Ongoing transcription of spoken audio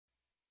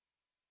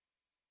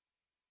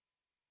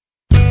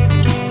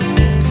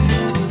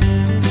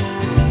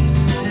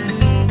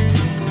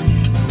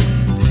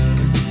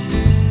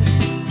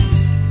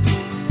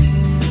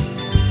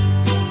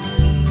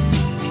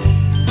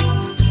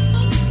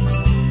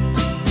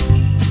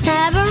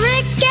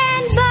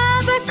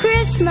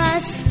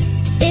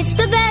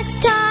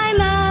best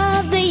time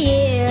of the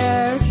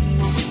year.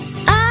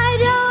 I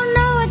don't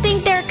know, I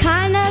think they're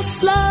kind of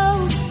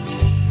slow,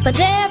 but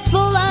they're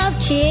full of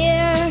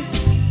cheer.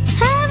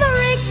 Have a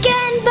Rick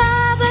and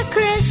Bubba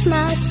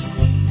Christmas,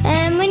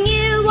 and when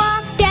you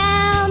walk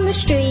down the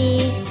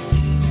street,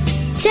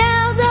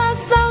 tell the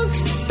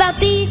folks about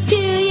these two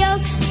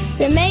yolks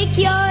that make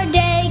your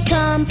day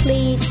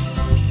complete.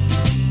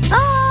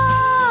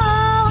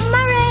 Oh,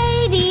 my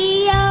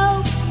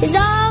radio is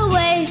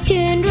always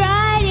tuned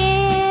right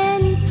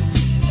in.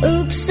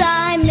 Oops,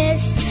 I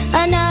missed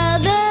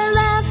another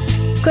laugh.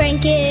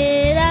 Crank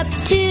it up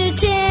to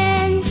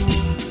 10.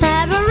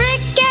 Have a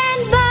Rick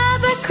and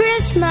Bubba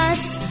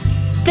Christmas.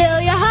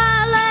 Fill your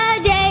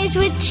holidays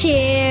with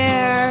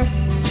cheer.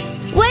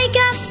 Wake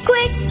up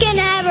quick and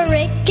have a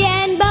Rick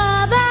and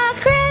Bubba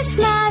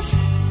Christmas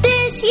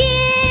this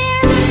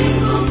year.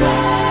 Jingle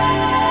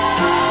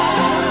bells,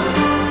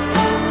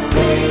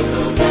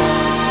 jingle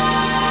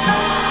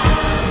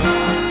bells,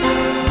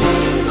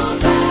 jingle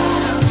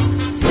bells,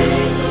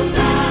 jingle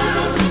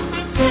bells,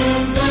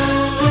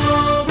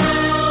 jingle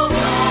bells.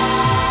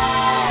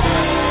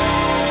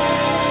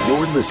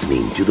 You're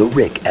listening to The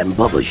Rick and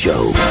Bubba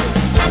Show.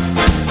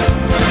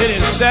 It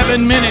is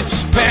 7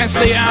 minutes past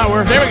the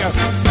hour. There we go.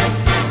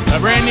 A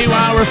brand new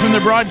hour from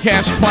the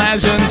Broadcast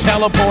Plaza and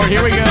Teleport.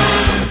 Here we go.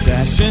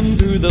 Dashing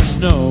through the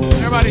snow.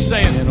 Everybody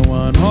saying, in a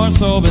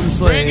one-horse open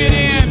sleigh. bring it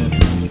in.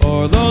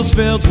 O'er those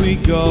fields we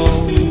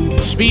go.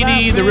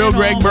 Speedy, the real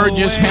Greg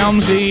Burgess,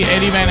 Helmsy,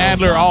 Eddie Van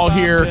Adler, all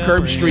here.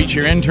 Curb Street's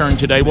your intern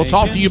today. We'll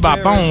talk to you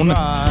by phone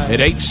at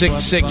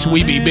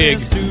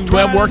 866-WE-BE-BIG.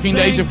 12 working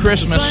days of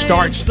Christmas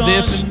starts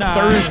this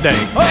Thursday.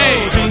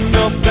 Hey!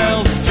 Jingle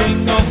bells,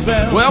 jingle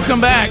bells. Welcome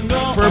back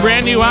for a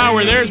brand new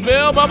hour. There's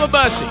Bill Bubba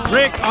Bussy.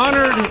 Rick,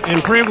 honored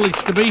and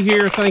privileged to be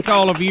here. Thank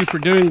all of you for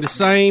doing the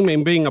same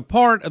and being a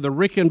part of the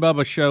Rick and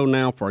Bubba Show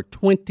now for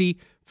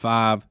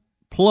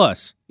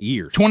 25-plus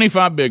years.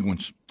 25 big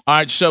ones. All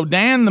right, so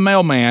Dan the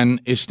mailman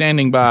is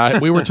standing by.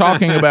 We were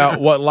talking about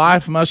what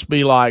life must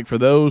be like for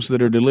those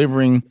that are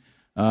delivering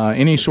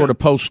any sort of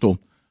postal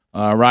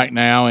right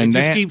now. And It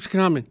just Dan, keeps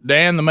coming.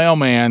 Dan the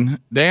mailman.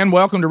 Dan,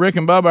 welcome to Rick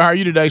and Bubba. How are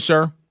you today,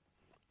 sir?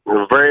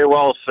 Very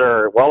well,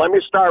 sir. Well, let me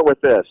start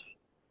with this.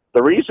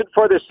 The reason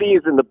for the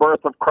season, the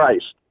birth of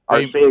Christ, our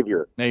Amen.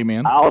 Savior.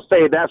 Amen. I'll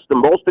say that's the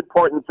most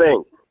important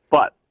thing.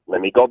 But let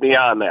me go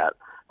beyond that.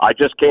 I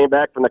just came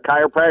back from the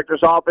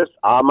chiropractor's office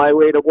on my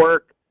way to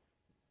work.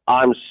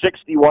 I'm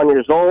 61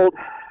 years old.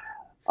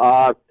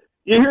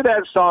 You hear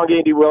that song,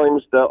 Andy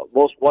Williams, The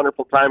Most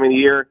Wonderful Time of the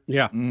Year?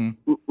 Yeah. No.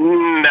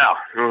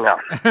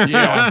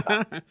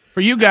 Yeah.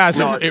 For you guys,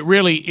 it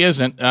really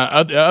isn't,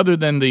 other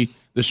than the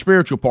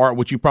spiritual part,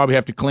 which you probably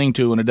have to cling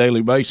to on a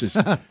daily basis.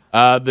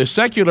 The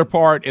secular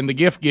part and the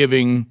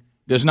gift-giving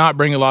does not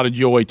bring a lot of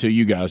joy to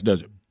you guys,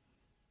 does it?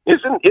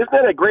 Isn't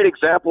that a great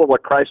example of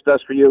what Christ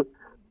does for you?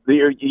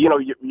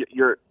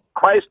 Your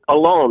Christ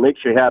alone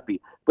makes you happy.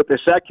 But the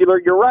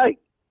secular, you're right.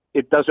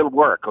 It doesn't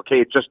work,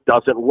 okay? It just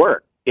doesn't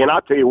work. And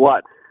I'll tell you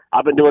what,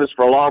 I've been doing this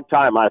for a long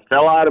time. I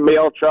fell out of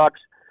mail trucks.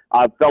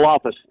 I fell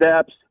off of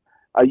steps.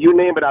 You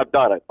name it, I've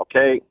done it,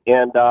 okay?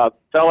 And,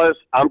 fellas,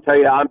 I'm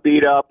telling you, I'm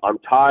beat up. I'm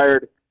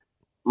tired.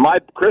 My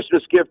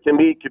Christmas gift to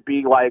me could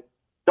be like,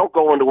 don't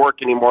go into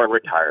work anymore and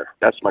retire.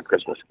 That's my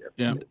Christmas gift.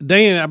 Yeah.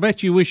 Dan, I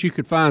bet you wish you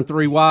could find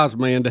three wise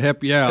men to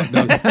help you out,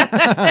 don't you?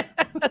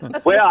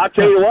 Well, I'll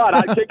tell you what,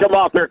 I'd kick them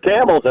off their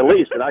camels at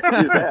least, and I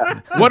can do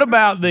that. What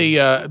about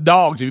the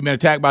dogs? Have you been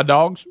attacked by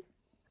dogs?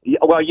 Yeah,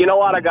 well, you know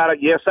what?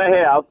 Yes, I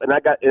have. And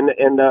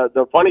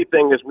the funny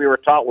thing is we were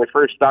taught when we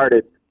first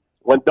started,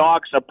 when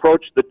dogs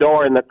approach the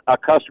door and a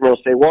customer will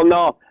say, well,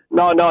 no,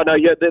 they're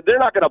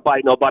not going to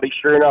bite nobody.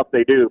 Sure enough,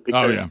 they do.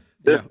 Because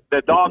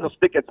the dog will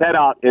stick its head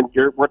out, and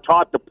we're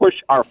taught to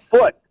push our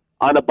foot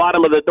on the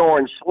bottom of the door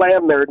and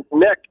slam their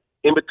neck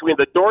in between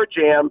the door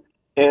jamb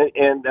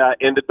and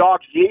the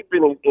dog's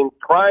yapping and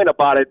crying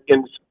about it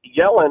and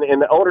yelling,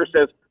 and the owner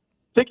says,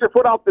 take your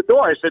foot off the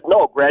door. I said,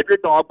 no, grab your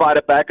dog by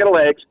the back of the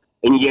legs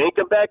and yank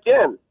him back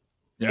in.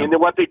 Yeah. And then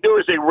what they do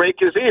is they rake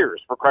his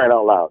ears, for crying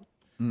out loud.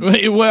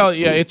 Well,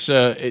 yeah, it's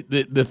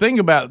the thing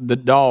about the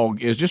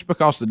dog is just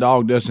because the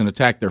dog doesn't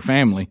attack their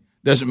family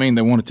doesn't mean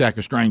they won't attack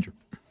a stranger.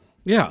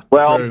 Yeah.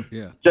 Well,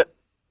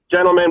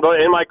 gentlemen,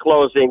 but in my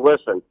closing,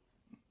 listen,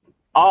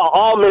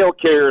 all mail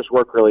carriers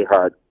work really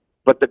hard.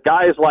 But the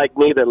guys like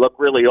me that look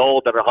really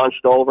old, that are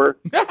hunched over,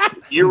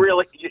 you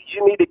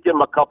need to give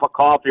them a cup of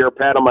coffee or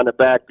pat them on the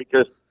back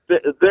because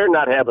they're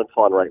not having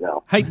fun right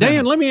now. Hey,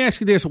 Dan, let me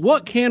ask you this.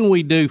 What can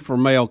we do for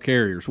mail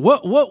carriers?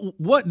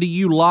 What do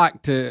you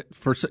like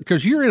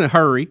because you're in a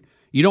hurry.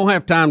 You don't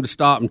have time to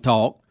stop and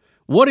talk.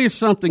 What is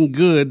something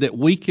good that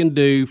we can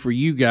do for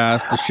you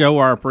guys to show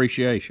our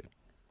appreciation?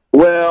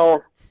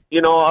 Well,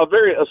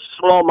 a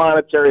small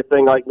monetary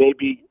thing like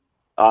maybe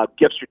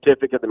gift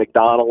certificate to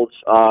McDonald's,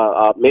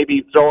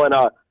 maybe throw in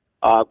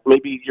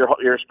maybe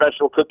your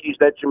special cookies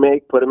that you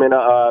make, put them in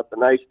a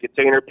nice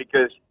container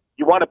because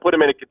you want to put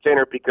them in a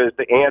container because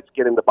the ants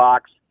get in the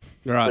box.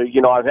 Right.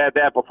 So, I've had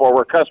that before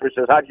where a customer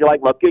says, how do you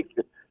like my cookies?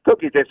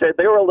 cookies. They said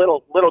they were a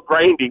little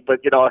grindy, but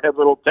I had a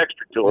little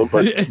texture to them.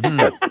 But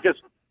that's because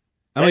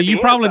I mean, you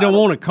probably don't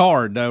want a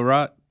card, though,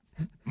 right?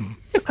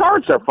 the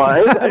cards are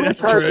fine. That's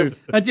true.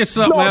 That's just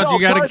something else you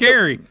got to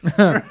carry.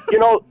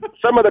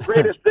 Some of the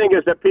greatest thing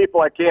is that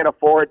people I can't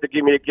afford to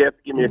give me a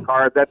gift, give me a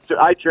card.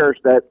 I cherish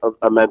that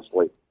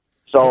immensely.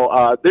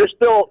 So there's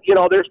still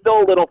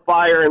a little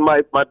fire in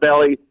my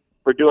belly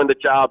for doing the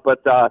job,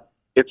 but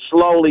it's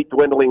slowly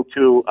dwindling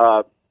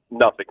to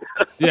nothing.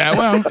 Yeah,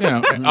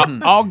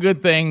 well, all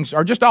good things,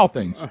 or just all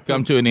things,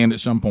 come to an end at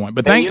some point.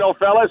 But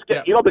fellas,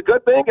 the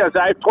good thing is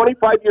I have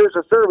 25 years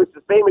of service,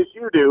 the same as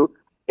you do.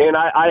 And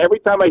I every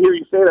time I hear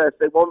you say that,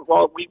 I say,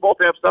 well, we both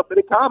have something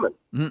in common.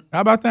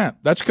 How about that?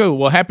 That's cool.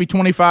 Well, happy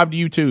 25 to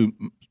you too,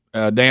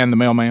 Dan the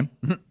mailman.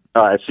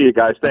 All right, see you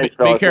guys. Thanks,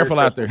 fellas. Be careful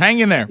out there. Hang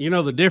in there.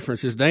 The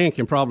difference is Dan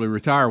can probably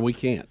retire. We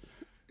can't.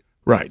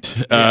 Right.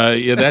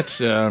 That's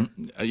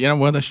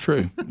that's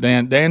true.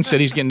 Dan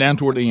said he's getting down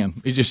toward the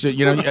end. He just said,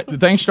 the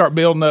things start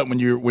building up when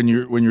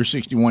you're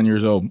 61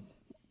 years old.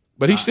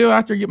 But he's still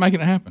out there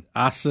making it happen.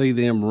 I see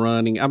them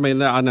running. I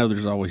mean, I know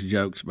there's always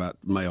jokes about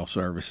mail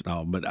service and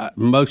all, but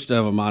most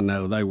of them I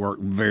know they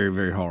work very,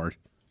 very hard.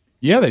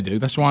 Yeah, they do.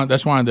 That's why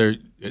they're.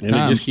 At times,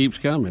 it just keeps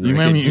coming.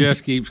 It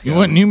just keeps coming.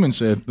 What Newman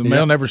said: the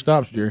mail never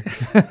stops, Jerry.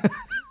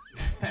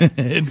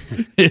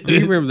 Do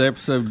you remember the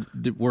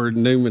episode where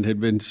Newman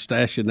had been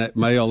stashing that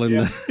mail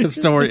in the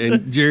store,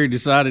 and Jerry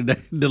decided to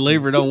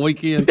deliver it on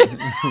weekends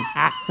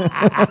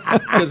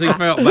because he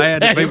felt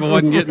bad that people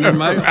wasn't getting their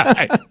mail?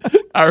 Right.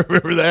 I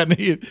remember that.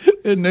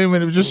 And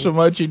Newman, it was just so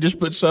much he just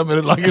put something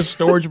in like a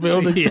storage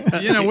building.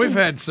 Yeah. We've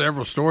had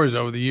several stories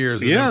over the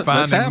years of them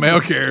finding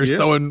mail carriers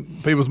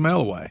throwing people's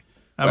mail away.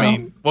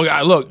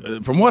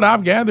 Look, from what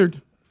I've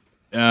gathered,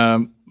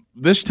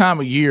 this time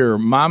of year,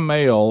 my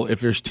mail, if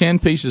there's 10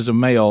 pieces of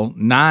mail,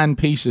 9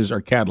 pieces are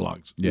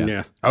catalogs.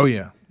 Yeah. Oh,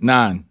 yeah.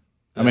 9.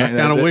 I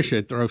kind of wish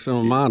they'd throw some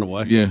of mine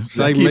away. Yeah.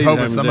 I keep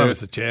hoping some of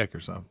it's a check or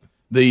something.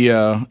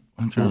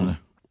 I'm trying to,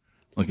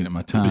 looking at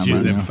my time Just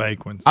use right them now.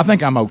 fake ones. I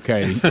think I'm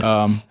okay.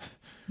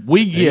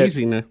 We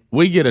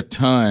get a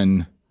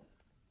ton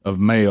of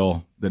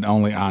mail that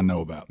only I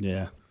know about.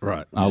 Yeah.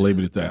 Right. I'll leave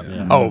it at that.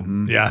 Yeah. Oh,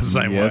 yeah,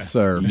 same way. Yes,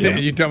 sir. Yeah,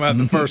 you talking about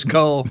the first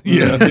cull?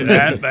 Yeah.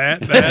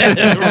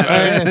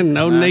 that.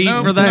 No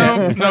need for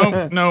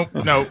that. No.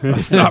 I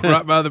stopped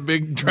right by the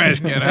big trash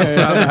can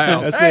outside the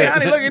house. Hey,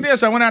 honey, look at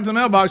this. I went out to the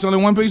mailbox, only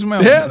 1 piece of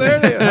mail. Yeah, there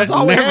it is. That's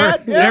all we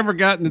had. Yeah. Never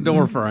got in the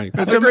door frame.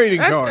 It's a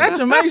greeting card. That's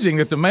amazing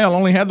that the mail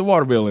only had the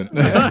water bill in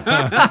it.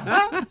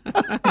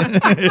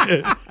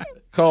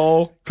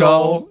 Coal.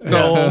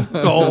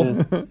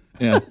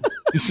 Yeah.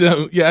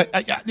 So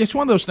it's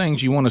one of those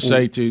things you want to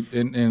say to,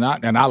 and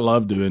I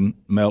love doing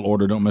mail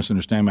order. Don't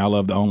misunderstand me. I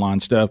love the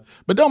online stuff,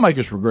 but don't make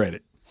us regret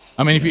it.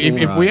 I mean,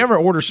 if we ever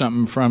order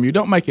something from you,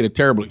 don't make it a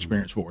terrible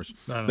experience for us.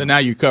 No. That now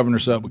you're covering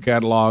us up with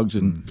catalogs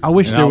and. I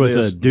wish there was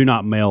a do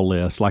not mail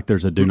list, like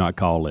there's a do not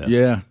call list.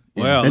 Yeah.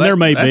 Well, and there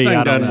may be. Thing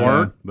I don't doesn't know,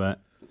 work, but.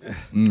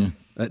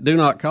 That do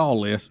not call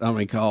list.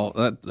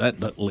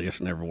 That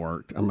list never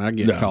worked. I mean, I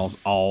get calls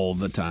all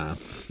the time.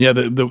 Yeah,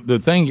 the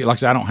thing, like I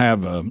said, I don't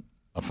have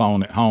a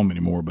phone at home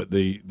anymore, but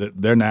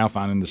they're now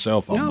finding the cell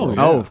phone.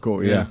 Oh, of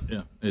course, yeah.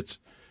 It's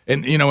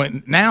and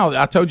now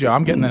I told you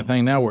I'm getting that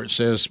thing now where it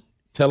says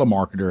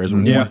telemarketer as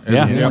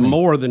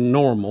more than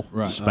normal.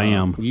 Right.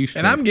 Spam.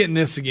 And I'm getting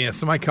this again.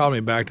 Somebody called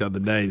me back the other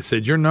day and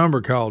said, your number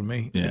called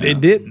me. Yeah.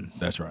 It didn't.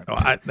 That's right.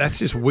 That's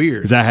just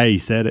weird. Is that how you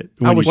said it?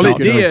 It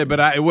did,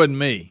 but it wasn't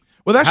me.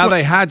 Well, that's how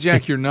they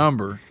hijack your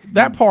number.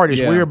 That part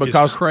is weird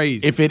because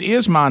crazy. If it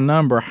is my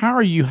number, how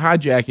are you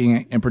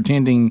hijacking it and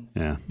pretending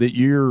that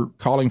you're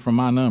calling from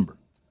my number?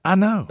 I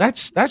know.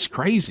 That's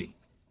crazy.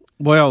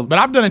 Well, but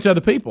I've done it to other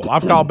people.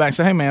 I've called back and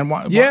said, hey, man,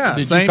 why did you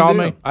call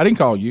me? I didn't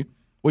call you.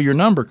 Well, your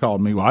number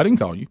called me. Well, I didn't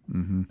call you.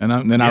 Mm-hmm.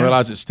 And then I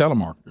realized it's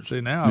telemarketers.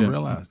 See, now I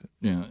realized it.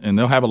 Yeah, and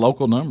they'll have a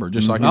local number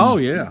just like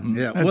yeah.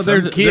 Well,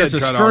 there's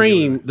a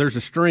stream. There's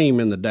a stream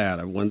in the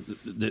data when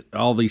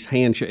all these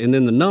handshake, and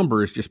then the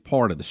number is just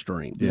part of the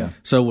stream. Yeah.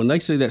 So when they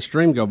see that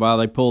stream go by,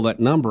 they pull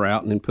that number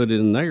out and then put it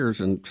in theirs,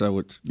 and so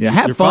it's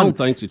have your fun. phone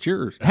thinks it's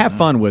yours. Have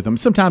fun with them.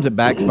 Sometimes it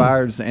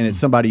backfires, and it's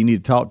somebody you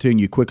need to talk to, and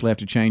you quickly have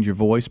to change your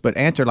voice. But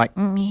answer like,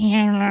 oh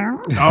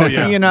yeah,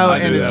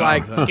 and it's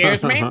like,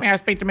 excuse me, may I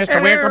speak to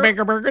Mr.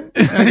 Wickerbergen?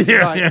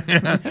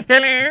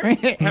 Hello,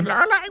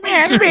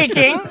 may I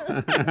speaking?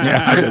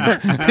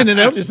 and then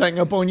they'll just hang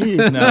up on you.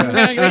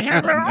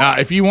 Now,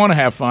 if you want to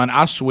have fun,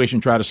 I swish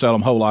and try to sell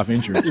them whole life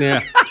insurance. Yeah.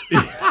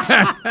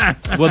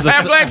 Well,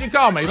 I'm glad you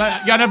called me.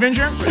 Got enough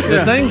insurance?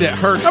 The thing that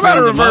hurts about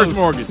a them the reverse most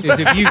mortgage? is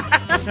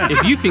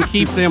if you can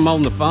keep them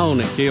on the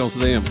phone, it kills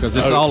them because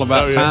it's all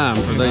about time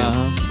for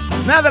them.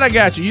 Now that I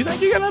got you think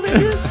you got enough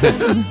insurance?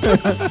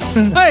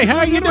 Hey,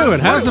 how you doing?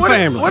 How's the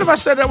family? What if I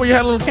set it up where you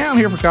had a little account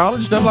here for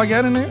college, stuff like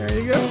that in there?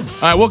 There you go.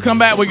 All right, we'll come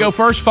back. We go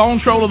first phone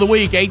troll of the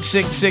week.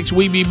 866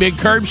 We Be Big.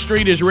 Curb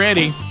Street is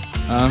ready.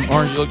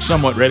 Orange looks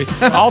somewhat ready.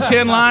 All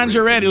 10 lines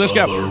are ready. Let's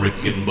go. Bubba,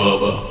 Rick and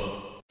Bubba.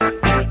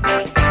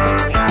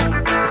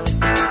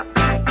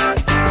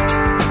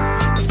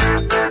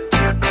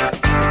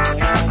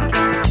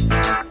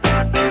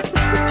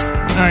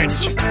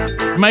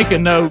 right, make a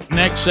note.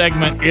 Next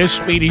segment is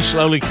Speedy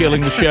slowly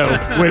killing the show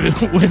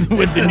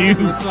with the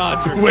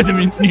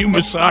new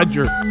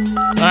massager.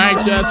 All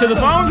right, to the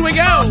phones we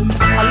go.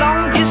 A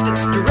long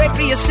distance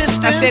directory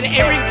assistant. I said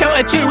Eric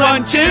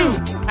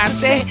 212. I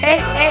said, hey,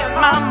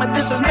 mama,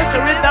 this is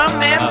Mr.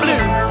 Rhythm and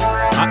Blues.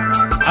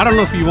 I don't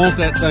know if you want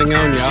that thing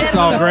on you. I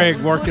saw Greg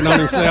working on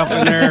himself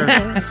in there.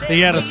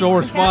 He had a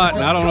sore spot,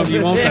 and I don't know if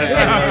you want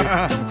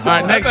that thing. All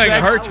right,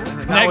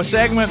 next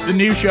segment, the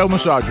new show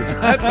massager.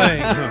 That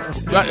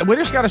thing. We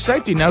just got a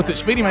safety note that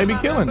Speedy may be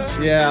killing us.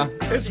 Yeah.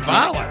 It's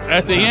violent.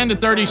 At the end of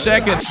 30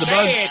 seconds,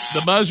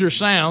 the buzzer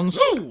sounds.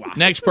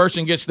 Next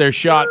person gets their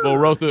shot. We'll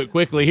roll through it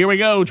quickly. Here we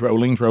go.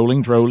 Trolling.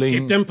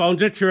 Keep them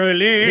phones a-trolling.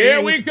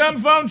 Here we come,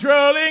 phone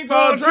trolling.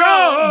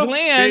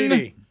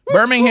 Glenn.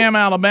 Birmingham,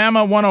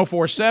 Alabama,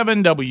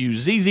 104.7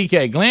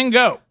 WZZK. Glenn,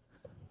 go.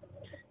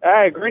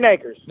 Hey, Green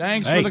Acres.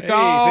 Thanks for the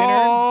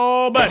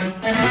call, buddy. All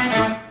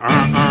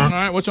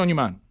right, what's on your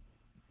mind?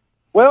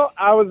 Well,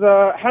 I was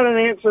had an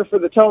answer for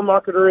the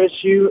telemarketer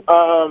issue.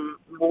 The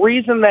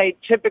reason they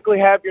typically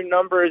have your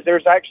number is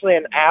there's actually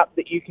an app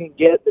that you can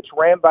get that's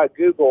ran by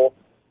Google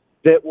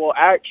that will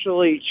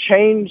actually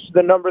change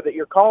the number that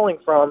you're calling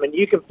from, and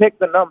you can pick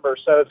the number.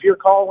 So if you're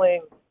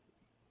calling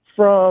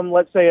from,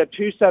 let's say, a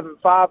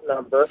 275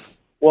 number,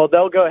 well,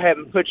 they'll go ahead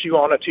and put you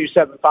on a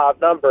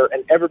 275 number,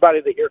 and everybody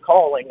that you're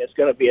calling is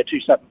going to be a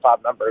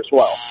 275 number as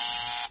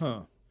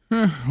well.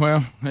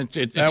 Well,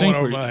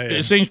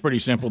 it seems pretty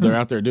simple. They're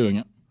out there doing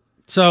it.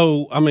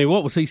 So, I mean,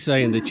 what was he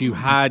saying, that you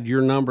hide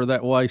your number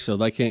that way so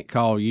they can't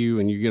call you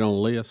and you get on the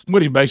list?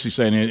 What he's basically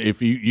saying is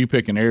if you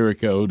pick an area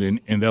code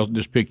and they'll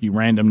just pick you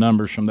random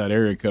numbers from that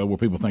area code where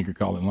people think you're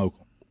calling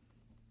local,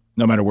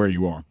 no matter where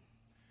you are.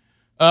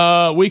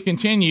 We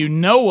continue.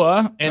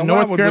 Noah in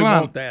North Carolina.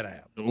 We want that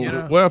app?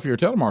 Well, if you're a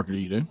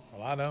telemarketer, you do.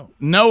 Well, I don't.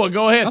 Noah,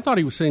 go ahead. I thought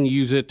he was saying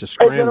use it to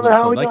scramble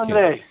so they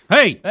can.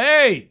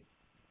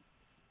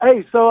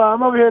 Hey, so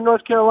I'm over here in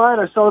North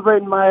Carolina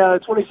celebrating my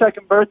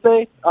 22nd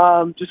birthday.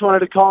 Just wanted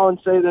to call and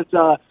say that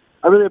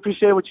I really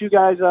appreciate what you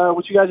guys are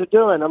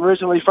doing. I'm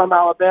originally from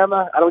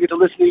Alabama. I don't get to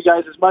listen to you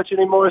guys as much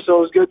anymore, so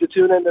it was good to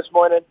tune in this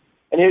morning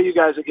and hear you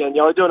guys again.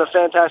 Y'all are doing a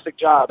fantastic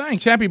job.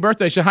 Thanks. Happy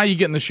birthday. So how you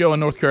getting the show in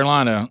North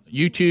Carolina?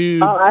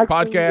 YouTube,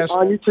 podcast?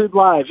 On YouTube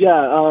Live,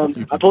 yeah.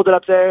 I pulled it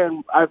up there,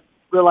 and I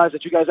realized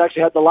that you guys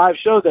actually had the live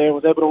show there and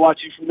was able to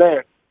watch you from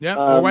there. Yeah,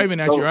 we're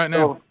waving at you right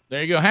now.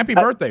 There you go. Happy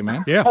birthday,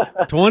 man. Yeah,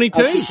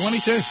 22.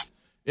 22.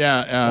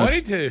 Yeah.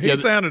 22. He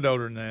sounded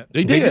older than that.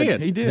 He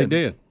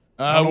did.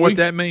 I don't know what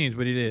that means,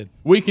 but he did.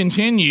 We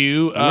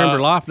continue. Remember,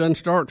 life doesn't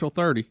start till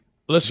 30.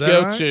 Let's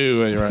go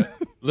to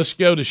let's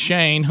go to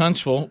Shane,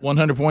 Huntsville,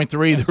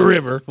 100.3 The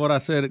River. What I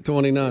said at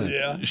 29.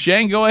 Yeah.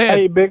 Shane, go ahead.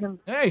 Hey, Biggin.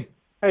 Hey,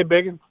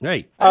 Biggin.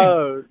 Hey.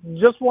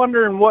 Just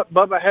wondering what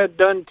Bubba had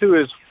done to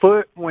his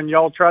foot when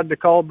y'all tried to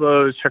call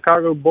the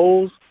Chicago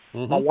Bulls.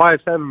 My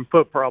wife's having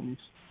foot problems.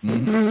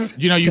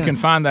 You know, you can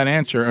find that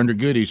answer under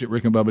goodies at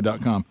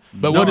rickandbubba.com.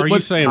 But what are you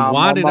saying?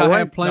 Why did I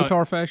have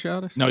plantar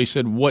fasciitis? No, he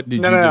said, what did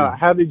you do? No,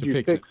 how did you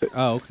fix it?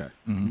 Oh, okay.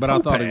 But I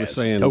thought he was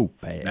saying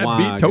topaz. That'd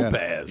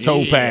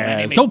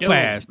be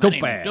topaz.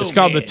 Topaz. It's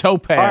called the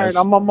topaz. All right,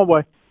 I'm on my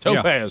way.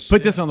 Topaz.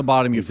 Put this on the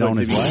bottom. He's on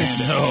his way.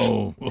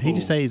 No. Did he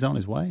just say he's on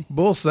his way?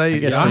 Bull say. I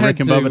guess I had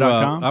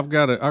rickandbubba.com. I've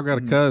got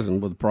a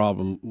cousin with a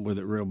problem with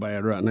it real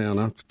bad right now, and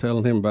I'm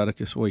telling him about it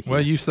this weekend.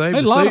 Well, you saved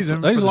the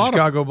season for the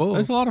Chicago Bulls.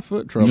 There's a lot of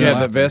foot trouble. Did you have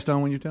that vest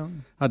on when you're telling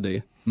him? I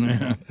did.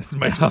 This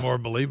makes it more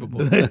believable.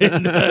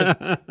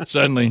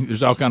 Suddenly,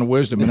 there's all kind of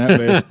wisdom in that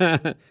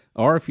vest.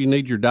 Or if you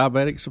need your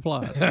diabetic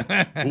supplies.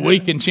 We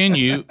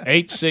continue.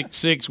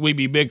 866 We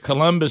Be Big,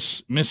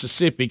 Columbus,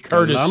 Mississippi.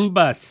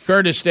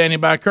 Curtis standing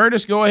by.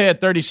 Curtis, go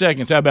ahead. 30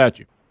 seconds. How about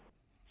you?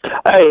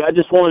 Hey, I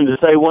just wanted to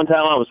say one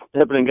time I was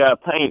helping a guy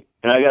paint,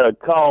 and I got a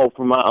call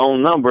from my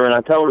own number, and I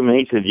told him, and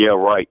he said, yeah,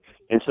 right.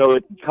 And so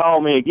it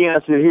called me again.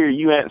 I said, here,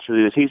 you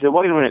answer this. He said,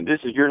 wait a minute,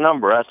 this is your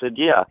number. I said,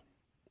 yeah.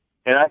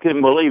 And I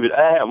couldn't believe it.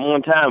 I had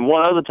one time.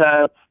 One other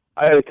time,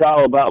 I had a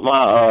call about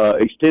my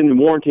extended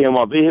warranty on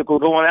my vehicle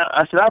going out.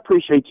 I said, I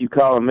appreciate you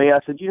calling me. I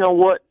said, you know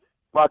what?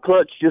 My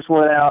clutch just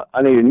went out.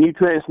 I need a new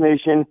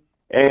transmission,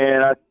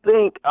 and I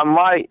think I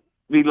might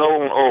be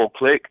low on oil.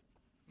 Click.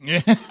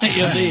 Yeah,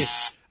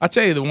 I'll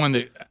tell you the one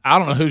that I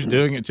don't know who's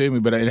doing it to me,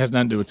 but it has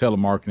nothing to do with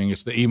telemarketing.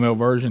 It's the email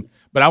version.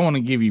 But I want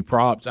to give you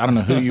props. I don't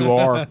know who you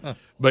are,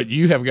 but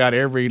you have got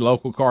every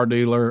local car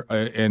dealer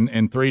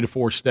in 3 to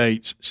 4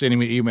 states sending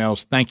me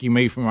emails thanking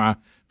me for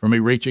me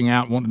reaching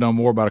out and wanting to know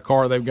more about a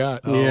car they've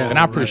got. And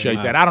I appreciate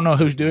that. I don't know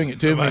who's doing it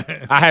to me.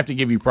 I have to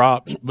give you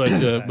props, but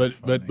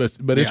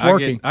it's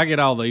working. I get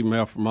all the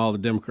email from all the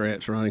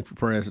Democrats running for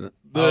president.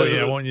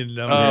 I want you to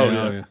know.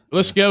 Yeah.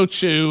 Let's go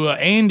to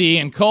Andy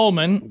and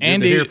Coleman. Good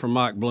Andy, to hear from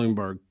Mike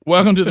Bloomberg.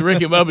 Welcome to the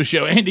Rick and Bubba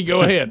Show. Andy,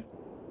 go ahead.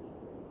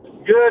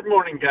 Good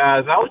morning,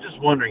 guys. I was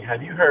just wondering,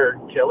 have you heard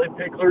Kelly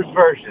Pickler's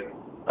version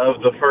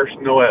of The First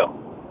Noel?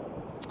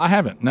 I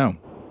haven't, no.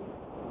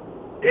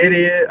 It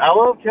is. I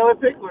love Kelly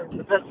Pickler,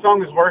 but that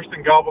song is worse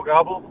than Gobble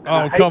Gobble.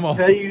 Oh, come on. I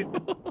tell you,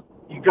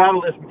 you got to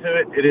listen to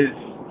it. It is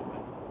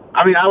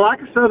I mean, I like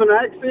a Southern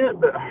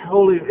accent, but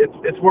holy,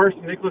 it's worse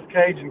than Nicolas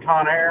Cage and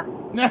Con Air.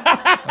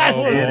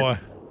 Oh, boy.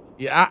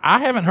 Yeah, I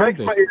haven't heard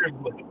this. All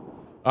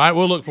right,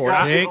 we'll look for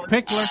it. Big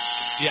Pickler.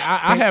 Yeah,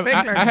 I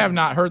have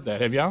not heard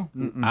that. Have y'all?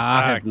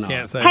 I have not.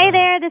 Can't say Hey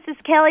there, this is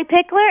Kelly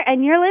Pickler,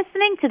 and you're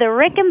listening to the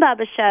Rick and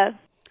Bubba Show.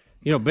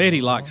 You know,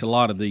 Betty likes a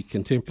lot of the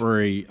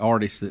contemporary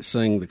artists that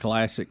sing the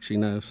classics,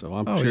 so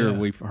I'm sure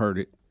we've heard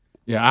it.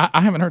 Yeah,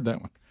 I haven't heard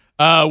that one.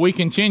 We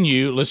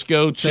continue. Let's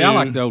go to... See, I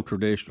like the old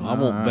traditional. I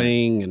want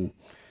Bing and,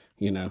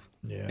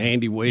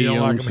 Andy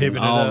Williams like and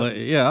all that.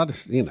 Yeah, I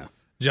just,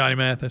 Johnny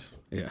Mathis.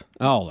 Yeah,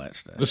 all that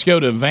stuff. Let's go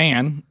to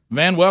Van.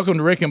 Van, welcome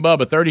to Rick and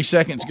Bubba. 30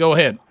 seconds. Go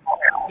ahead.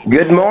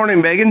 Good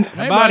morning, Biggins.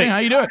 Hey, buddy. How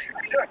you doing?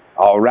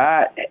 All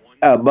right.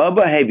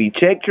 Bubba, have you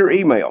checked your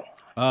email?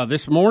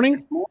 This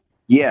morning?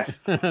 Yes.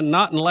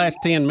 Not in the last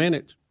 10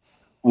 minutes.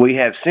 We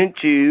have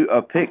sent you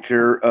a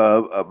picture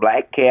of a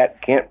black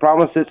cat. Can't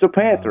promise it's a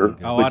panther.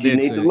 Oh, but I did you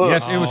need see to it. look.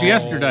 Yes, it was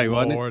yesterday,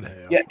 wasn't it?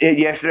 Yeah,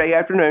 yesterday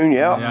afternoon,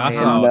 yeah. Yeah, I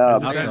saw it.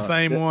 Is it the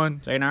same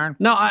one? St. Iron?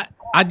 No,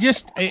 I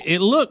just,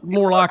 it looked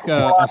more like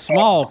a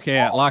small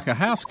cat, like a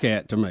house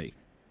cat to me.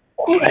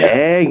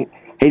 Hey,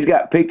 he's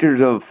got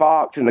pictures of a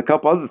fox and a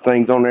couple other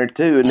things on there,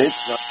 too. And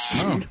it's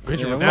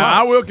Now,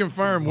 I will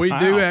confirm we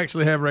do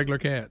actually have regular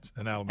cats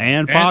in Alabama.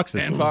 And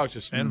foxes. And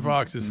foxes. And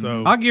foxes,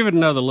 so... I'll give it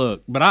another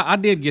look, but I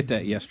did get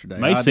that yesterday.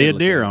 May see a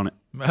deer on it.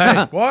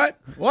 Hey, what?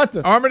 What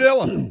the?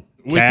 Armadillo.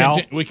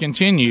 We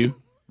continue.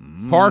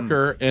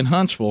 Parker and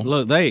Huntsville.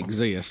 Look, they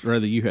exist,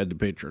 whether you had the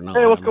picture or not.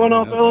 Hey, what's going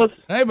on, fellas?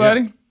 Hey,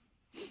 buddy.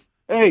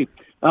 Hey,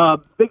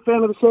 big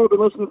fan of the show. Been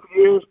listening for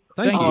years.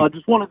 Thank you.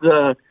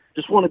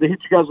 Just wanted to hit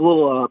you guys a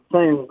little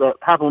thing that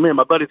happened with me and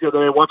my buddies the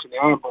other day watching the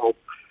Iron Bowl.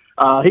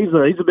 He's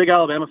a big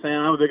Alabama fan.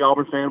 I'm a big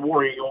Auburn fan,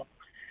 War Eagle.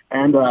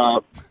 And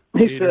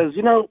he says,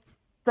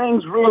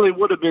 things really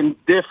would have been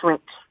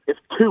different if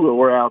Tua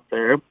were out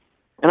there.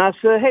 And I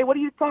said, hey, what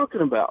are you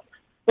talking about?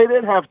 They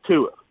didn't have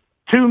Tua.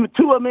 Too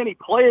many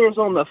players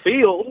on the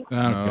field.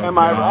 Am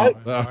I right?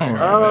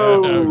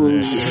 Oh.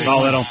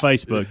 Saw that on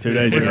Facebook 2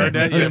 days ago. We heard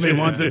that yesterday.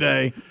 Once a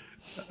day.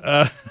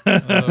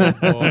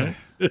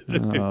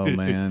 Oh,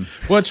 man.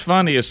 What's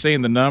funny is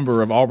seeing the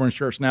number of Auburn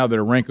shirts now that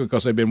are wrinkled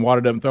because they've been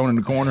wadded up and thrown in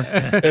the corner.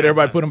 And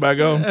everybody put them back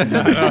on.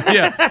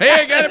 Yeah.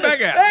 Hey, got it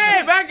back out.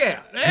 Hey, back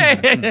out.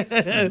 Hey.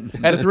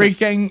 Had a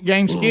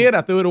 3-game skid.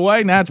 I threw it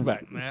away. Now it's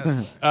back.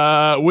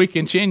 We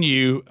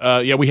continue.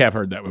 We have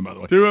heard that one, by the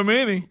way. Too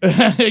many.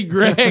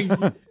 Greg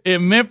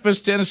in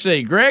Memphis,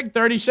 Tennessee. Greg,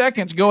 30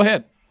 seconds. Go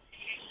ahead.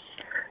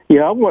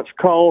 Yeah, I once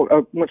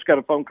got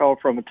a phone call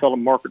from a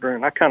telemarketer,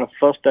 and I kind of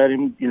fussed at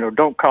him.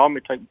 Don't call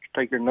me.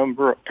 Take your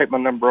number. Take my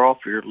number off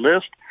your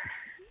list.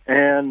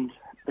 And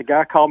the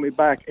guy called me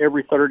back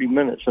every 30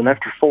 minutes. And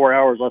after 4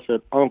 hours, I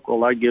said,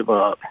 "Uncle, I give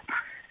up."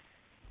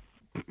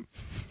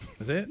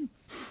 Is it?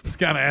 It's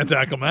kind of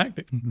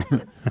anticlimactic.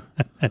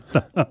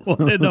 What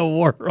in the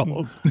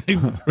world?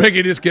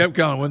 Ricky just kept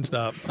calling, wouldn't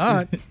stop. All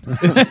right.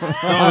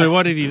 So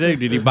what did he do?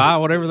 Did he buy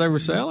whatever they were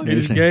selling? He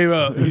just gave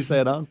up. He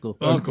said uncle.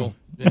 Uncle.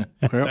 Yeah.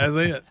 That's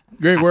it.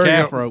 Greg,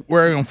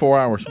 we're on 4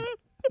 hours.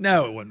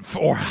 No, it wasn't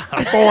 4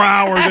 hours. 4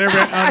 hours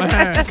every and a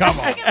half. Come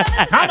on.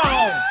 Come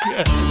on.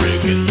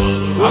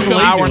 An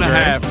hour and a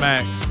half,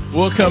 Max.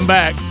 We'll come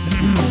back.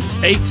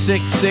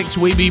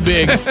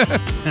 866-WE-BE-BIG.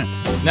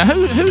 Now,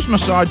 whose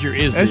massager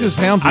is this? It's just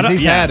Helmsley's.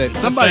 He's had it.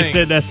 Somebody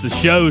said that's the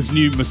show's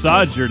new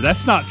massager.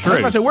 That's not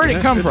true. Where did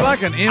it come from? It's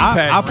like an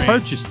impact. I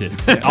purchased it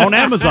on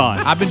Amazon.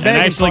 I've been and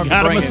begging actually for him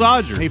got to a bring it.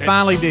 massager. He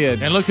finally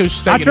did. And look who's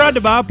I taking tried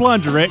to buy a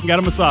plunger, Rick, and got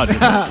a massager.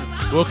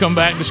 We'll come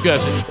back and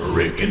discuss it.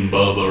 Rick and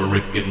Bubba,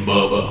 Rick and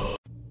Bubba.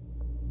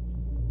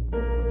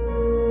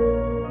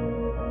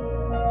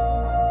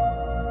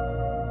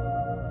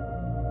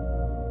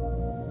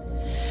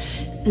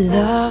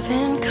 Love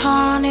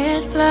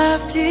incarnate,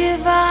 love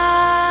divine.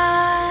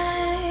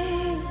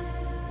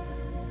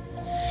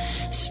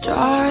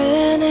 Star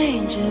and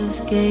angels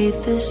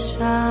gave the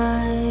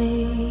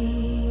sign.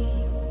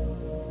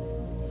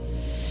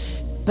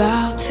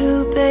 Bow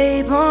to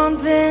babe on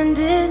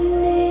bended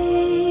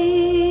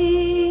knee,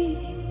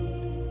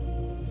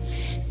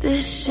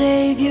 the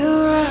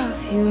savior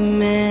of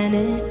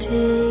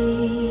humanity.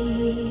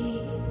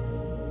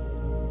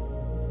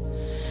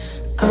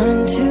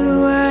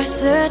 Unto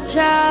us a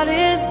child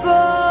is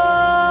born,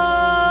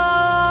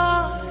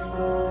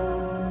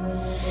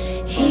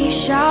 he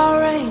shall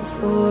reign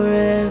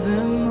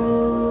forevermore.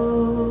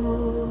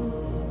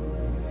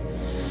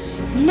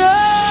 No,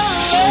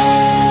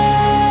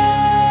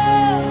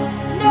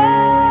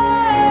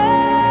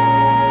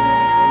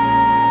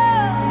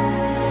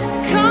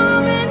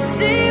 come and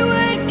see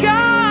what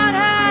God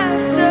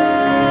has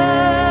done.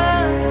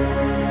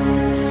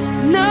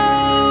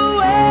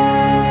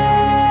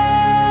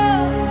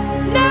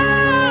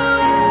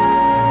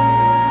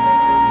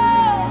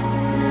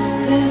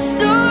 The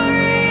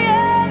story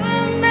of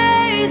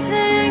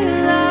amazing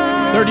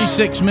love.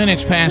 36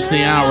 minutes past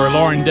the hour.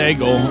 Lauren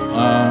Daigle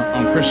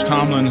on Chris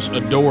Tomlin's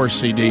Adore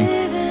CD.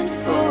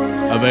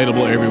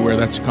 Available everywhere.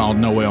 That's called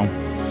Noel.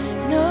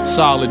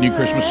 Solid new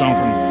Christmas song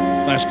from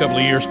the last couple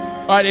of years.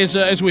 right,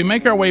 as we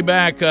make our way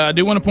back, I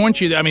do want to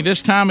point you that, I mean,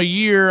 this time of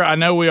year, I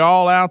know we're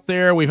all out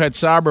there. We've had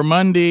Cyber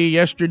Monday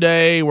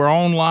yesterday. We're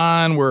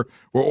online. We're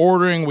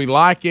ordering. We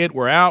like it.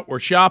 We're out. We're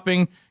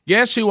shopping.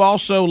 Guess who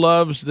also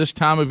loves this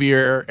time of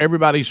year?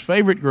 Everybody's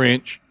favorite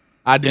Grinch,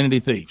 identity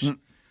thieves.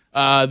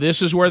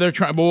 This is where they're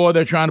trying. Boy,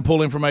 they're trying to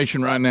pull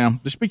information right now.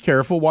 Just be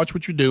careful. Watch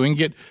what you're doing.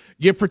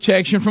 Get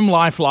protection from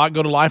LifeLock.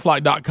 Go to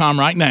lifelock.com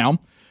right now.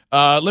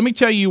 Let me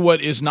tell you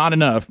what is not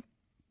enough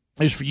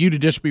is for you to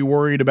just be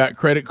worried about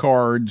credit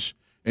cards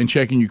and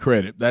checking your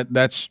credit.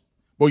 That's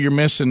you're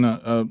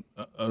missing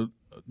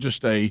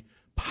just a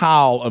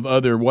pile of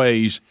other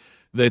ways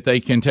that they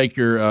can take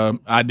your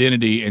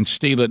identity and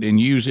steal it and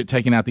use it,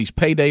 taking out these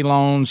payday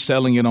loans,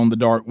 selling it on the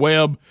dark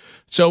web.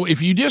 So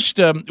if you just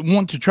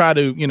want to try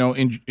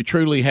to,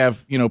 truly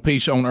have,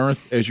 peace on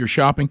earth as you're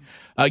shopping,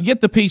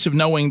 get the peace of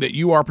knowing that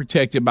you are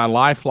protected by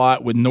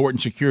LifeLock with Norton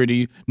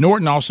Security.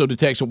 Norton also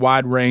detects a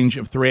wide range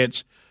of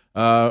threats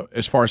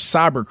as far as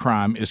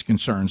cybercrime is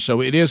concerned. So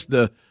it is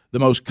the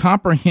most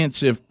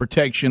comprehensive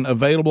protection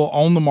available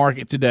on the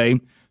market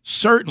today.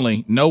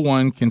 Certainly no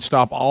one can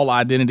stop all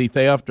identity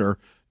theft or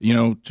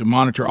to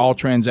monitor all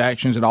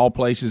transactions at all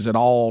places at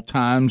all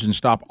times and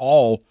stop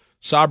all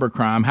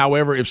cybercrime.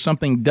 However, if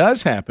something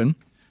does happen,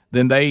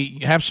 then they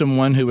have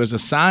someone who is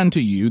assigned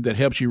to you that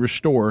helps you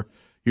restore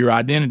your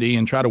identity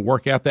and try to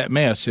work out that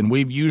mess. And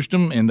we've used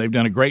them, and they've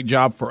done a great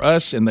job for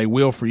us, and they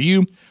will for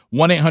you.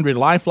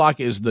 1-800-LifeLock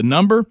is the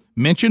number.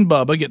 Mention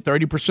Bubba, get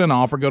 30%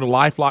 off, or go to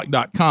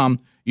lifelock.com.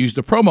 Use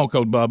the promo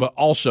code Bubba.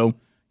 Also,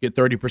 get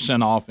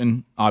 30% off,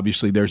 and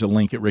obviously there's a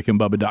link at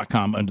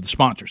rickandbubba.com under the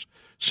sponsors.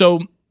 So,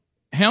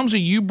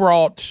 Helmsy, you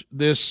brought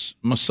this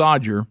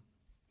massager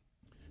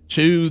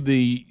to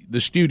the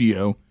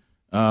studio.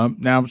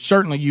 Now,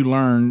 certainly you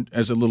learned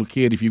as a little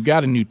kid, if you've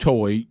got a new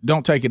toy,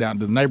 don't take it out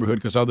into the neighborhood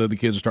because other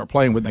kids will start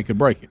playing with it and they could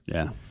break it.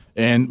 Yeah.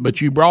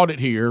 But you brought it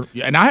here,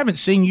 and I haven't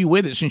seen you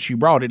with it since you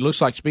brought it. It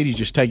looks like Speedy's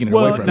just taking it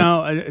away from you.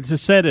 Well, no, to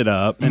set it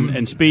up,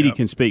 and Speedy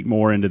can speak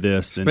more into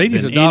this.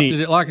 Speedy's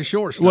adopted it like a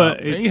shortstop. Well,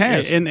 he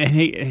has. And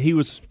he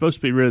was supposed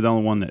to be really the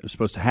only one that was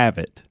supposed to have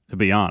it, to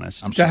be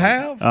honest. To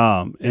have?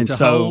 And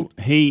so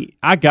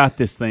I got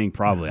this thing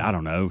probably, I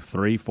don't know,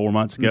 3-4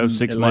 months ago,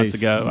 6 months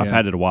ago. Yeah. I've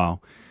had it a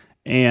while.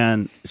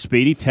 And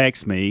Speedy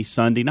texted me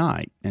Sunday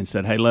night and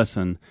said, hey,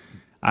 listen,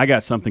 I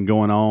got something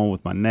going on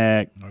with my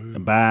neck, the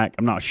back.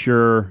 I'm not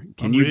sure.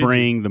 Can you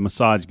bring the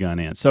massage gun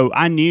in? So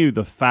I knew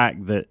the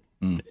fact that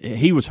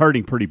he was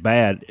hurting pretty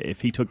bad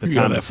if he took the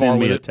time to send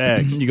me a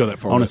text you go that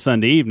far on a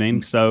Sunday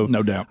evening. So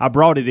no doubt. I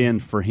brought it in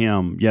for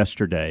him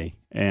yesterday.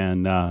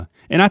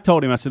 And I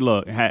told him, I said,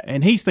 look,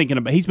 and he's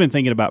been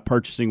thinking about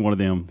purchasing one of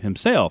them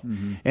himself,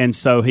 and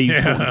so he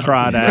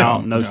tried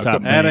out and those type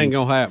of things. That ain't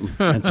gonna happen.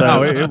 And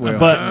so, it will.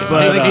 But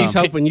I think he's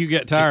hoping you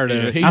get tired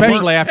of it.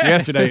 Especially after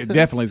yesterday, it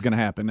definitely is going to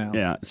happen now.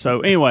 Yeah. So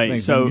anyway,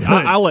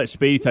 I let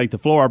Speedy take the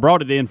floor. I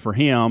brought it in for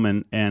him,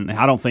 and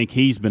I don't think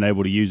he's been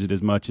able to use it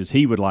as much as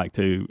he would like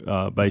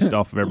to, based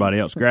off of everybody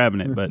else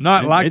grabbing it. But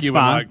not like it's you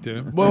fine. would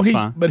like to. Well,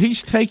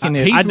 he's taking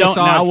it. He's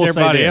massaged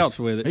everybody this. else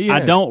with it.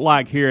 I don't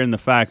like hearing the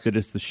fact that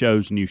it's the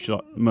show's new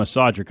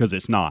massager because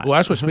it's not. Well,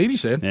 that's what Speedy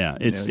said. Yeah,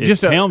 it's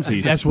just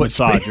Helmsy's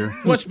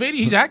massager. What Speedy?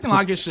 He's acting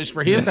like it's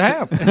for his to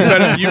have.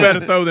 You better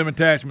throw them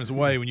attachments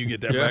away when you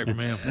get that back from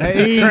him.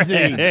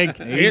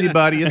 Easy,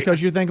 buddy. It's because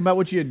you're thinking about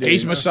what you do.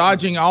 He's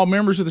massaging all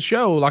members of the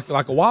show like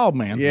a wild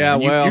man. Yeah,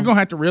 you're going to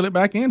have to reel it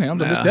back in,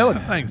 Helms. I'm just telling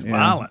you. Thing's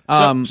violent.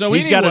 So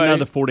he's anyway, got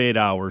another 48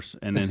 hours,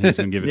 and then he's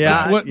going to give it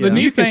back. Well, the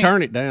new you thing, can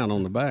turn it down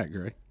on the back,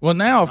 Greg. Well,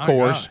 now, of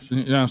course,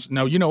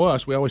 you know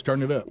us. We always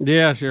turn it up.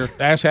 Yeah, sure.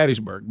 Ask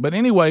Hattiesburg. But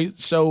anyway,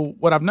 so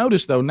what I've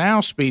noticed, though,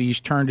 now Speedy's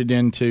turned it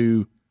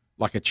into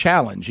like a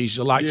challenge. He's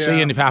like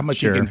seeing how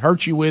much he can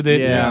hurt you with it.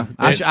 Yeah,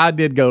 I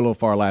did go a little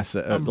far last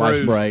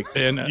break.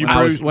 And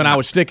when I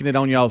was sticking it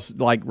on y'all's,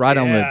 like right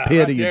on the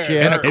pit of your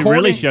chest. It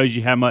really shows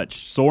you how much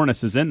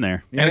soreness is in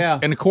there.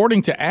 And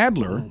according to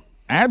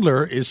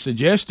Adler is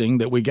suggesting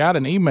that we got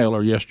an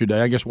emailer yesterday,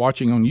 I guess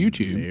watching on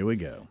YouTube. Here we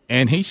go.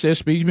 And he says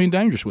Speedy's being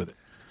dangerous with it.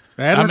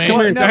 Adler, come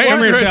here and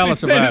tell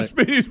us about it.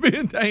 Speedy's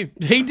being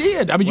dangerous. He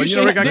did. I mean,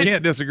 I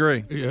can't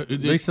disagree.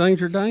 These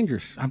things are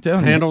dangerous. I'm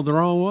telling you. Handled the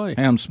wrong way.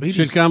 Speedy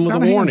should come with a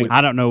warning.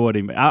 I don't know what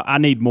he meant. I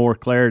need more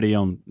clarity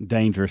on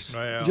dangerous.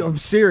 I'm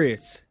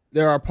serious.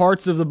 There are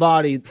parts of the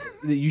body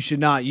that you should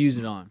not use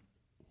it on.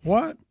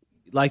 What?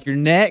 Like your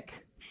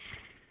neck.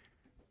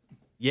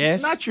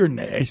 Yes. Not your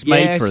neck. It's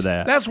made for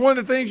that. That's one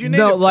of the things you need.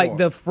 No, like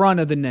the front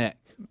of the neck.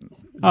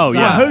 Oh,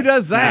 yeah. Well, who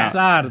does that? The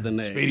side of the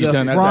neck. Speedy's the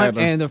done front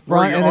that. And the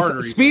front and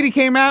the Speedy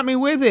came at me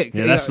with it.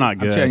 Yeah, that's not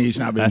good. I'm telling you, he's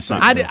not being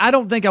I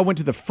don't think I went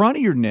to the front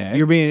of your neck.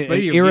 You're being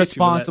Speedy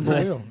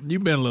irresponsible.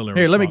 You've been a little irresponsible.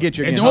 Here, let me get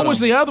you. And what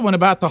was the other one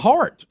about the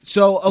heart?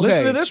 So, okay.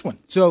 Listen to this one.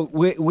 So,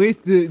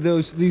 with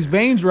these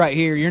veins right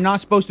here, you're not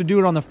supposed to do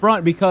it on the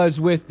front because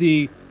with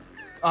the,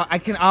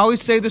 I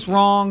always say this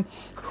wrong,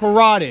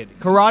 carotid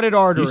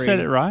artery. You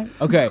said it right.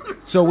 Okay,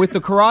 so with the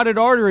carotid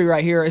artery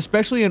right here,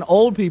 especially in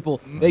old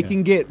people, they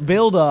can get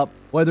buildup,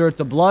 whether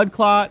it's a blood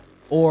clot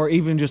or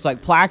even just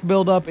like plaque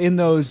buildup in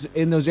those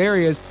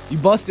areas, you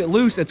bust it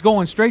loose, it's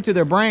going straight to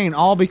their brain,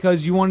 all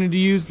because you wanted to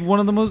use one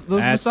of those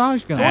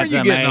massage guns. Where are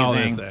you getting all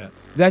this at?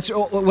 That's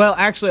well,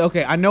 actually,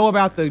 okay. I know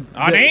about an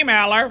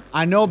emailer.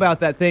 I know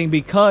about that thing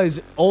because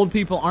old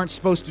people aren't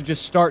supposed to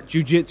just start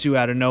jujitsu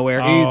out of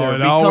nowhere either.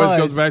 It always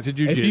goes back to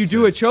jujitsu. If you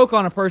do a choke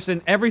on a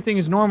person, everything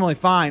is normally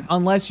fine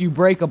unless you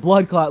break a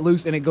blood clot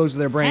loose and it goes to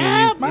their brain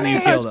and you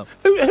kill them.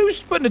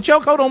 Who's putting a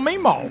chokehold on me,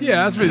 Mom?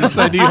 Yeah, that's what I was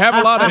going to say. Do you have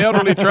a lot of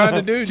elderly trying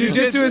to do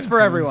jujitsu? Is for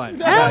everyone.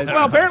 Guys.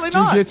 Well, apparently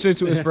not.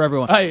 Jujitsu is for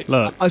everyone. Hey,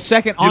 look, a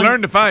second. You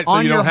learn to fight, so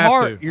on you your don't have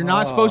heart. to. You're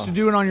not supposed to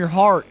do it on your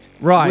heart.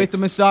 Right. With the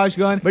massage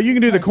gun. But you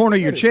can do the corner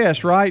of your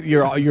chest, right?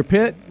 Your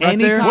pit right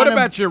Any there. kind What of-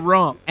 about your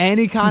rump?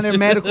 Any kind of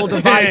medical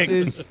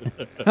devices.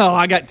 Oh,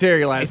 I got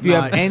Terry last If you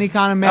night. have any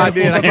kind of I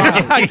medical did.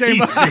 device. I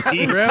came up.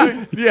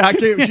 Really? Yeah, I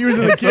came. She was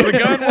in the So kitchen. the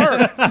gun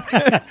worked.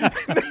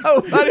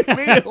 No, I didn't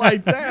mean it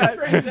like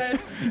that.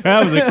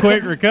 That was a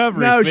quick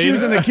recovery. No, Speedy. she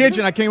was in the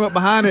kitchen. I came up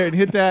behind her and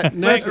hit that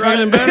Next right,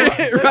 feeling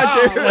better?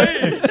 right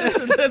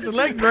there. Listen,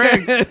 let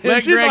Greg.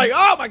 Let She's Greg, like,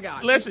 "Oh my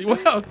god!" Listen,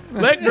 well,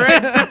 let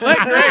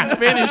Greg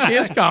finish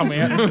his comment.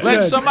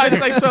 Let somebody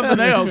say something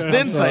else,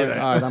 then say that.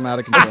 All right, I'm out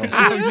of control.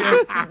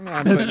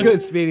 That's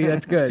good, Speedy.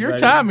 That's good. Your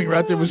buddy. timing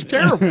right there was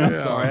terrible. I'm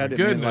sorry, I didn't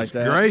mean it Goodness like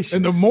that. Gracious.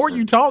 And the more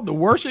you talk, the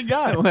worse it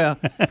got. Well,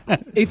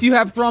 if you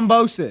have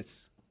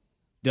thrombosis,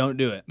 don't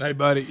do it. Hey,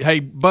 buddy. Hey,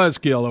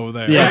 Buzzkill over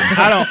there. Yeah,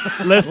 I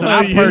don't listen. Well,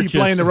 I you purchased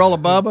playing the role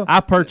of Bubba? I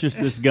purchased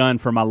this gun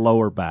for my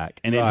lower back,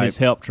 and it has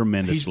helped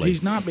tremendously.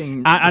 He's not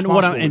being. I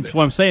what responsible with it.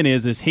 I'm saying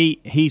is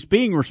he's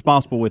being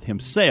responsible with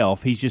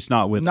himself. He's just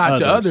not with Not others.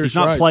 to others, He's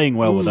not right. playing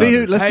well with See who-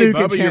 others. let's Hey, see who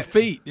can Bubba, your chant.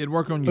 feet. It'd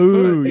work on your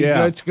Ooh, foot.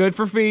 yeah. It's good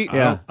for feet.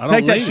 Yeah. I don't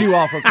Take that need shoe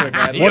off real quick,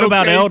 Adam. What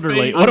about okay, elderly?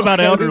 feet? What about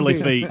okay,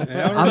 elderly feet. feet?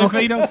 Elderly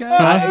feet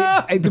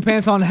okay? It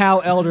depends on how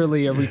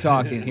elderly are we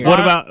talking here. What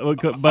about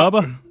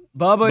Bubba?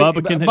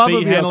 Bubba can Bubba feet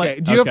be handle okay.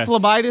 it? Do you Okay. have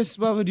phlebitis,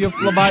 Bubba? Do you have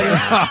phlebitis?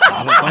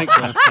 I don't think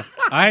so.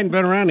 I hadn't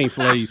been around any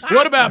fleas.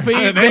 What about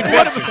Pete?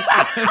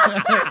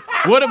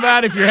 What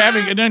about if you're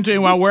having it done to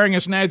you while wearing a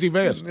snazzy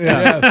vest?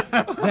 Yes.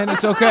 Then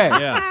it's okay.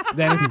 Yeah.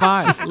 Then it's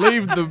fine.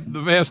 Leave the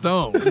vest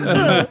on.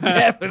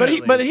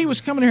 But he was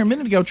coming here a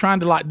minute ago trying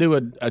to like do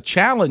a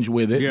challenge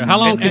with it. Yeah, how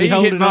long And could he he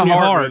hold hit it my on your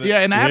heart heart? with it.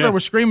 Yeah, and Adler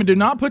was screaming, "Do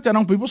not put that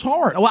on people's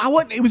heart." Well, I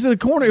wasn't. It was in the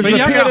corner. It was But in the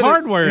y'all pit got of the-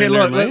 hardware in Hey,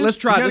 there, look, man. let's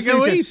try. You Let's gotta see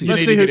go who can, easy.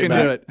 let's You see need who to can get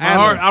it do back. it. My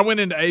heart, Adler, I went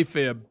into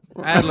AFib.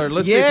 Adler,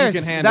 let's see if you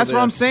can handle that's this.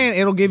 what I'm saying.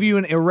 It'll give you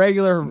an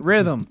irregular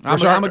rhythm. I'm our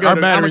gonna go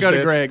battery's to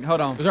dead. Greg.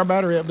 Hold on. Is our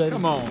battery updated?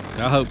 Come on.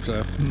 I hope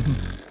so.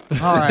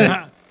 All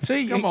right.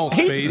 See, Come on,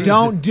 he- Speedy.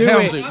 Don't do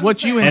Helmsy, it.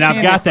 what you And I've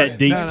intended got for- that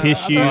deep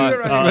tissue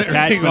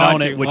attachment Watch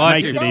on it, it, which watch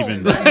makes it. it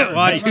even.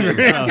 Watch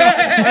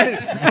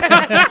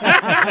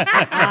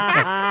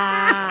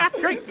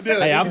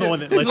Hey, I'm the one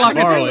that lets you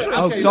borrow it.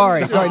 Oh,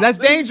 sorry. That's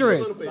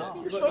dangerous.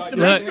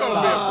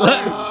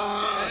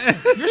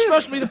 You're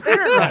supposed to be the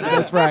parent right now.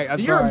 That's right.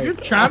 I'm sorry. You're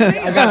chiming in.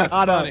 I got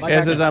caught up.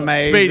 This is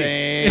amazing.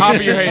 Speedy. Top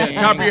of your head.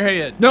 Top of your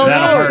head. No,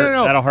 That'll no, hurt. no,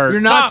 no. That'll hurt.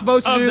 You're not Top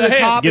supposed to of do the the head.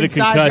 top Get a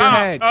inside your concussion.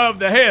 head. Top of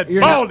the head.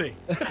 You're not- Baldy.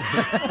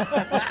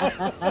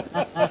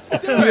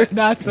 You're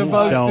not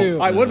supposed Don't. to. All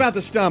right. What about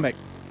the stomach?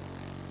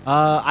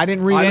 I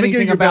didn't read All right, let me give you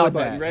anything your belly about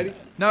button. that. Ready?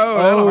 No,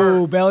 that'll hurt.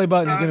 Oh, belly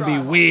button's going to be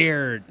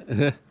weird.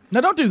 Now,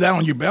 don't do that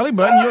on your belly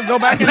button. You'll go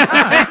back in time.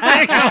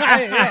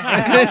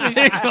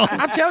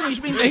 I'm telling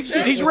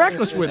you, he's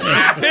reckless with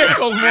it.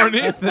 Tickles more than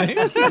anything.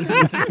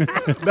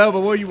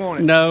 Bubba, what do you want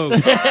it? No. will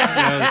You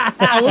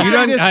tell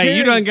done, you this, hey,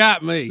 you Terry. done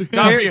got me.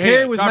 Top of your Terry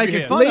head. was Top of making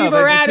your fun Leave of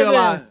her it out of until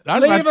I. this.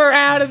 Leave her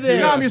out of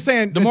this. No, I'm just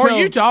saying. The more until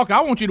you talk,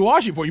 I want you to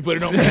wash it before you put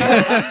it on.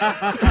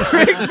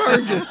 Rick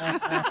Burgess,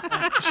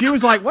 she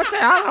was like, "What's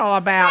that all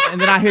about?" And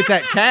then I hit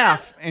that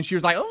calf, and she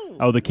was like, "Oh."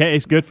 Oh, the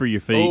it's good for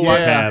your feet. Oh, your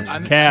yeah. calves. I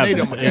Calves. need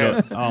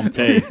 'em. I'm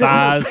telling you,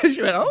 thighs.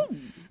 She went, "Oh."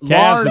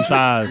 Calves and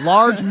thighs.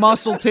 Large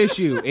muscle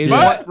tissue is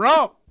But what.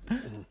 rump.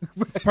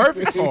 It's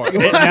perfect for it.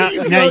 Now,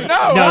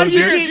 I'm serious-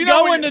 serious. You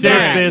know when serious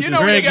you business. know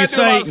when Greg, you you got to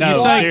do a lot say of No, you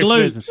squats. say serious glutes.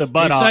 business. The You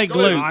buttocks. say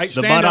glutes. The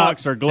Stand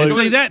buttocks are And glutes.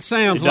 see, that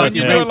sounds It like does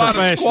you're help. being Do a lot of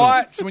professional.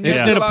 squats when you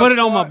Instead do a of lot put it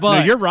on my squats. No,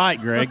 butt. you're right,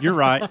 Greg. You're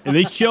right. And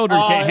these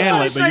children can't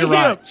handle it, but you're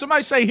right.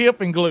 Somebody say hip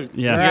and glute.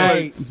 Yeah.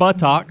 Right.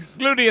 Buttocks.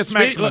 Gluteus Look,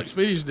 maximus.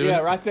 Speedy's doing Yeah,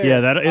 it. right there.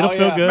 Yeah, it'll Oh,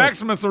 feel yeah. good.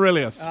 Maximus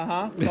Aurelius.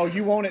 Oh,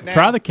 you want it now?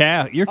 Try the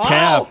calf. Your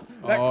calf.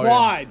 Oh, that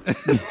quad.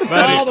 Buddy,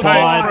 All the quad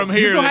quads. from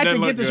here. You're gonna that have to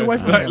doesn't get look this good. away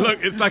from Look, him. Look,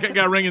 it's like a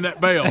guy ringing that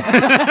bell.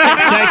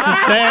 Texas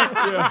Tech.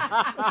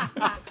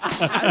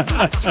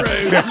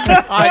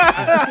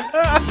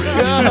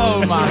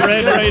 Oh my!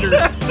 Red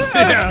Raiders.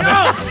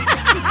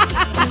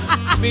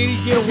 Speedy,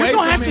 get away You're gonna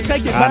from have me. to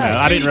take it I back. know.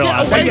 I didn't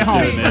realize Take he it was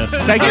home. doing this.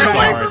 Take it I'm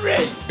away sorry. from me.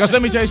 Because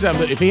let me tell you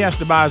something. If he has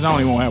to buy his own,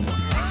 he won't have one.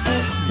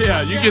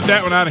 Yeah, you get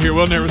that one out of here.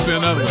 We'll never see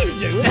another one.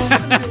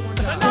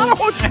 I don't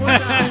want you.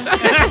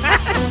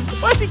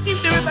 Why does he keep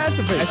doing that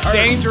to me? That's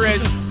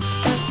dangerous.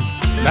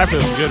 That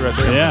feels good right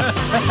there.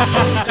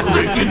 Yeah.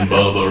 Rick and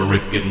Bubba,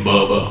 Rick and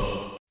Bubba.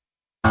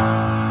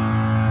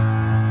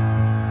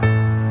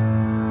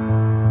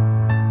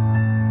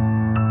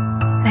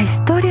 La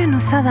historia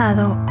nos nos ha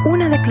dado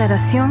una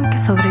declaración que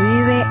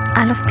sobrevive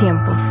a los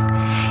tiempos.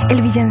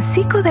 El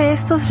villancico de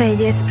estos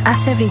reyes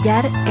hace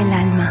brillar el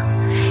alma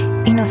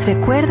y nos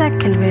recuerda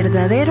que el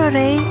verdadero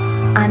rey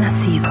ha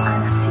nacido.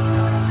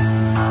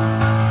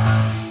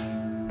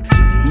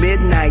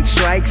 Midnight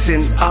strikes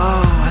and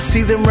I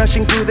see them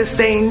rushing through the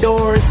stained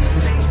doors.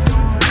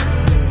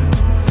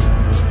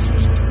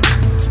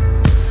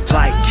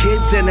 Like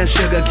kids in a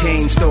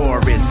sugarcane store.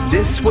 Is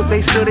this what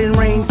they stood in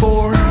rain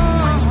for?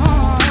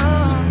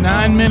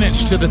 9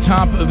 minutes to the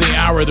top of the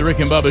hour of the Rick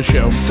and Bubba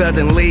Show.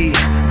 Suddenly,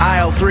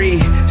 aisle 3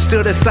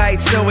 stood a sight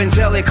so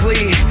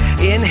angelically.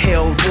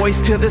 Inhale, voice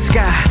to the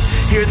sky.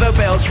 Hear the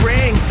bells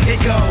ring.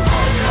 It goes.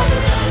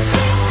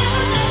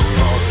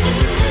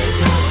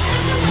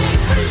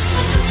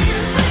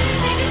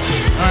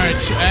 All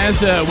right,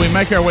 as we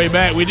make our way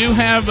back, we do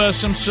have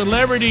some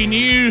celebrity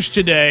news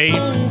today.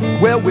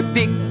 Well, we're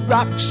big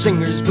rock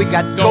singers. We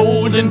got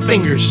golden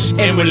fingers,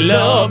 and we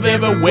love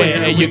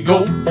everywhere you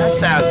go. That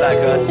sounds like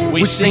us.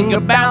 We sing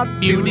about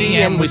beauty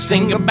and we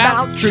sing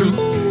about truth.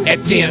 At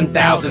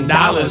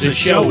 $10,000 a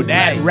show,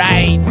 that's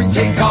right. We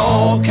take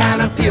all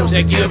kind of pills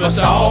They give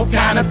us all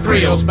kind of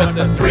thrills, but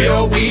the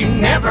thrill we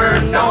never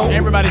know.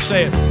 Everybody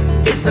say it.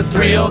 It's the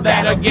thrill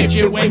that'll get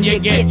you when you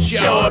get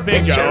your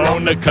picture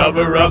on the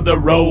cover of the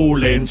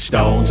Rolling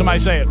Stone. Somebody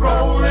say it.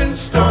 Rolling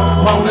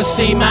Stone. Wanna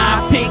see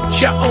my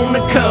picture on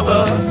the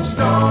cover?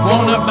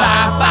 Wanna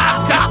buy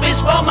 5 copies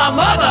for my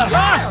mother?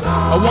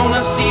 I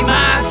wanna see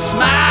my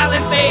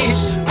smiling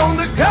face on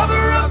the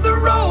cover of the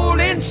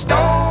Rolling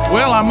Stone.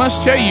 Well, I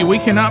must tell you, we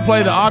cannot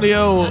play the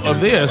audio of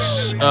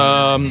this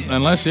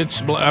unless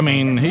it's, I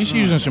mean, he's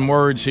using some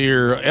words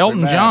here.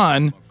 Elton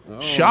John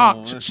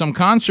shocked some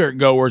concert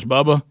goers,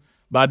 Bubba,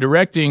 by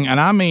directing, and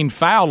I mean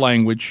foul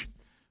language,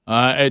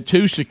 at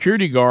 2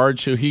 security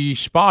guards who he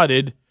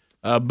spotted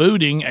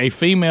booting a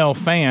female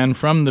fan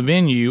from the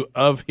venue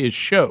of his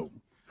show.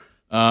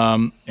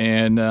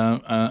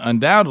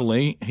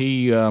 Undoubtedly,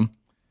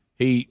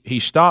 he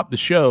stopped the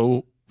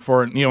show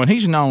for, you know, and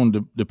he's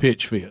known to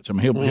pitch fits. I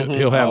mean,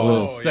 he'll have a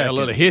little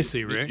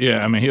hissy, Rick.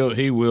 Yeah, I mean,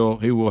 he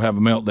will have a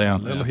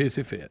meltdown. Little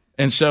hissy fit.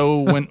 And so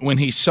when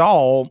he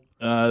saw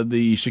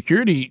the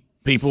security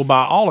people,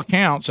 by all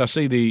accounts, I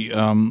see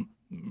the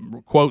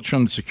quotes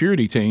from the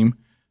security team.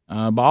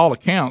 By all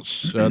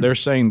accounts, they're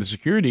saying the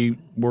security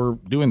were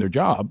doing their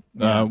job,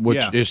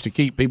 which is to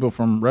keep people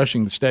from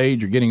rushing the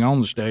stage or getting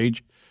on the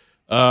stage.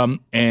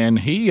 And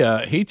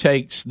he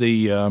takes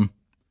the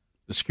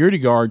security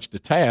guards to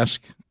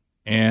task.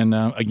 And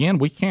again,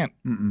 we can't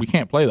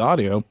play the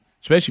audio,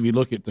 especially if you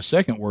look at the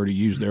second word he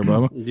used there,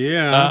 Bubba.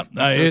 Yeah,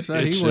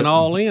 he went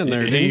all in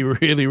there. He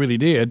really, really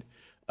did.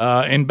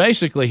 And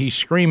basically, he's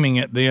screaming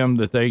at them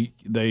that he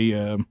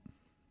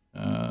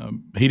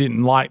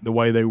didn't like the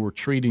way they were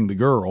treating the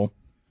girl,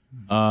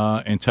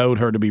 and told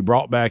her to be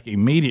brought back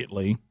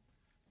immediately.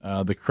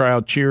 The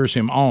crowd cheers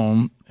him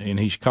on, and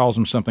he calls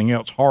them something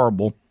else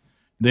horrible.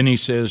 Then he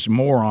says,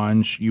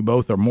 "Morons! You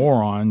both are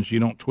morons. You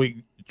don't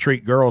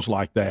treat girls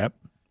like that."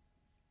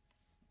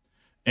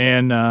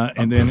 And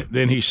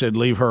then he said,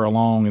 "Leave her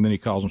alone," and then he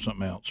calls him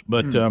something else.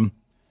 But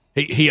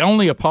he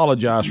only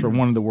apologized for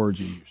one of the words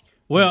he used.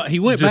 Well, he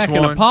went back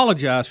and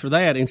apologized for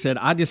that and said,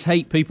 "I just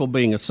hate people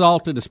being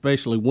assaulted,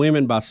 especially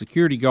women, by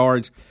security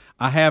guards.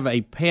 I have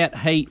a pet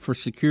hate for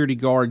security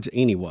guards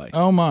anyway."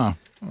 Oh my!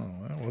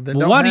 Well, then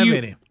don't have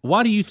any.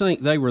 Why do you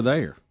think they were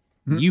there?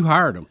 You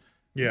hired them.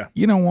 Yeah.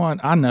 You know what?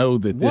 I know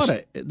that this.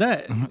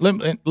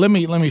 Let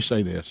me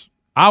say this.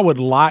 I would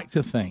like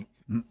to think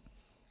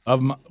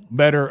of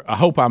better. I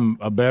hope I'm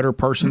a better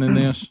person in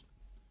this.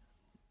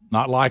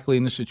 Not likely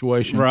in this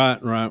situation.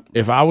 Right.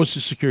 If I was a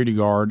security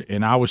guard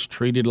and I was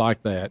treated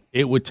like that,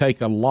 it would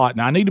take a lot.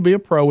 Now, I need to be a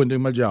pro and do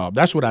my job.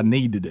 That's what I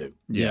need to do.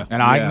 Yeah.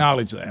 And I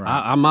acknowledge that.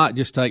 I might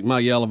just take my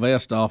yellow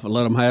vest off and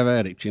let them have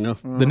at it, you know.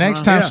 The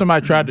next time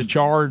somebody tried to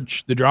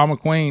charge the drama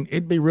queen,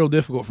 it'd be real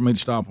difficult for me to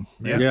stop them.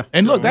 Yeah.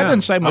 And look, that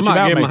doesn't say much about me.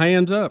 I might give my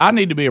hands up. I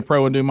need to be a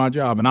pro and do my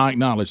job, and I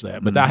acknowledge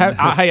that. But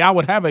I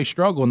would have a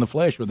struggle in the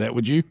flesh with that,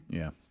 would you?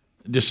 Yeah.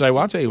 Just say,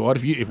 well, I'll tell you what,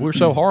 if we're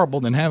so horrible,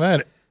 then have at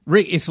it.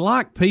 Rick, it's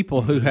like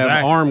people who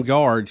have armed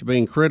guards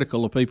being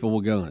critical of people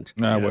with guns.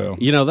 Well,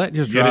 you know, that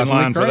just drives me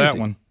crazy. For that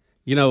one.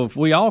 You know, if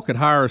we all could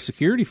hire a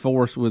security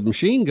force with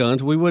machine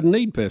guns, we wouldn't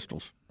need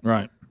pistols.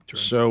 Right.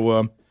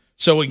 True.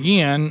 So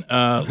again,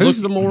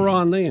 who's the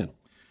moron then?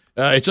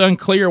 It's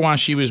unclear why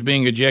she was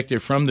being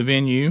ejected from the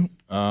venue,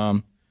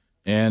 but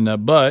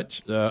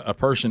a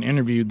person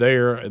interviewed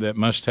there that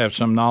must have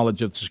some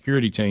knowledge of the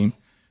security team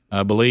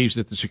believes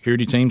that the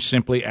security team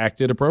simply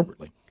acted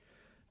appropriately.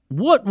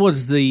 What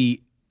was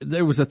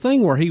there was a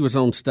thing where he was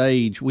on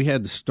stage. We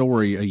had the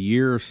story a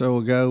year or so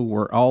ago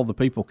where all the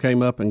people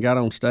came up and got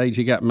on stage.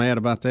 He got mad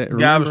about that.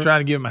 Guy was trying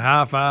to give him a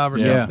high five or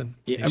something.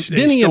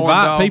 Didn't he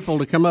invite people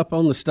to come up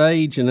on the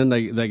stage and then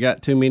they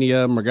got too many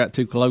of them or got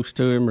too close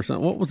to him or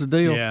something? What was the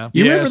deal? Yeah.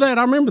 You remember that?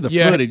 I remember the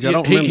footage. I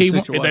don't remember the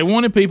situation. They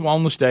wanted people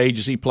on the stage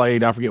as he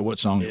played. I forget what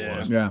song it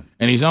was. Yeah.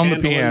 And he's on the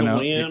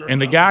piano.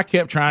 And the guy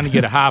kept trying to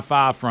get a high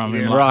five from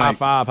him.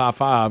 High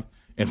five.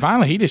 And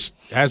finally, he just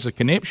has a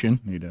conniption.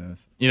 He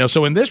does.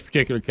 So in this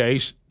particular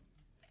case,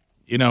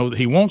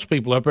 he wants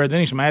people up there.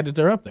 Then he's mad that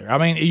they're up there. I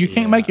mean, you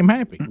can't make him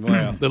happy.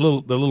 Well, the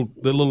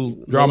little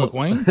drama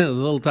queen, the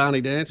little tiny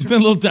dancer, the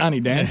little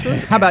tiny dancer.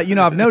 How about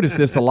I've noticed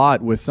this a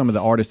lot with some of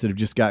the artists that have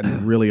just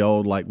gotten really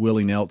old, like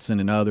Willie Nelson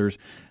and others.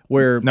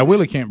 Where now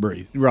Willie can't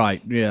breathe,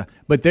 right? Yeah,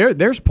 but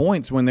there's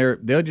points when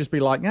they'll just be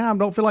like, I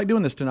don't feel like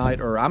doing this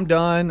tonight, or I'm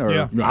done,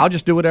 or I'll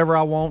just do whatever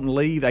I want and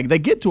leave. Like, they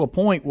get to a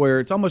point where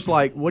it's almost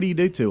like, what do you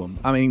do to them?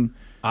 I mean.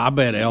 I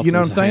bet Elton's you know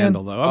what I'm saying?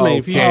 handle, though. I mean,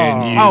 if you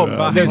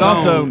there's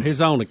also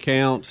his own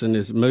accounts and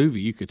his movie,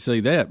 you could see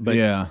that. But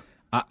yeah,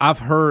 I've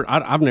heard.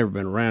 I've never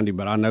been around him,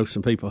 but I know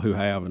some people who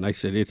have, and they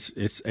said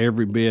it's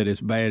every bit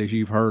as bad as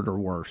you've heard or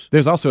worse.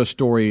 There's also a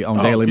story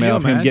on Daily Mail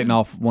of him getting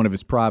off one of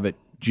his private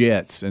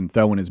jets and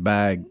throwing his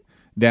bag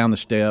down the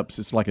steps.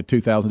 It's like a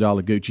 $2,000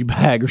 Gucci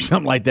bag or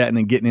something like that, and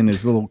then getting in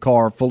his little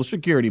car full of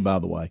security, by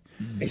the way,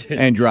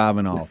 and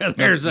driving off.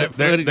 There's that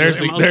footage. There's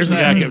the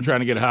guy kept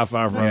trying to get a high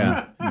five from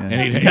him,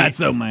 and he got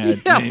so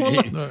mad.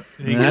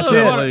 That's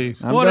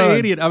it. What an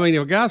idiot! I mean,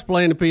 if a guy's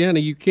playing the piano,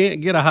 you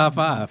can't get a high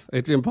five.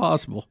 It's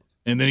impossible.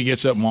 And then he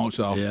gets up and walks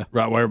off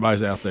right where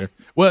everybody's out there.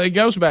 Well, it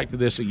goes back to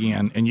this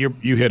again, and you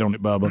hit on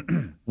it,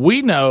 Bubba.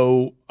 We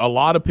know a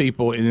lot of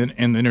people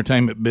in the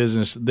entertainment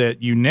business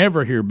that you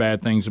never hear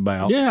bad things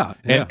about. Yeah.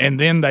 And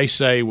then they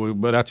say, well,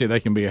 but I tell you,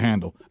 they can be a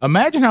handle.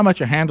 Imagine how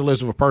much a handle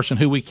is of a person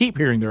who we keep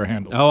hearing they're a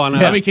handle. Oh, I know.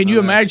 I mean, can you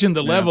imagine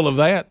the level of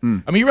that? I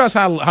mean, you realize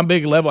how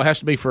big a level it has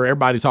to be for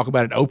everybody to talk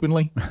about it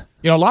openly?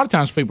 A lot of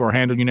times people are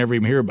handled, you never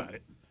even hear about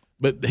it.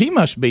 But he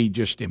must be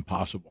just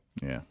impossible.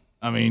 Yeah.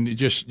 I mean,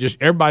 just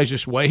everybody's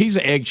just he's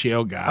an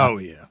eggshell guy. Oh,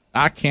 yeah.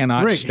 I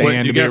cannot Rick,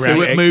 stand to be around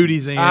what mood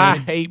he's in. I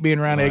hate being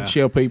around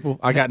eggshell people.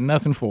 I got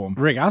nothing for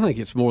them. Rick, I think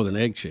it's more than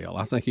eggshell.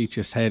 I think he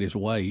just had his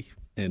way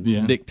and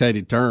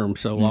dictated terms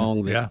so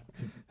long that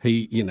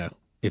he,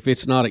 if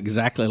it's not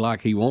exactly like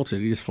he wants it,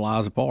 he just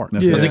flies apart.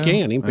 Because he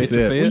can. He can pitch a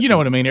fit. Well, you know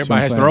what I mean?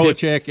 Everybody has to throw a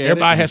check at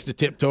everybody has to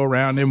tiptoe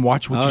around him,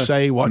 watch what you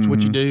say, watch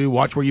what you do,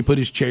 watch where you put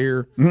his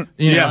chair.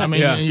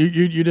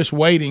 You're just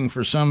waiting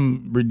for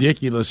some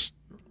ridiculous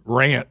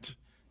rant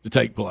to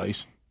take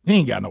place. He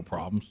ain't got no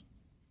problems.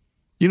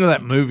 You know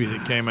that movie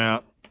that came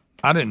out?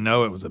 I didn't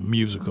know it was a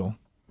musical.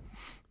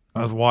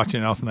 I was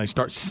watching it, and they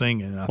start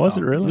singing. Was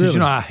it really? Because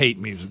I hate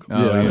musicals.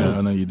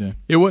 I know you do.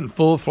 It wasn't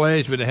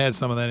full-fledged, but it had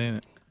some of that in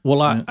it.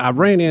 Well, I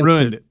ran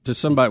into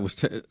somebody was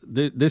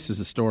this is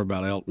a story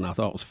about Elton I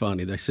thought was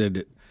funny. They said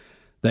that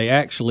they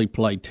actually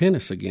played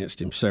tennis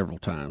against him several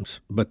times,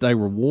 but they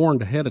were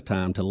warned ahead of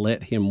time to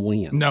let him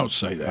win. Don't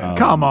say that.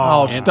 Come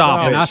on.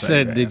 Stop it. And I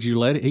said, did you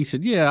let it? He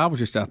said, yeah, I was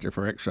just out there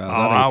for exercise.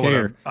 I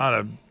didn't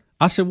care.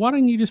 I said, why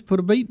didn't you just put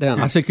a beat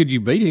down? I said, could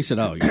you beat him? He said,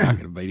 oh, you're not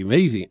going to beat him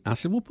easy. I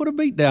said, well, put a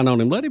beat down on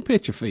him. Let him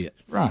pitch a fit.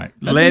 Right.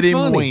 Let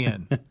him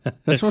win.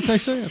 That's what they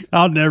said.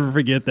 I'll never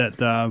forget that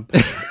time.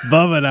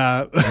 Bubba and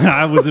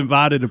I was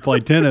invited to play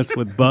tennis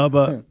with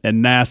Bubba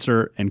and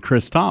Nasser and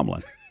Chris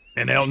Tomlin.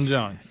 And Elton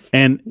John.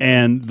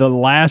 And the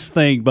last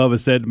thing Bubba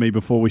said to me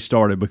before we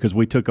started, because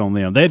we took on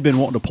them, they had been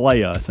wanting to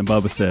play us, and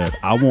Bubba said,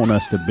 I want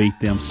us to beat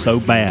them so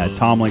bad,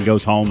 Tomlin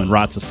goes home and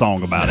writes a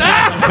song about it.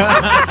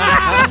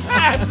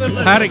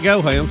 How'd it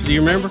go, Helms? Do you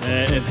remember?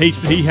 And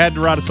he had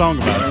to write a song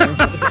about it.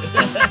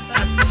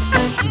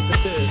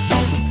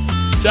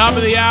 Top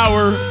of the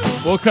hour.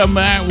 We'll come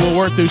back. We'll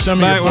work through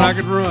some of your when I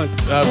could run.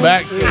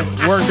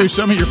 Work through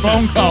some of your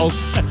phone calls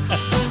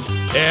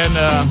and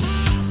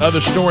other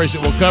stories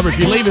that we'll cover. If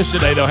you leave us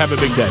today, they'll have a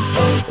big day.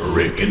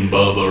 Rick and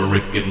Bubba,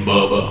 Rick and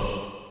Bubba.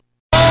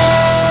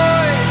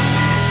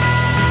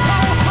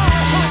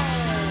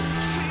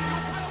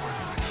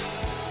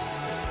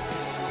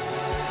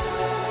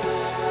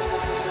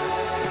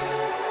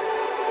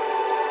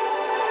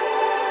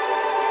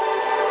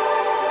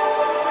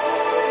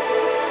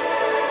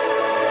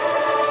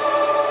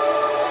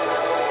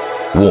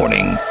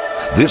 Warning.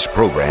 This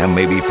program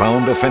may be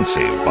found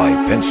offensive by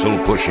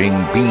pencil-pushing,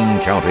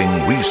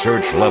 bean-counting,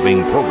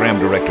 research-loving program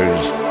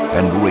directors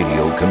and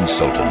radio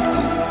consultant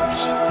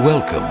goobs.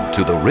 Welcome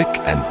to the Rick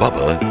and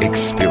Bubba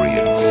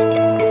Experience.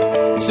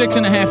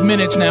 6.5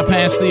 minutes now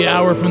past the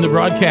hour from the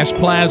Broadcast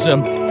Plaza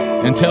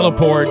and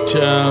Teleport.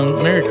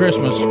 Merry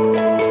Christmas.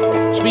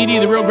 Speedy,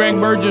 the real Greg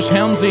Burgess,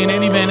 Helmsy, and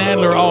Eddie Van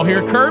Adler all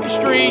here. Curb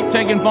Street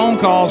taking phone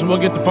calls, and we'll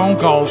get the phone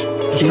calls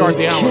to start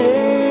the hour.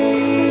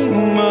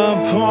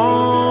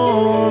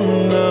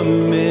 Upon the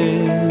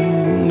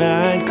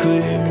midnight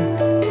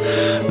clear,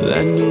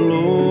 that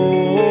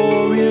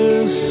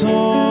glorious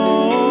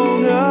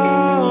song.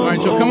 All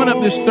right, so coming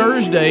up this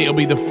Thursday, it'll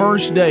be the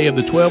first day of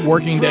the 12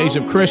 working days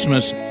of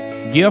Christmas.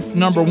 Gift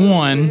number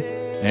 1,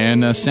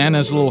 and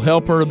Santa's little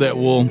helper that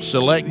will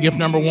select gift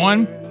number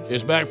 1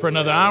 is back for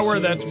another hour.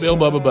 That's Bill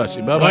Bubba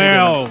Bussy. Bubba,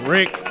 well,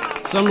 Rick,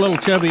 some little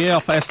chubby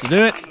elf has to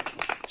do it.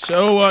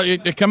 So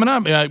coming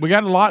up, we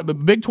got a lot,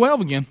 but Big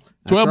 12 again.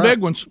 12 big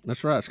ones.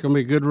 That's right. It's going to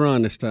be a good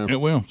run this time. It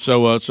will.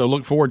 So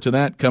look forward to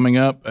that coming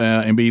up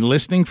and be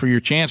listening for your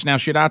chance. Now,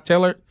 should I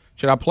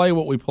Should I play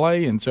what we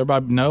play and so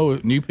everybody know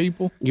new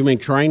people? You mean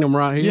train them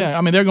right here? Yeah,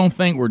 I mean they're going to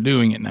think we're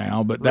doing it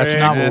now, but that's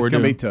not what we're doing. It's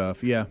going to be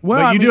tough. Yeah,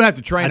 Well, but you do have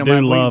to train I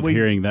them. do love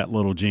hearing that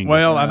little jingle.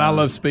 Well, and I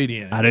love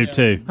Speedy in it. I do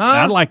too.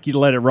 I'd like you to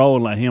let it roll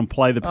and let him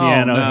play the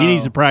piano. no. He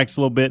needs to practice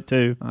a little bit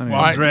too. Well,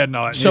 I'm dreading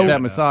all that. So- that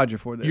massager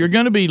for this. You're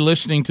going to be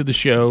listening to the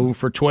show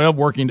for 12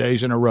 working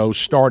days in a row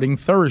starting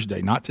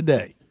Thursday, not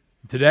today.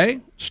 Today?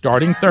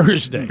 Starting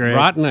Thursday.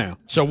 Right now.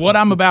 So what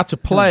I'm about to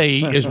play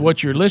is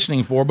what you're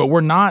listening for, but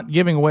we're not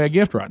giving away a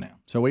gift right now.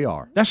 So we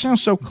are. That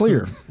sounds so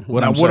clear.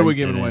 What are we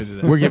giving away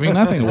today? We're giving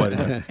nothing away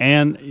today.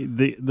 And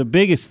the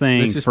biggest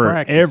thing This is for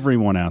practice.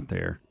 everyone out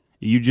there,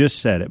 you just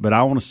said it, but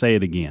I want to say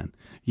it again.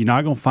 You're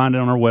not going to find it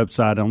on our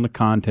website on the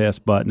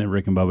contest button at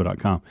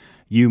rickandbubba.com.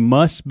 You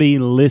must be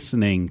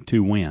listening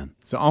to win.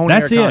 So on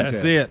That's air it.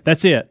 contest.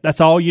 That's it.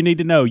 That's all you need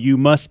to know. You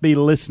must be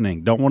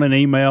listening. Don't want an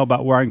email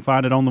about where I can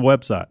find it on the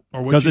website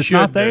Or what because you it's should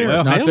not do. there.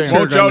 It's not there.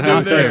 Won't y'all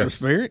do Christmas this?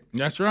 spirit.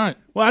 That's right.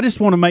 Well, I just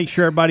want to make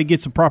sure everybody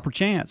gets a proper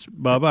chance,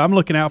 Bubba. I'm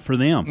looking out for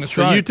them. That's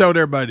So right. you told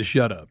everybody to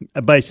shut up.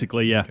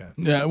 Basically, yeah.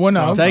 Yeah, well,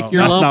 no. Take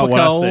your That's not lump of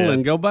what I coal said.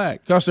 and go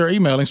back. Because they're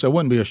emailing, so it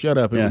wouldn't be a shut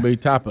up. It would be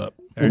type up.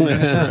 But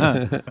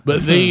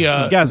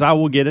the Guys, I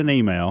will get an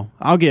email.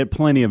 I'll get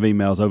plenty of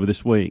emails over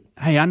this week.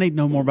 Hey, I need to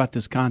know more about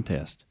this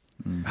contest.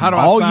 How do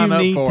I All sign you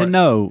up need for to it?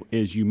 know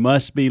is you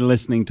must be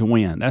listening to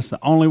win. That's the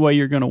only way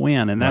you're going to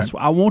win, and that's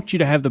I want you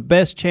to have the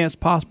best chance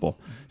possible.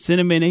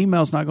 Sending me an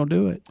email is not going to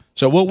do it.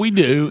 so what we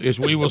do is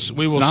we will It's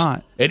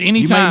not. at any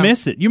You time. may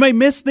miss it. You may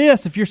miss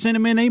this if you're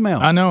sending me an email.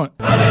 I know it.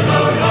 And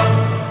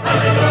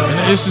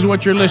this is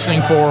what you're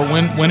listening for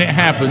when it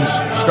happens,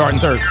 starting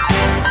Thursday.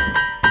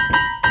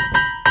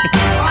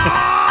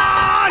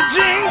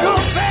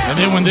 And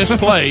then when this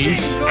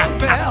plays,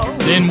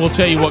 then we'll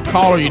tell you what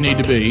caller you need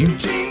to be.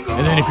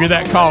 And then if you're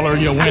that caller,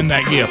 you'll win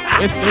that gift.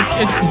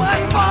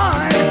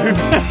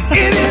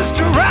 It is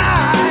to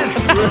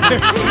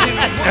ride.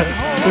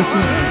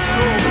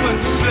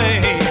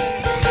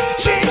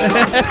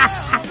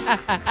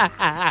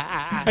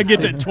 I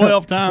get that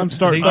 12 times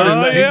starting He's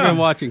Thursday. been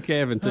watching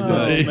Kevin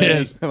today.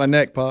 Yes. My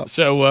neck pops.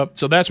 So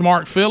that's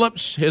Mark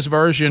Phillips, his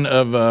version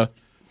of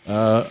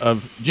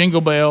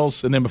Jingle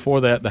Bells, and then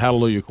before that, the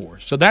Hallelujah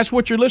Chorus. So that's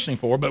what you're listening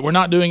for, but we're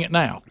not doing it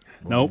now.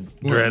 Nope.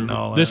 Dreading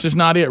all that. This is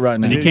not it right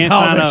now. And you can't Oh,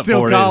 sign they're up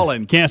still for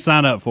calling. it. Can't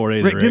sign up for it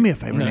either. Rick, do Rick. me a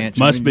favor and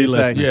answer. Must be Just say,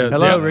 listening. Yeah,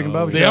 hello, the- Rick and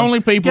Bubba The Show.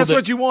 only people Guess that,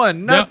 what you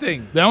won?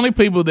 Nothing. The only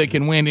people that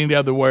can win any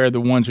other way are the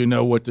ones who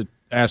know what to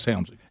ask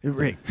Helmsy.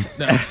 Rick,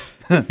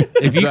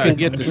 If you can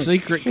get the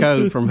secret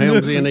code from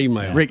Helmsy and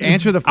email. Rick,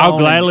 answer the phone. I'll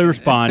gladly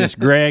respond. It's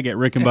Greg at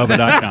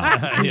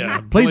rickandbubba.com.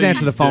 Yeah, Please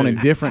answer the phone do. in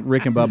different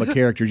Rick and Bubba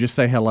characters. Just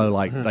say hello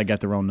like they got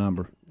the wrong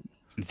number.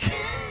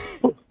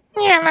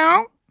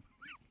 Hello.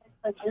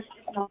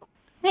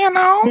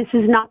 Hello. This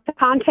is not the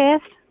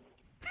contest.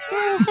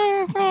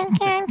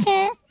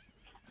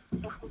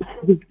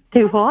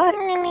 Do what?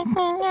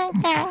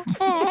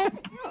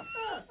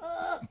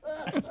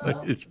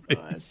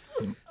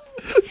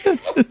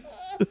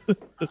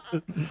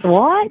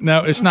 What?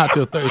 No, it's not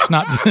till it's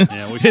not.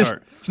 Yeah, we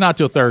start. It's not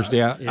till Thursday.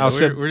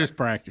 We're just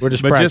practicing. We're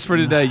just But practicing. just for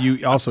today,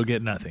 you also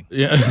get nothing.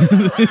 Yeah.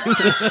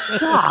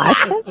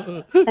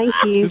 God. Thank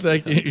you.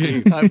 Thank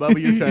you. All right,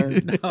 Bubba, your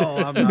turn. Oh,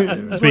 I'm not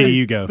doing it. Speedy,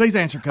 you go. Please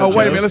answer, Oh, Coach.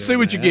 wait a minute. Let's see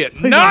what you get.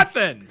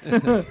 Nothing.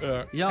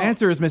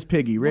 Answer is Miss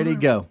Piggy. Ready,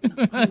 go.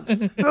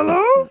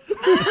 Hello?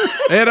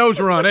 Ed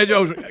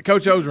Ogeron.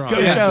 Coach Ogeron.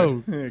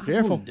 Yeah,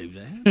 careful.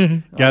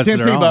 Guys Tim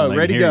that are on, Tebow, they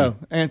ready, can go. hear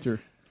Answer.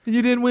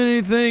 You didn't win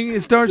anything.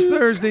 It starts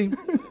Thursday.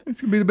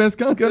 It's gonna be the best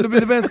contest. Going to be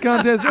the best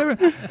contest ever.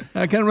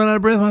 I kind of run out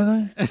of breath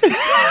when I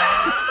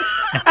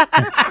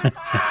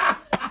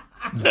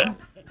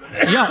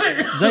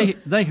Yeah,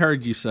 they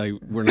heard you say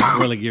we're not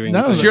really giving.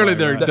 No, it to surely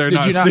everybody, they're right?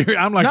 not Did you serious.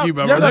 I'm like you,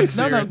 Bubba. No, Are they no,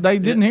 serious? they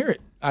didn't hear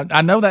it.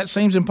 I know that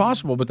seems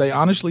impossible, but they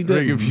honestly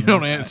Rick, did. if you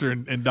don't answer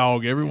and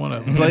dog every one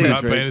of them, Please, you're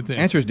not Rick. paying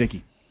attention. Answer is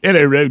Dickie.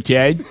 Hello, Road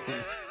Chad.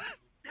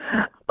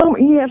 Oh,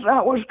 yes,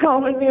 I was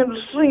calling in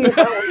to see if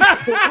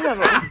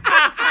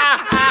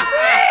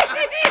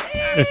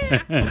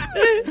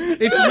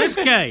It's Miss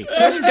K.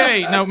 Miss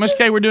K. No, Miss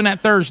K. We're doing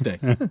that Thursday.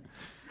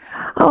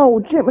 Oh,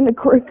 Jim and the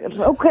Crickets.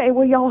 Okay,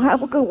 well, y'all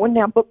have a good one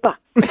now. Bye-bye.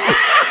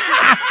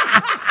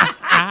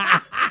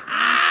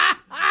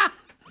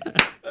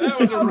 That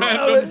was a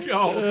random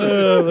call.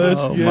 Oh,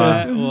 that's good.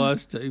 That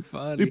was too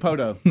funny. Do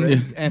Poto.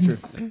 Ready? Answer.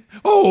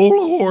 Oh,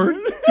 Lord.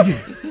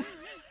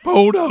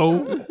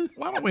 Poto.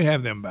 Why don't we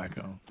have them back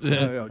on?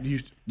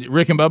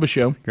 Rick and Bubba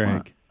Show.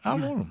 Greg. I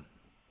want them.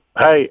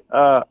 Hey,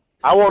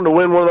 I wanted to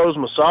win one of those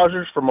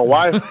massagers for my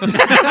wife.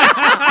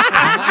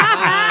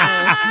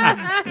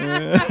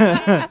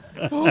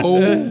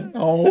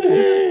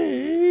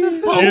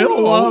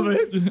 She'll love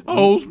it.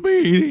 Oh,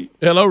 Speedy.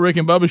 Hello, Rick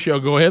and Bubba Show.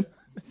 Go ahead.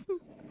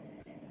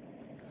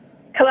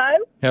 Hello?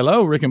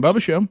 Hello, Rick and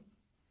Bubba Show.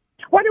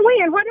 What to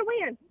win? What to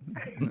win?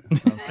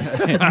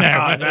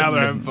 now they're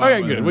having fun.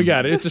 Okay, with good. it. We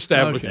got it. It's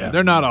established. Okay. now.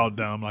 They're not all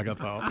dumb like I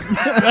thought.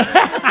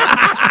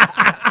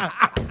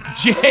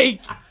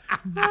 Jake.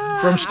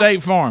 from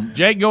State Farm.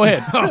 Jake, go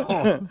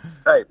ahead.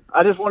 Hey,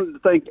 I just wanted to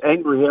thank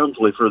Angry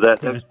Helmsley for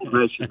that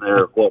explanation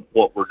there of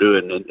what we're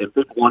doing. And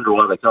people wonder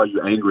why they call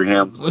you Angry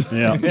Helmsley.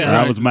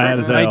 Yeah, I was mad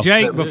as hell. Hey,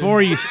 Jake,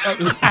 before you...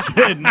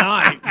 Good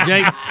night.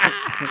 Jake.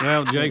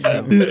 Well, Jake's...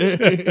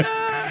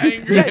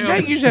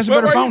 Jake usually has a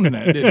better phone than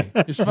that, didn't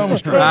he? His phone was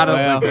straight. I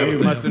don't think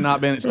he must have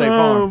not been at State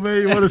Farm. Oh,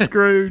 me, what a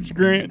Scrooge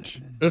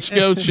Grinch. Let's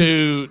go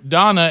to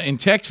Donna in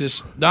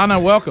Texas. Donna,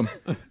 welcome.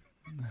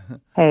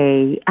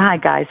 Hey, hi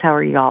guys, how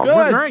are y'all? Good.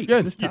 We're great.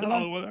 Good.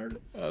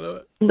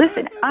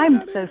 Listen,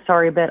 I'm so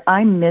sorry, but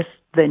I missed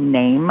the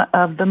name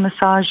of the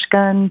massage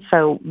gun.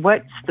 So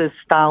what's the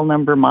style,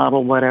 number,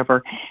 model,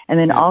 whatever? And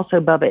then also,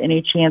 Bubba,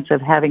 any chance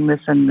of having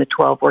this in the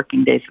 12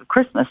 working days of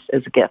Christmas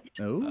as a gift?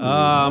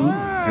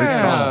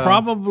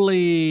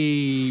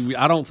 Probably,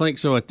 I don't think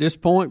so at this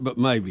point, but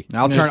maybe.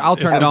 I'll turn it on.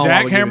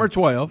 Jackhammer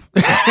 12.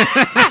 Do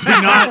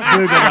not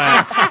Google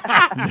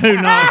that.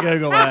 Do not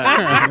Google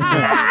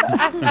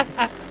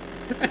that.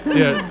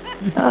 Yeah.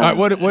 All right,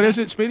 what is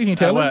it, Speedy? Can you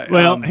tell me?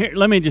 Well, here,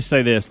 let me just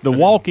say this. The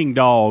walking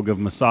dog of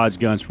massage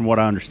guns, from what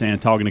I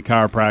understand, talking to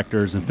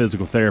chiropractors and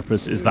physical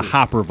therapists, is the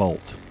Hypervolt.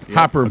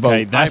 Hypervolt.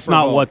 Okay, that's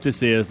not what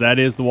this is. That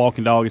is the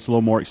walking dog. It's a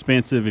little more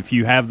expensive. If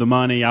you have the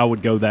money, I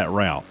would go that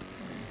route.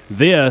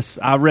 This,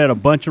 I read a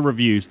bunch of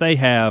reviews. They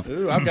have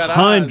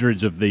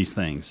hundreds of these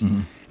things.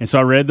 Mm-hmm. And so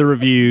I read the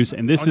reviews,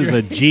 and this is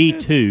a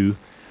G2,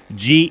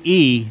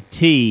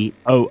 G-E-T-O-O.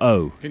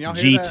 Can y'all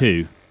hear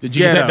G2. Did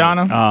you get that,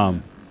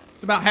 Donna?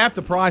 It's about half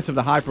the price of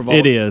the Hypervolt.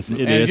 It is.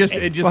 It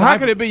is. Well, how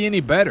could it be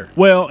any better?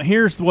 Well,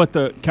 here's what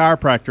the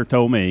chiropractor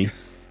told me.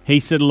 He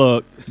said,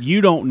 look,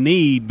 you don't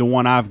need the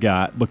one I've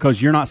got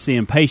because you're not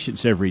seeing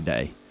patients every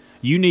day.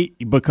 You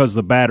need, because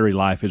the battery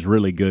life is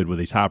really good with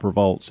these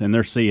Hypervolts, and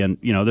they're seeing,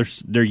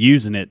 they're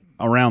using it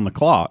around the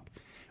clock.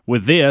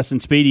 With this,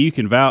 and Speedy, you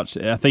can vouch,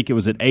 I think it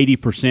was at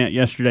 80%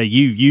 yesterday.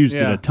 You used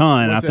it a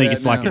ton. What's I think it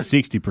it's at like now? at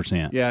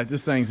 60%. Yeah,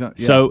 this thing's so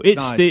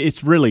nice.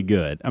 it's really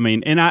good. I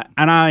mean, and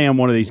I am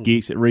one of these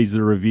geeks that reads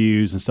the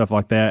reviews and stuff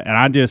like that.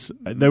 And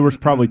there was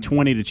probably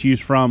 20 to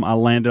choose from. I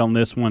landed on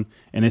this one,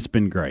 and it's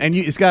been great. And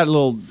it's got a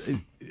little.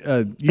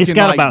 It's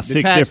got about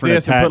 6 different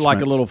this and put like a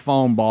attachments. little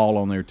foam ball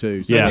on there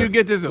too. So Yeah. Did you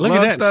get this at Look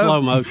Love at that Stuff?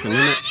 slow motion,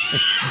 isn't it?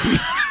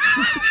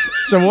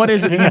 So what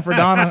is it again for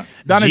Donna?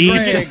 Donna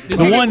Greg,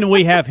 the one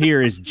we have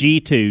here is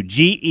G2,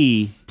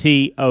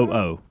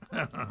 G-E-T-O-O.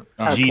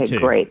 G2.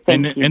 Great.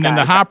 And then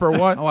the Hyper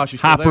what?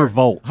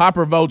 Hypervolt.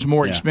 Hypervolt's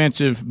more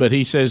expensive, but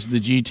he says the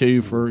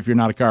G2 for if you're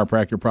not a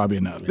chiropractor probably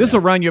enough. This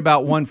will run you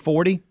about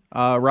 $140.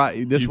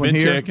 Right, this You've one been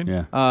here. checking?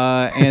 Yeah.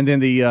 And then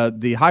the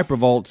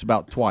Hypervolt's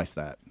about twice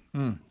that.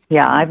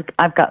 Yeah,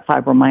 I've got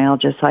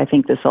fibromyalgia, so I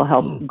think this will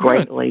help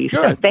greatly.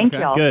 Good. So thank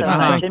you all Good. so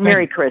much, and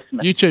Merry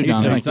Christmas. You too,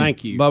 Donna.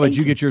 Thank you. Bubba, did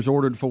you get yours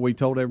ordered before we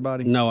told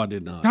everybody? No, I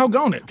did not.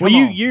 Doggone it. Well,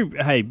 Come on. you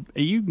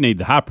need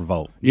the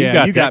Hypervolt. Yeah, you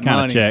got that got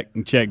kind money.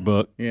 of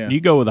checkbook. Yeah. You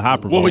go with the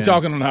Hypervolt. What are we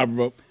talking on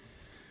Hypervolt?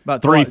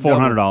 About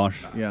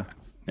 $300-$400. Yeah,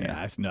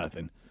 that's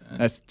nothing.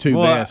 That's too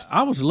Well, best.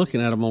 I was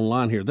looking at them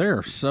online here. There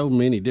are so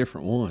many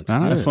different ones. I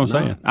know, that's what I'm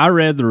saying. I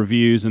read the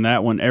reviews, and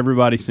that one,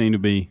 everybody seemed to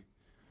be.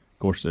 Of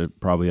course, they're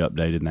probably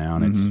updated now,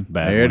 and it's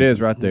bad. There it ones. is,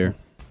 right there.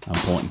 I'm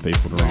pointing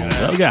people to the wrong.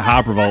 You got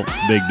Hypervolt,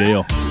 big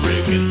deal.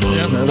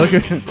 Look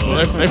at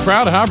Well, they're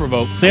proud of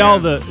Hypervolt. See all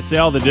the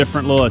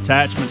different little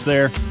attachments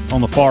there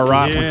on the far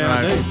right. Yeah,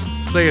 I do.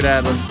 See it,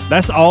 Adler.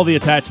 That's all the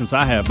attachments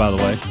I have, by the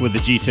way, with the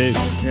G2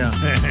 Yeah.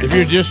 If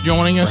you're just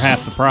joining us, for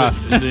half the price.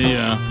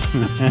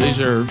 These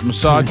are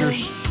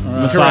massagers.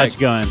 Massage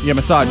gun. Yeah,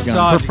 massage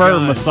gun. Prefer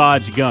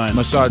massage gun.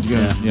 Massage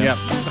gun. Yeah.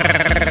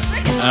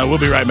 We'll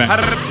be right back.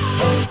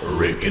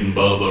 Rick and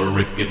Bubba,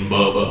 Rick and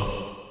Bubba.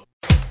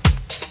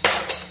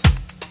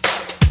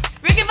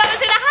 Rick and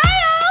Bubba's in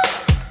Ohio.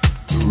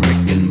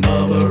 Rick and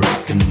Bubba,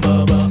 Rick and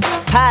Bubba.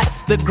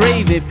 Pass the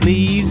gravy,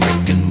 please.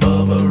 Rick and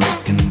Bubba,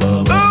 Rick and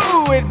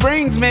Bubba. Ooh, it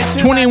brings me to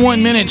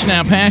 21 minutes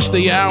now past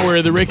the hour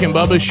of the Rick and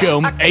Bubba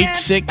Show.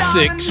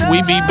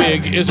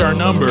 866-WE-BE-BIG is our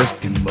number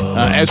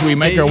as we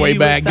make our way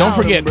back. Don't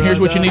forget, here's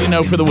what you need to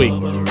know for the week.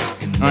 All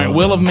right,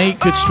 Will of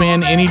Meat could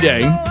spin any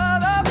day.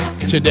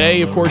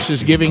 Today, of course,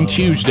 is Giving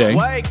Tuesday.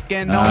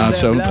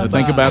 So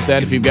think about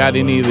that. If you've got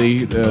any of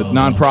the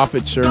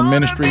nonprofits or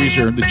ministries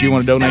or that you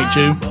want to donate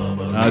to,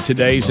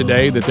 today's the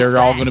day that they're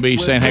all going to be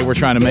saying, hey, we're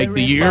trying to make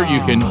the year.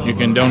 You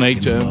can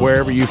donate to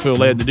wherever you feel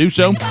led to do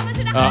so.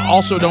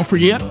 Also, don't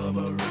forget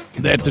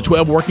that the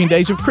 12 working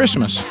days of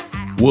Christmas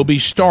will be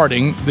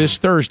starting this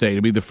Thursday.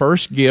 It'll be the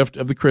first gift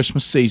of the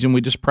Christmas season. We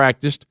just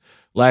practiced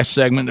last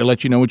segment to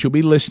let you know what you'll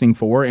be listening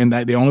for, and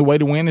that the only way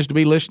to win is to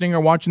be listening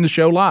or watching the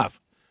show live.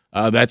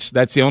 That's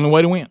the only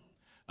way to win.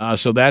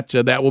 So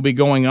that will be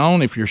going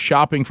on. If you're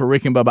shopping for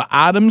Rick and Bubba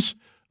items,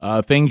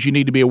 things you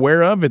need to be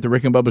aware of at the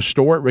Rick and Bubba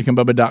store at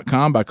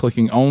rickandbubba.com. By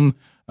clicking on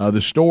the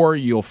store,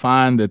 you'll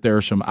find that there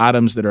are some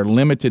items that are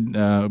limited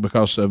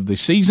because of the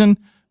season.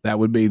 That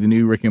would be the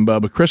new Rick and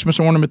Bubba Christmas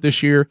ornament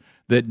this year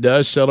that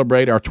does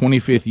celebrate our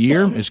 25th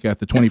year. It's got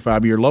the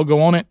 25-year logo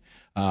on it.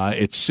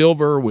 It's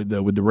silver with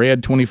the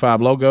red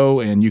 25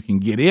 logo, and you can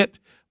get it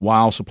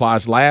while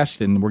supplies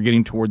last, and we're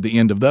getting toward the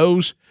end of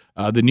those.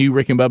 The new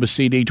Rick and Bubba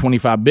CD,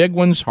 25 big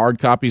ones. Hard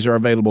copies are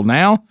available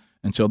now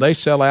until they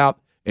sell out,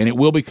 and it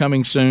will be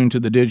coming soon to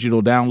the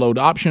digital download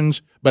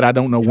options, but I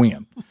don't know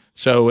when.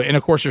 So, and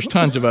of course, there's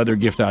tons of other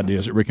gift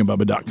ideas at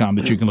rickandbubba.com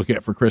that you can look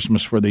at for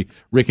Christmas for the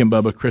Rick and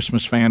Bubba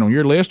Christmas fan on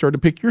your list, or to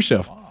pick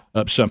yourself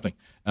up something.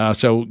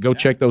 So go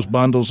check those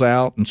bundles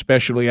out and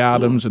specialty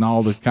items and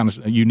all the kind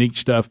of unique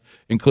stuff,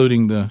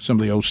 including some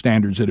of the old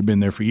standards that have been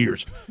there for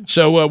years.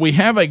 So we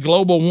have a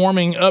global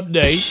warming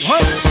update.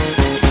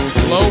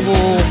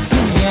 Global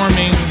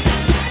warming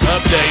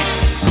update.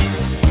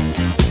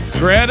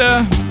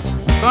 Greta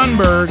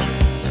Thunberg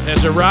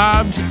has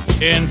arrived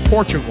in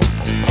Portugal.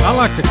 I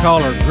like to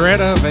call her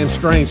Greta Van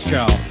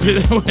Strangechild.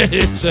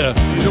 It's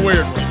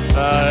weird.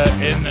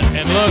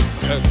 And look,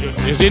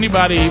 has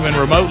anybody even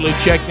remotely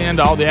checked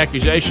into all the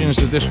accusations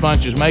that this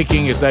bunch is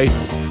making as they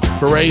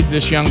parade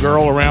this young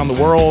girl around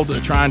the world,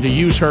 trying to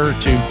use her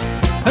to...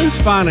 Who's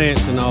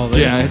financing all this?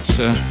 Yeah, it's...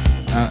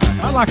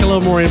 I like a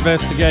little more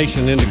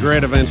investigation into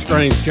Greta Van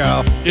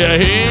Strangechild. Yeah,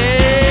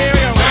 here we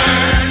go.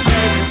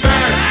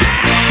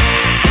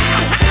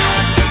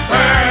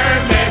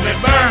 Burn, baby,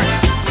 burn.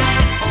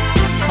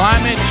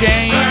 Climate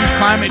change,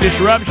 climate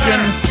disruption,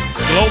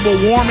 global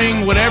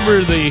warming,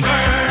 whatever the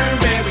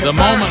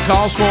moment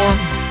calls for.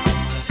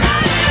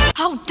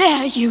 How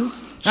dare you?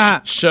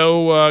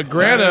 So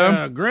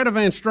Greta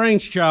Van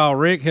Strangechild,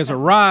 Rick, has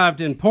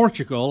arrived in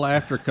Portugal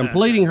after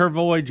completing her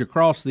voyage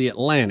across the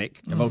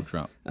Atlantic.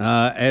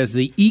 As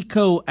the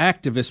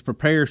eco-activist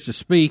prepares to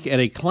speak at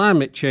a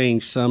climate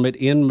change summit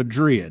in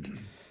Madrid.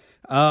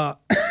 I'm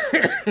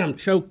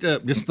choked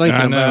up just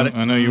thinking about it.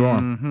 I know you are.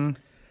 Mm-hmm.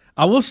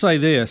 I will say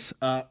this.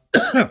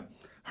 Her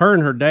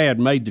and her dad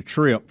made the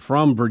trip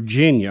from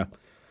Virginia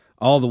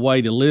all the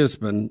way to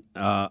Lisbon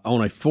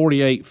on a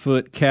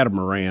 48-foot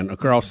catamaran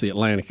across the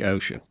Atlantic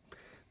Ocean.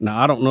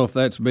 Now, I don't know if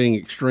that's being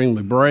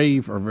extremely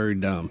brave or very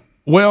dumb.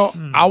 Well,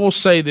 I will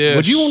say this.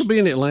 Would you want to be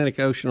in the Atlantic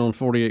Ocean on a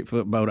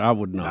 48-foot boat? I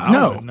would not.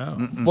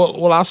 No.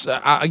 Well,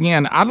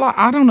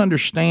 I don't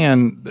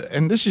understand,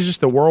 and this is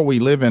just the world we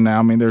live in now.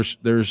 I mean,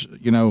 there's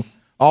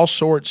all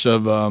sorts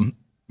of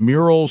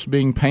murals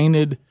being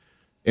painted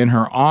in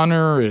her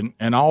honor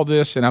and all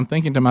this, and I'm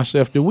thinking to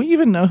myself, do we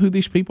even know who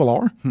these people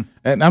are?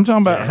 And I'm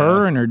talking about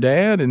her and her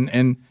dad,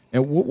 and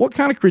what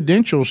kind of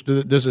credentials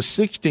does a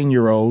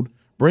 16-year-old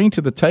bring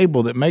to the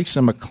table that makes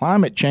them a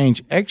climate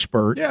change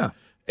expert? Yeah.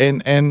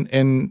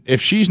 And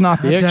if she's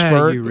not the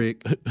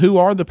expert, who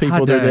are the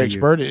people that are the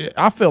expert?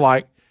 I feel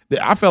like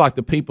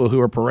the people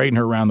who are parading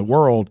her around the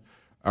world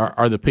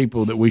are the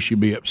people that we should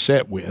be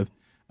upset with.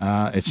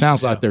 It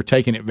sounds like they're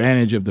taking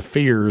advantage of the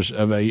fears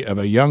of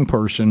a young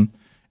person,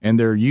 and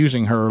they're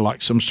using her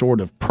like some sort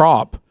of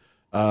prop,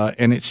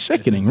 and it's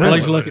sickening.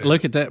 Really.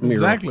 Look at that mural.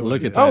 Exactly.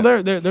 Look at that.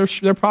 Oh,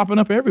 they're popping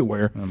up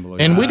everywhere,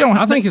 and we don't.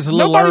 I think it's a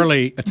little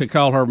early to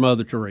call her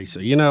Mother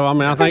Teresa. You know, I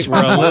mean, I think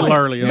we're a little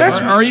early.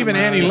 Or even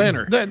Annie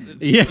Leonard.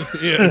 Yeah.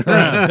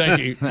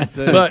 Thank you.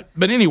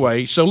 But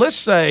anyway, so let's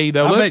say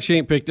though, I bet she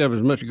ain't picked up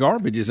as much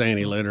garbage as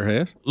Annie Leonard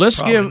has.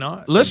 Let's give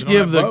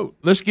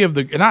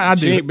the and I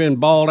she ain't been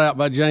bawled out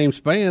by James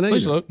Spann either.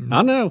 Please look.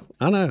 I know.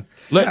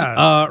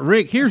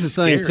 Rick, here's the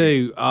thing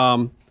too.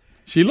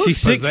 She's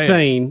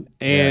 16,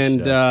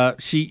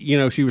 and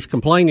she was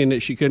complaining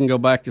that she couldn't go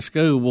back to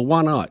school. Well,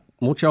 why not?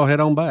 Won't y'all head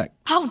on back?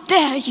 How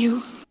dare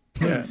you?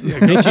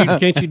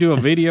 Can't you do a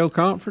video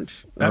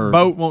conference? That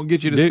boat won't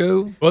get you to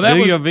school. Well,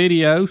 do your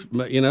video,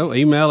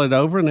 email it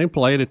over, and then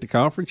play it at the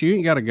conference. You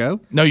ain't got to go.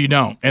 No, you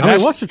don't. And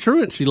what's the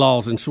truancy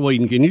laws in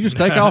Sweden? Can you just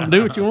take off and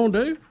do what you want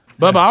to do?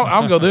 Bubba,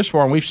 I'll go this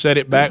far, and we've said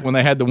it back when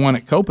they had the one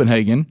at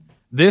Copenhagen.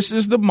 This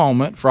is the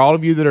moment for all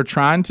of you that are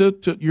trying to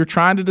you're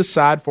trying to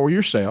decide for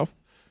yourself.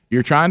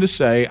 You're trying to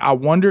say, I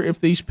wonder if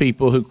these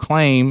people who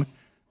claim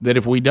that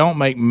if we don't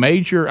make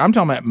I'm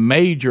talking about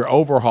major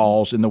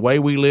overhauls in the way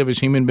we live as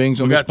human beings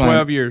on this planet.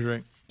 12 years,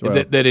 right?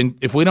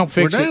 If we don't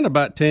fix we're down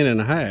about 10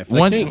 and a half.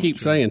 They can't keep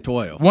saying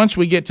 12. Once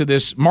we get to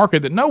this marker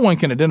that no one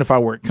can identify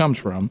where it comes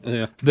from,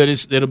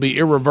 that'll be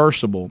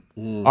irreversible.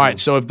 Mm-hmm. All right,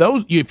 so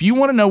if you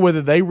want to know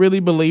whether they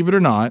really believe it or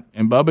not,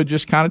 and Bubba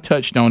just kind of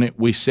touched on it,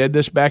 we said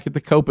this back at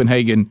the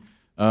Copenhagen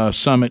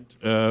summit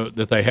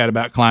that they had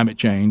about climate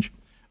change.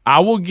 I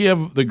will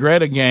give the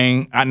Greta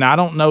gang, and I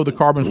don't know the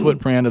carbon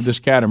footprint of this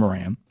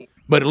catamaran,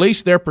 but at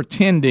least they're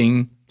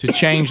pretending to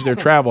change their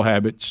travel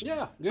habits.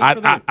 Yeah,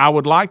 I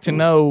would like to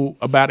know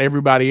about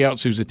everybody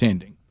else who's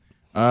attending.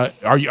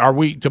 Are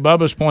we, to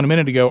Bubba's point a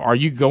minute ago, are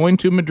you going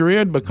to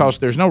Madrid? Because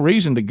there's no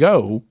reason to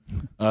go.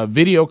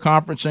 Video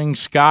conferencing,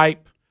 Skype.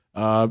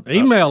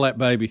 Email that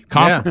baby.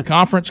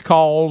 Conference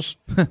calls.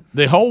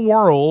 The whole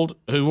world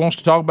who wants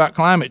to talk about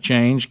climate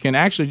change can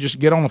actually just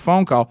get on a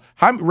phone call.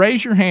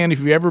 Raise your hand if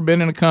you've ever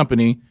been in a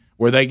company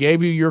where they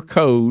gave you your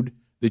code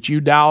that you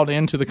dialed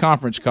into the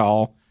conference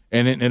call,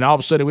 and all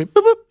of a sudden it went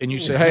boop, boop, and you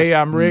say, "Hey,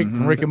 I'm Rick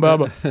from Rick and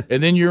Bubba,"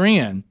 and then you're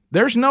in.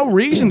 There's no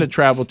reason to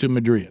travel to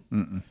Madrid.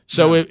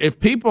 So if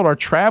people are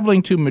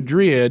traveling to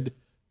Madrid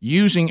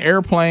using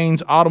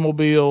airplanes,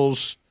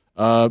 automobiles,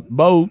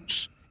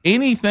 boats,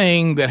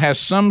 anything that has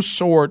some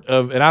sort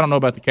of, and I don't know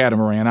about the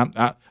catamaran.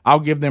 I'll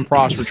give them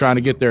props for trying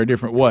to get there a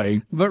different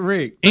way. But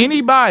Rick,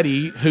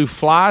 anybody who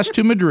flies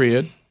to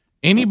Madrid,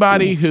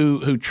 anybody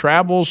who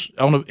travels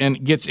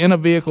and gets in a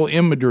vehicle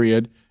in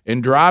Madrid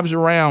and drives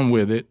around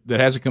with it that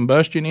has a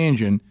combustion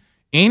engine,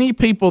 any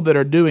people that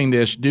are doing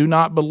this do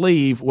not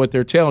believe what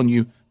they're telling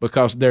you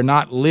because they're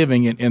not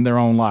living it in their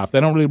own life.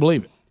 They don't really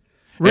believe it.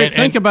 Rick,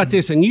 think about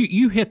this, and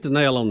you hit the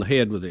nail on the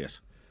head with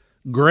this.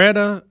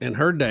 Greta and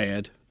her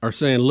dad are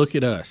saying, look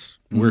at us.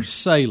 We're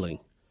sailing.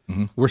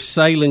 We're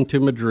sailing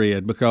to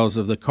Madrid because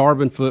of the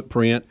carbon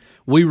footprint.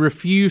 We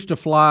refuse to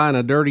fly in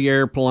a dirty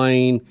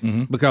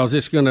airplane because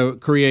it's going to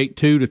create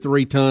 2 to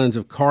 3 tons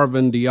of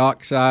carbon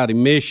dioxide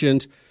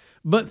emissions.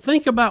 But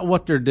think about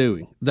what they're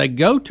doing. They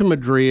go to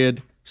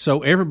Madrid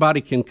so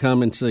everybody can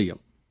come and see them.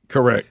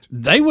 Correct.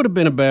 They would have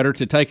been better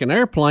to take an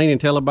airplane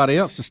and tell everybody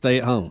else to stay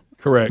at home.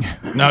 Correct.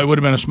 No, it would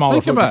have been a smaller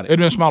Think footprint. about it. It would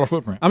have been a smaller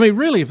footprint. I mean,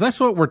 really, if that's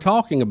what we're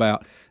talking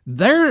about,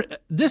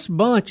 this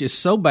bunch is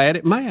so bad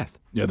at math.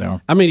 Yeah, they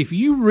are. I mean, if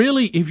you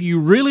really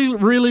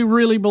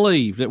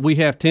believe that we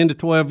have 10 to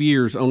 12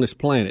 years on this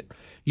planet,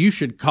 you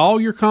should call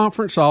your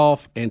conference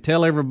off and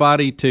tell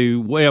everybody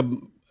to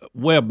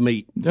web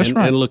meet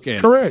and look at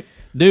it. Correct.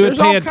 Do a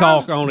TED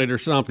Talk on it or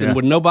something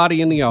with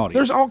nobody in the audience.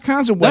 There's all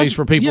kinds of ways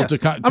for people to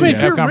have if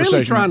you're conversation.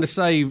 really trying to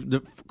save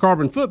the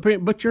carbon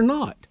footprint, but you're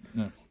not.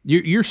 No.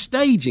 You're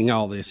staging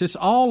all this. It's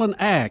all an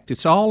act.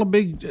 It's all a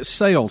big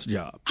sales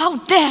job. How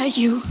dare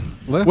you?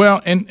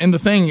 Well, and the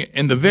thing,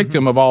 and the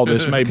victim of all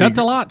this may be... Cut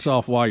the lights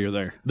off while you're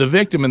there. The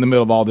victim in the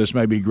middle of all this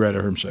may be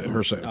Greta herself.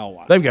 Oh,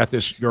 wow. They've got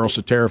this girl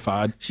so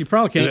terrified. She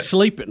probably can't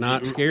sleep at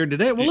night, scared to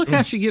death. Well, look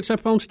how she gets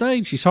up on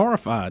stage. She's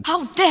horrified.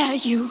 How dare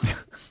you?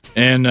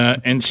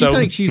 And She so...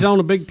 thinks she's on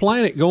a big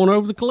planet going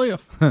over the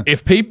cliff.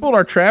 If people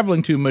are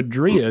traveling to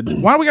Madrid,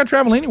 why do we got to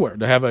travel anywhere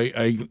to have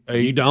a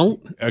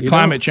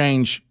climate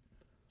change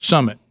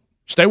summit?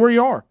 Stay where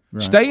you are.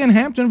 Right. Stay in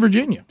Hampton,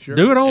 Virginia. Sure.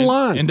 Do it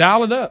online and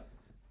dial it up.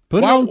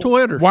 Put it on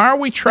Twitter. Why are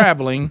we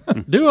traveling?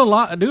 Do a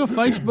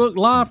Facebook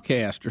live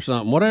cast or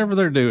something. Whatever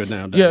they're doing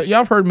nowadays. Yeah, y'all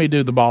have heard me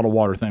do the bottled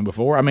water thing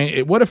before. I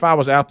mean, what if I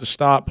was out to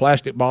stop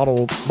plastic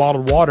bottled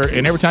water,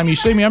 and every time you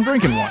see me, I'm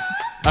drinking one?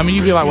 I mean,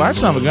 you'd be like, "Well, that's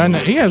son of a gun."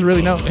 He doesn't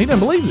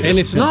believe this. And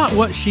it's not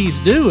what she's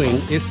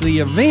doing; it's the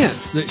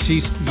events that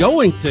she's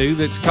going to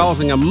that's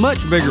causing a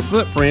much bigger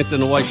footprint than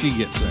the way she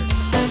gets there.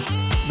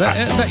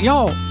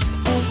 Y'all.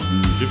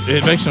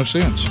 It makes no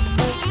sense.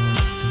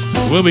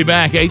 We'll be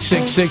back.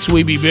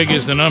 866-WE-BE-BIG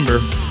is the number.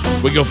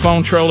 We go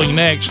phone trolling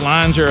next.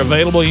 Lines are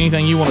available.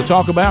 Anything you want to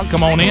talk about,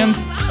 come on in.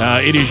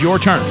 It is your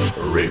turn.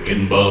 Rick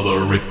and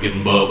Bubba, Rick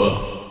and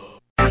Bubba.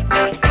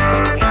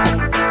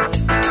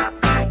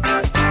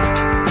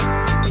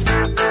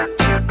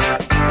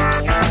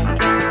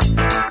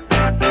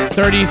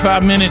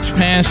 35 minutes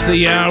past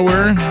the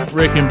hour.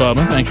 Rick and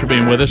Bubba, thanks for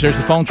being with us. There's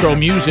the phone troll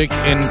music,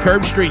 and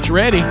Curb Street's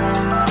ready.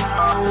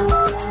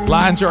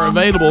 Lines are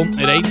available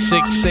at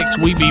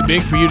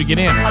 866-WE-BE-BIG for you to get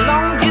in. A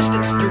long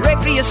distance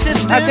directory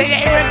assistant. I say,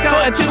 hey,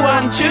 call it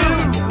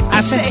 212.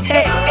 I say,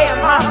 hey,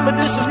 mama,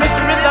 this is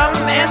Mr.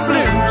 Rhythm and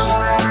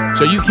Blues.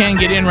 So you can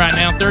get in right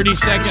now, 30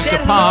 seconds to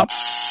pop.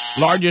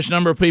 Largest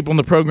number of people in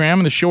the program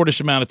in the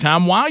shortest amount of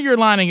time. While you're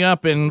lining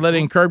up and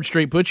letting Curb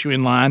Street put you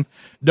in line,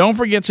 don't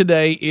forget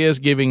today is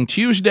Giving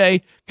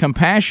Tuesday.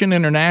 Compassion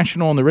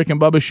International and the Rick and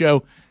Bubba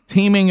Show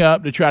teaming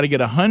up to try to get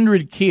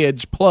 100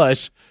 kids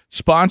plus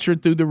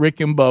sponsored through the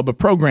Rick and Bubba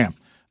program.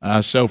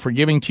 So for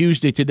Giving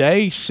Tuesday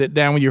today, sit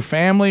down with your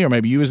family or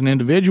maybe you as an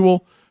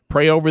individual,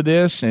 pray over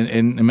this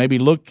and maybe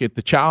look at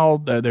the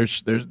child.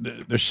 There's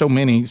so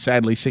many,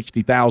 sadly,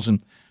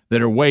 60,000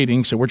 that are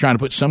waiting. So we're trying to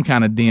put some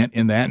kind of dent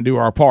in that and do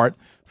our part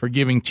for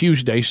Giving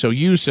Tuesday. So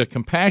use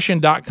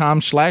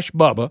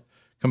compassion.com/Bubba,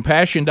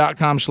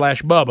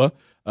 compassion.com/Bubba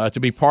to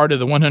be part of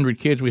the 100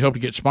 kids we hope to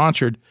get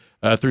sponsored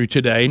through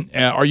today.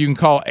 Or you can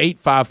call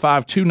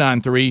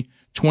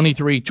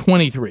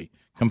 855-293-2323,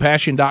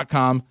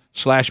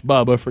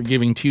 compassion.com/Bubba for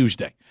Giving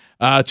Tuesday.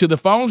 To the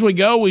phones we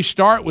go. We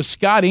start with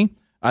Scotty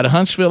out of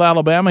Huntsville,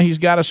 Alabama. He's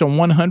got us on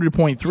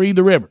 100.3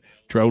 The River.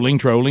 Trolling.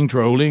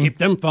 Keep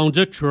them phones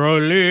a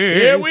trolling.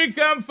 Here we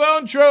come,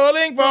 phone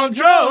trolling.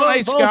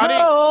 Hey,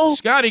 Scotty.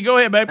 Scotty, go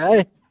ahead, baby.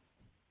 Hey,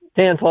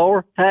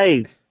 10-4.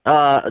 Hey, just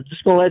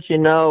going to let you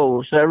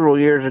know, several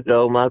years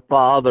ago, my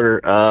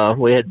father,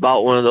 we had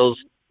bought one of those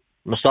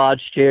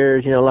massage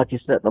chairs, like you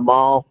sit in the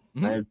mall.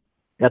 Mm-hmm.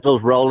 Got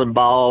those rolling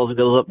balls that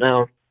goes up and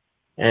down.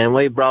 And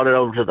we brought it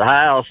over to the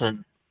house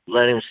and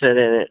let him sit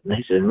in it. And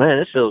he said, man,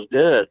 this feels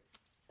good.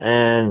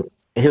 And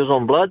he was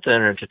on blood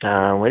thinner at the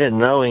time. We didn't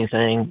know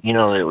anything,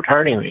 that would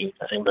hurt him or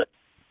anything. But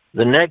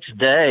the next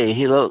day,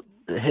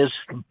 his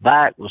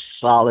back was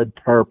solid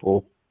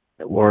purple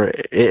where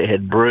it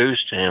had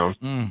bruised him.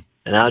 Mm.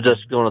 And I'm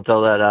just going to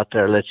throw that out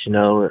there and let you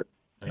know that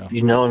if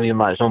you know him, you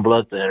might be on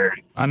blood thinner.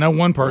 I know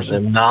one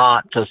person.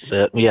 Not to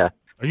sit. Yeah.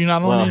 Are you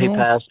not on Well, anymore?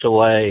 He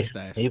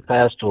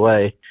passed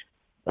away.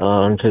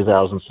 In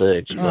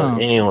 2006.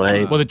 But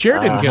anyway. Well, the chair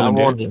didn't kill him,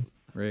 did it?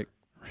 Rick.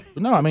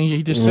 No, I mean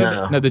he just said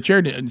that. No, the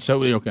chair didn't.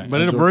 So okay,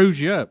 but it'll bruise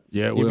you up.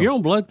 Yeah, it if will. you're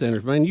on blood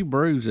thinners, man, you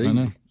bruise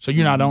easy. So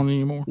you're not on it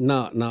anymore?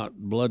 Not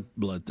blood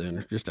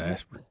thinners, just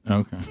aspirin.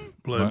 Okay.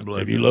 Blood.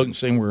 Have you looked and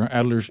seen where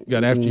Adler's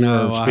got after you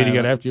or Speedy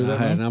got after you?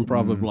 I'm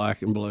probably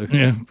black and blue.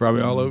 Yeah,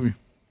 probably all over you.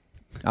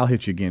 I'll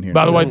hit you again here.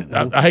 By the way,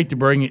 I hate to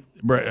bring it.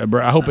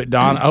 I hope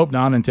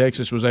Don in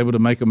Texas was able to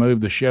make a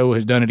move. The show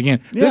has done it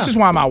again. Yeah. This is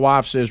why my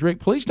wife says, Rick,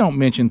 please don't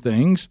mention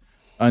things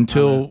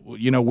until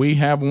we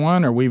have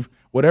one or we've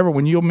whatever.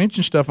 When you'll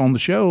mention stuff on the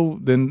show,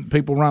 then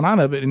people run out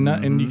of it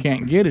and you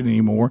can't get it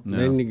anymore.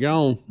 Then you're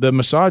gone. The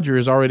massager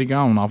is already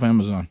gone off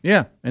Amazon.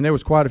 Yeah, and there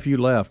was quite a few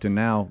left, and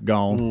now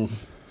gone.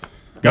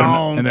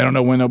 Gone, and they don't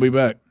know when they'll be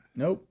back.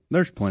 Nope.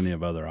 There's plenty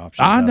of other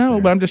options. I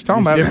know, but I'm just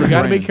talking about it. We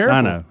got to be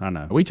careful. I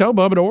know. We told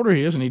Bubba to order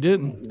his, and he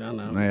didn't. I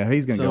know. Yeah,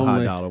 he's going to go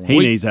high dollar one. He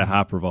needs that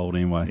Hypervolt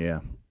anyway.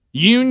 Yeah.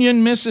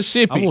 Union,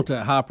 Mississippi. I want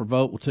that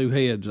Hypervolt with 2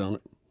 heads on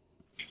it.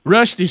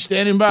 Rusty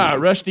standing by.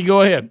 Rusty,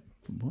 go ahead.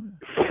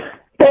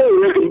 Hey,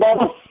 Rick and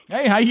Bubba.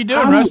 Hey, how you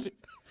doing, Rusty?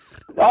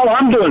 Oh,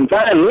 I'm doing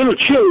fine. A little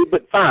chilly,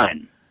 but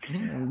fine.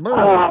 We've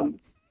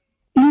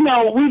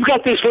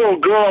got this little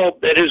girl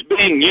that is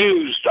being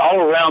used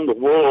all around the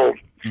world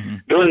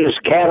doing this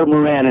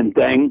catamaran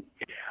thing.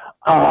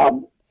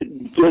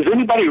 Does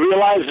anybody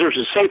realize there's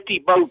a safety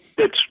boat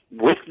that's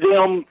with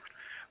them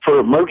for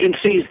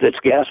emergencies that's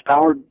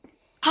gas-powered?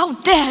 How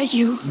dare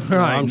you?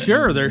 I'm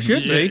sure there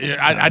should be.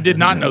 I did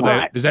not know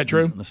that. Is that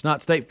true? It's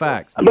not state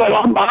facts. But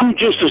I'm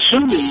just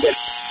assuming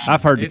that.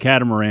 I've heard the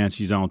catamaran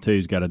she's on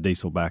too's got a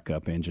diesel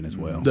backup engine as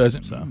well. Does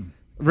it? So,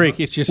 Rick,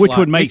 it's just which like,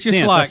 would make it's just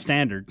sense. like That's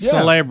standard.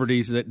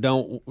 Celebrities that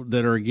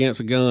are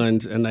against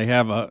guns and they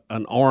have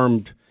an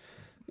armed,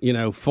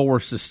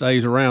 force that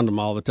stays around them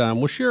all the time.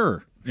 Well,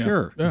 sure.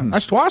 Yeah.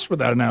 That's twice with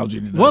that analogy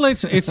today. Well,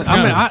 it's just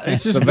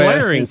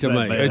glaring to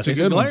me. It's a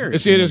good glaring. one.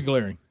 It is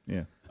glaring.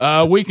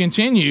 Yeah. We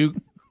continue.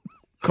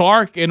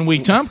 Clark and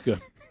Wetumpka.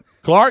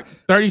 Clark,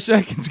 30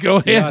 seconds. Go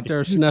ahead. Yeah, out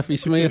there, Snuffy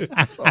Smith.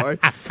 Sorry.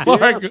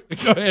 Clark,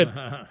 go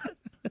ahead.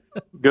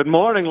 Good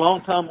morning,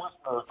 long-time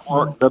listener,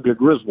 Clark W.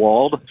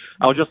 Griswold.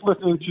 I was just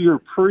listening to your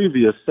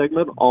previous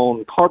segment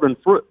on carbon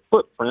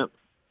footprint,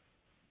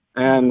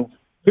 and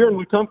here in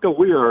Wetumpka,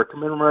 we are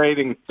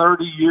commemorating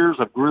 30 years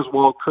of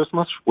Griswold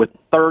Christmas with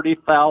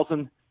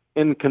 30,000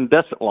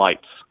 incandescent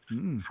lights,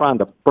 trying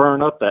to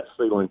burn up that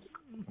ceiling.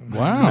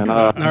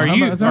 Wow!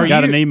 And,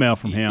 got an email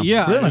from him.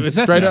 Yeah, really? Is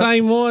that the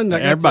same one?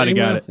 Everybody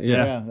got it.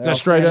 Yeah. Is that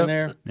straight up?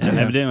 Yeah,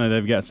 evidently,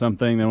 they've got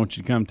something they want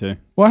you to come to.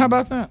 Well, how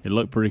about that? It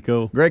looked pretty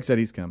cool. Greg said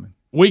he's coming.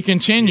 We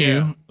continue.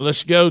 Yeah.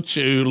 Let's go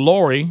to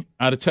Lori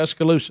out of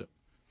Tuscaloosa.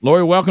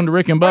 Lori, welcome to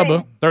Rick and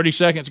Bubba. 30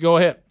 seconds. Go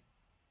ahead.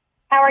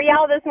 How are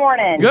y'all this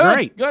morning?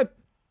 Good. Good.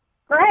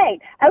 Great.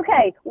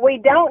 Okay, we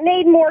don't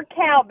need more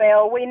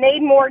cowbell. We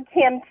need more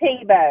Tim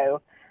Tebow.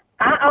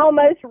 I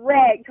almost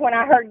wrecked when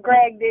I heard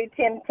Greg do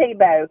Tim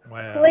Tebow.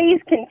 Wow.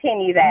 Please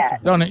continue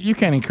that. Don't it? You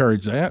can't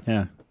encourage that.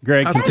 Yeah.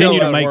 Greg,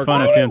 continue to make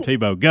fun of Tim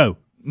Tebow. Go.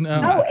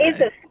 No. Oh, it's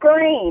a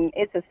scream.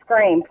 It's a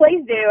scream.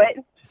 Please do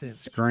it.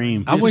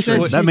 Scream. I wish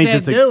that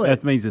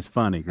means it's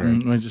funny,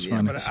 Greg. It's just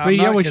funny.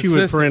 Speedy, I wish you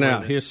would print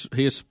out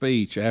his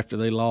speech after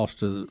they lost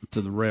to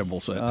the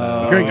Rebels that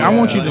time. Greg, I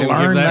want you to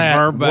learn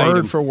that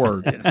word for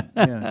word.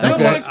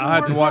 I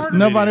have to watch.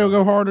 Nobody will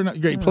go hard enough.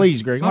 Greg,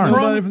 please, Greg, learn.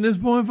 Nobody from this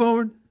point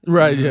forward.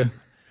 Right. Yeah.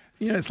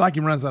 Yeah, it's like he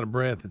runs out of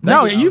breath.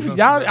 No,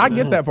 I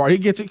get that part. He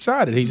gets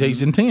excited.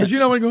 He's intense. But you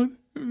know what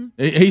going?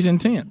 He's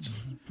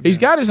intense. He's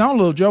got his own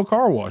little Joe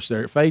car wash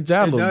there. It fades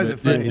out a little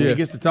bit. Yeah. He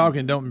gets to talk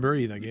and don't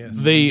breathe, I guess.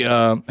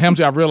 Helmsy,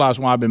 I've realized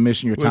why I've been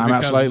missing your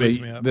timeouts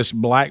lately. This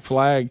black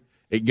flag,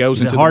 it goes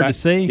into hard to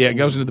see? Yeah, it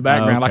goes into the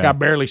background. Oh, okay. Like I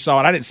barely saw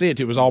it. I didn't see it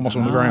till it was almost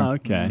on the ground.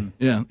 Okay.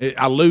 Yeah,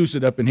 I lose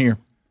it up in here.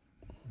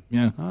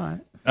 Yeah. All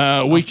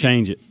right. We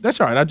change it.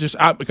 That's all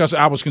right. Because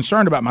I was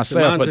concerned about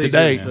myself, but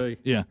today,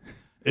 yeah,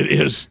 it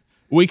is.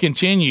 We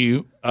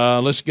continue.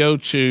 Let's go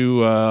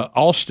to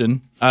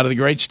Austin out of the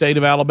great state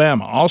of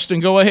Alabama.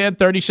 Austin, go ahead.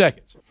 30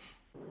 seconds.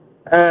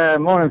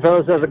 Morning,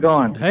 fellas. How's it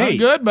going? Hey,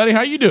 good, buddy.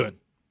 How you doing?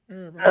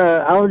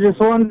 I was just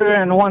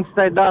wondering, once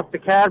they dock the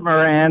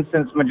catamaran,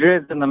 since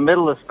Madrid's in the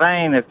middle of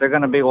Spain, if they're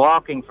going to be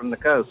walking from the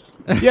coast.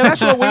 Yeah,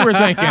 that's what we were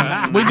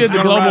thinking. We did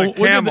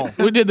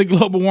the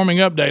global warming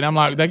update. I'm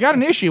like, they got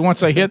an issue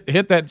once they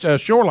hit that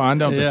shoreline,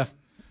 don't they? Yeah.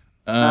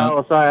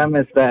 Sorry, I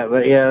missed that,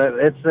 but yeah,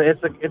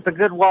 it's a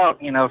good walk,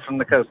 from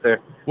the coast there.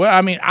 Well,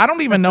 I mean, I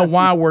don't even know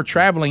why we're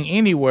traveling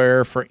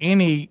anywhere for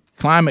any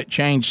climate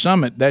change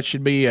summit. That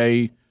should be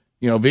a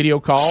video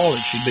call. It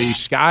should be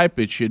Skype.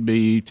 It should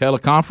be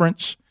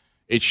teleconference.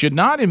 It should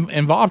not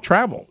involve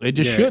travel. It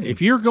just shouldn't.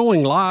 If you're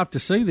going live to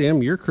see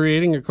them, you're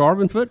creating a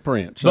carbon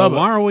footprint. So Bubba,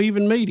 why are we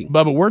even meeting?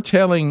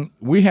 Bubba,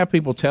 we have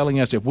people telling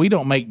us if we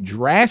don't make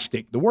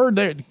drastic, the word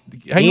there,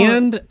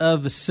 end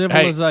of the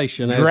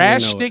civilization,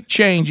 drastic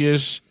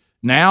changes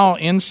now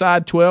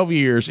inside 12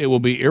 years, it will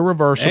be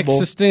irreversible,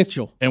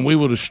 existential, and we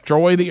will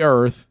destroy the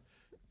earth.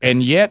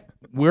 And yet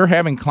we're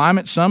having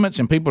climate summits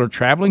and people are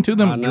traveling to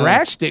them.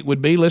 Drastic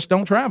would be let's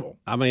don't travel.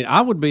 I mean, I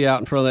would be out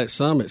in front of that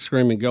summit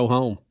screaming, "Go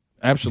home."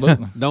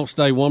 Absolutely. Don't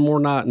stay one more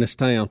night in this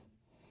town.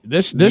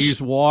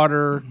 use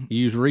water,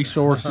 use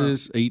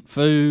resources, eat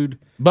food,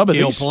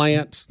 kill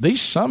plants.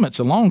 These summits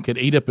alone could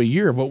eat up a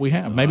year of what we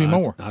have, maybe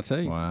more. I tell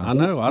you, I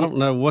know. I don't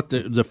know what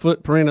the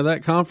footprint of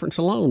that conference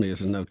alone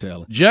is, and no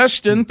telling.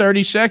 Justin,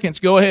 30 seconds.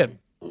 Go ahead.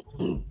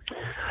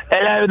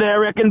 Hello there,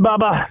 Rick and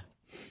Bubba.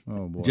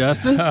 Oh boy,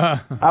 Justin. I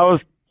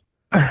was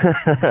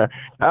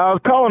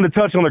calling to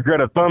touch on the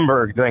Greta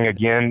Thunberg thing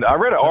again. I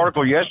read an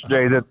article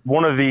yesterday that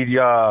one of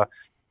the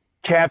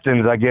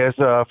captains, I guess,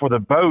 for the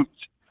boat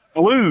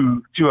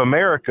flew to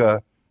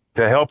America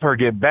to help her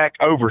get back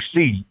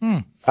overseas.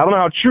 I don't know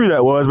how true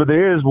that was, but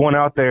there is one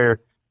out there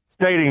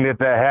stating that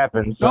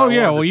happened. So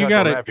you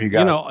got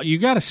to, you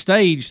got to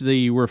stage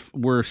the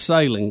we're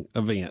sailing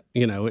event.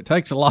 It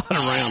takes a lot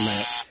around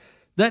that.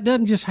 That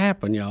doesn't just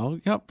happen, y'all.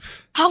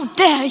 How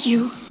dare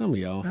you? Some of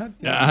y'all.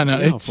 I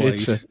know.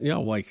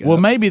 Y'all wake up. Well,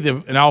 maybe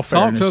in all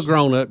fairness, talk to a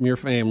grown up in your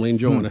family and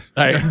join us.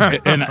 Hey,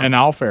 in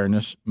all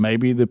fairness,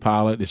 maybe the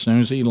pilot, as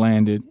soon as he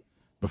landed,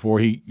 before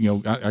he,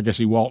 I guess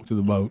he walked to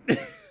the boat,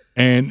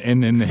 and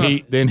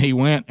then he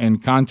went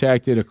and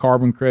contacted a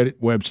carbon credit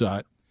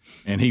website,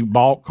 and he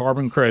bought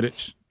carbon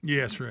credits.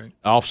 Yes, right.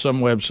 Off some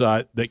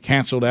website that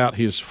canceled out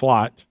his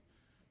flight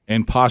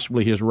and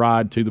possibly his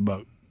ride to the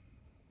boat.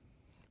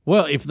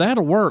 Well, if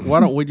that'll work, why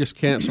don't we just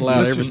cancel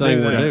out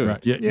everything we're doing?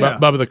 Right. Yeah.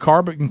 But the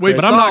carbon credit.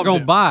 But I'm not going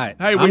to buy it.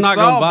 Hey, I'm not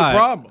going to buy the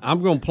problem. it.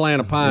 I'm going to plant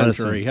a pine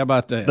tree. How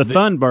about that? The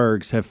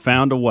Thunbergs have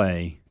found a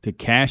way to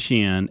cash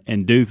in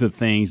and do the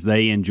things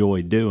they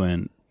enjoy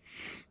doing.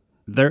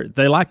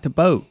 They like to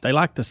boat. They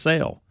like to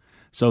sail.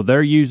 So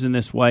they're using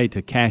this way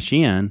to cash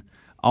in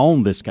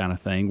on this kind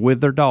of thing with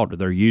their daughter.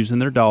 They're using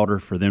their daughter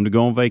for them to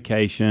go on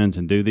vacations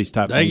and do these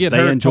type of things.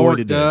 They enjoy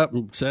to torqued do. Up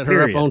and set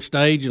her up on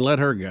stage and let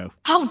her go.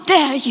 How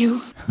dare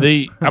you?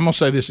 I'm going to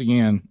say this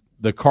again.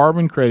 The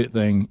carbon credit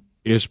thing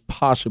is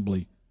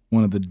possibly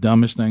one of the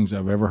dumbest things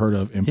I've ever heard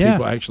of, and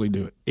people actually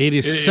do it. It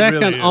is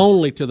second really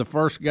only to the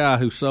first guy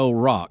who sold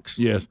rocks.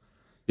 Yes.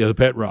 Yeah, the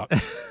pet rock.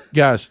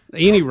 Guys.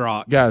 Any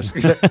rock. Guys,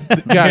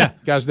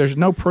 there's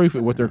no proof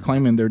of what they're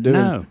claiming they're doing.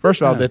 No,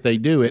 First of all, that they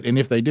do it, and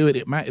if they do it,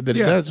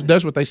 it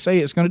does what they say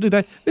it's going to do.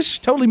 That this is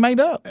totally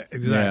made up.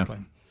 Exactly.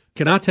 Yeah.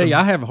 Can I tell you,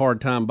 I have a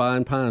hard time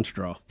buying pine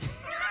straw.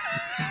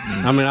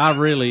 I mean,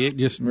 it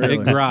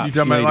gripes. You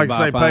talking about like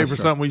say pay for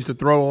something we used to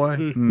throw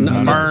away?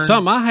 No,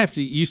 something I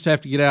used to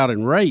have to get out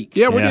and rake.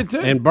 Yeah, we did too.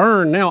 And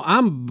burn. Now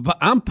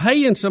I'm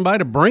paying somebody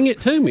to bring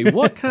it to me.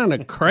 What kind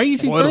of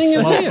crazy thing is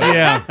this?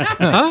 Yeah,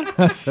 huh?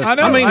 I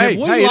know. I mean, have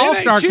we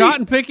lost our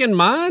cotton picking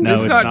mind? No,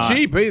 it's not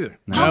cheap either.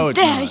 How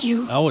dare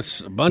you? Oh,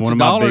 it's a bunch of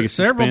dollars,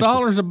 several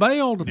dollars a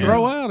bale to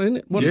throw out, isn't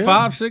it? What,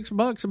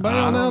 $5-6 a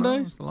bale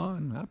nowadays? It's a lot.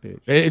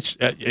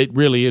 It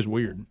really is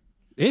weird.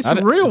 It's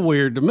real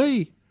weird to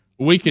me.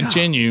 We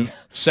continue.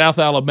 South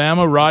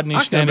Alabama, Rodney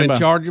standing by. I've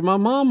been charging my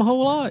mom a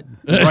whole lot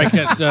to break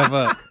that stuff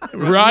up.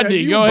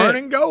 Rodney, go ahead.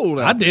 Burning gold.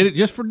 I did it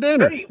just for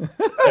dinner. Hey,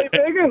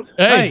 Biggins.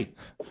 Hey.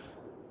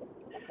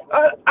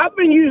 I've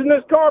been using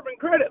this carbon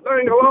credit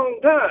thing a long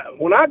time.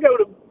 When I go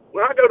to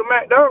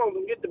McDonald's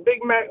and get the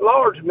Big Mac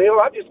large meal,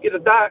 I just get a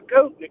Diet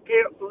Coke and it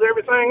cancels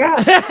everything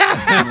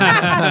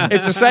out.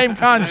 It's the same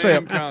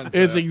concept.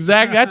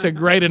 That's a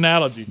great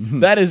analogy.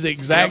 That is the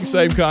exact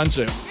same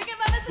concept.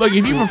 Look,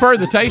 if you prefer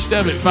the taste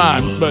of it,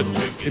 fine. But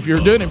if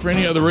you're doing it for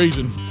any other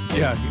reason,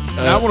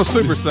 I want to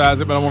supersize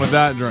it, but I want a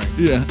diet drink.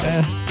 Yeah,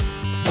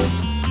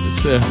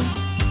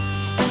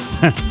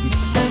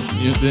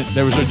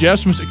 there was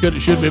adjustments that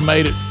should have been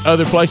made at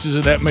other places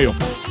in that meal.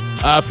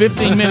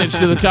 15 minutes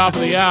to the top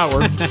of the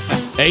hour.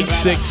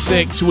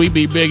 866 We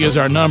Be Big is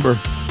our number.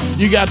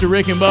 You got the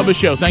Rick and Bubba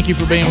Show. Thank you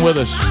for being with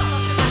us.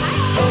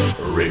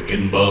 Rick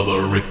and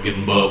Bubba, Rick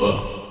and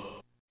Bubba.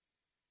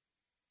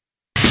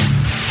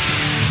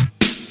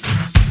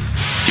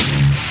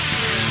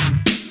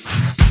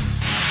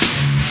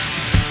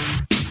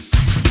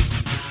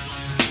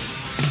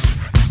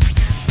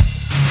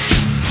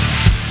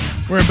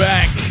 We're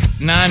back.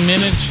 9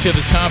 minutes to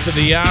the top of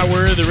the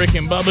hour. The Rick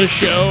and Bubba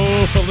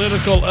Show.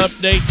 Political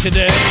update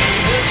today.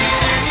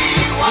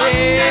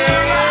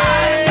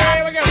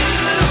 Here we go.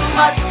 Too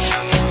much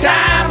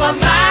time on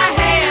my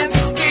hands.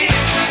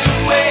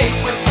 Getting away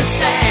with the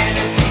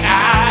sanity.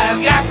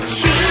 I've got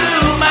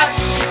too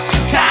much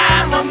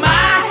time on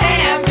my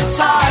hands. It's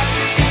hard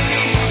to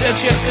believe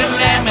such a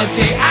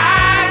calamity.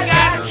 I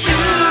got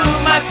too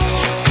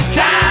much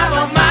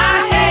time on my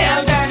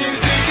hands. And it's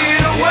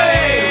taking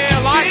away. A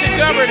lot to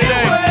cover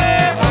today.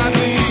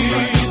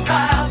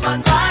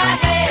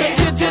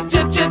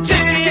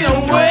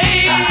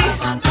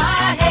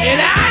 And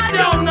I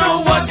don't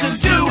know what to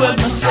do with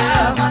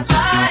myself.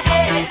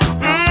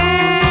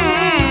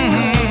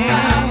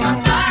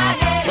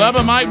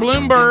 Bubba, Mike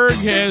Bloomberg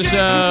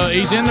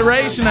he's in the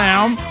race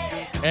now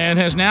and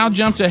has now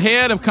jumped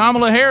ahead of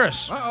Kamala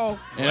Harris.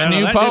 In a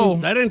new poll.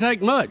 That didn't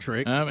take much,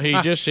 Rick.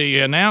 He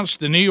announced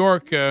the New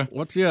York.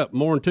 What's he up?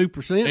 More than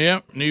 2%?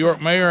 Yep. New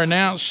York mayor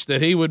announced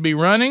that he would be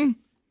running.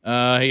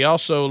 He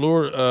also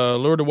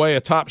lured away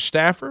a top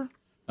staffer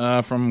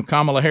from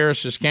Kamala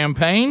Harris's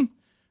campaign.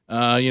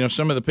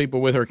 Some of the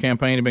people with her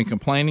campaign have been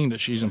complaining that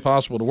she's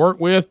impossible to work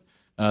with.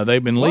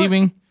 They've been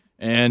leaving.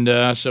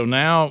 And so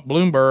now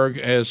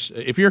Bloomberg has.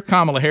 If you're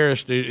Kamala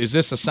Harris, is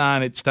this a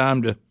sign it's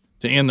time to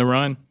end the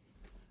run?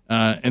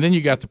 And then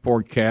you got the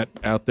poor cat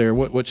out there.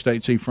 What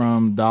state's he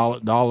from?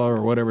 Dalla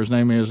or whatever his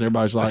name is.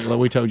 Everybody's like, "Well,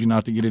 we told you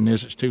not to get in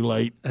this. It's too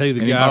late." Hey,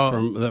 the guy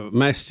from the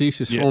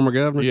Massachusetts, former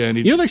governor. Yeah,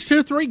 and there's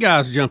 2 or 3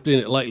 guys jumped in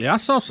it lately. I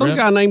saw some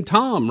guy named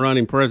Tom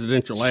running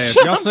presidential ads.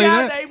 Y'all see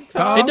that?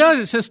 It does.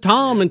 It says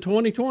Tom in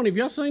 2020. Have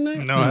y'all seen that?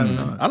 No, I have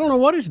not. I don't know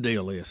what his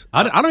deal is.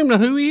 I don't even know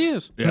who he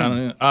is.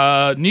 Yeah.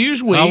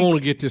 Newsweek. I want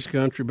to get this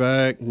country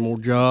back, more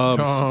jobs.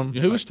 Tom.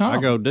 Who is Tom? I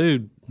go,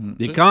 dude.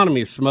 The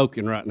economy is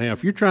smoking right now.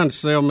 If you're trying to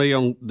sell me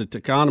on the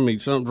economy,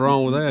 something's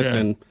wrong with that,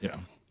 then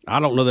I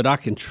don't know that I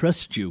can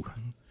trust you.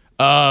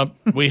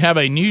 We have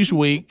a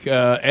Newsweek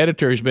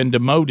editor who's been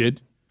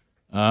demoted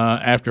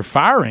after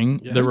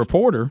firing the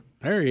reporter.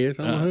 There he is.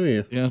 I don't know who he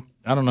is. Yeah,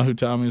 I don't know who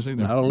Tom is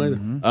either. I don't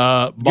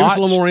either. Give us a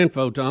little more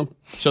info, Tom.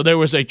 So there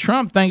was a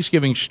Trump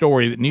Thanksgiving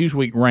story that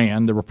Newsweek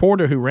ran. The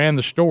reporter who ran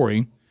the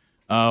story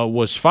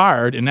was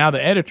fired, and now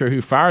the editor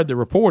who fired the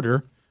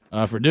reporter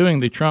for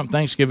doing the Trump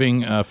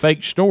Thanksgiving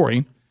fake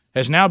story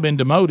has now been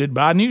demoted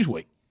by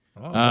Newsweek.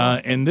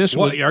 And this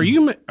are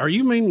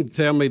you meaning to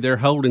tell me they're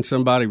holding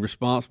somebody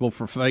responsible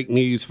for fake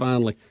news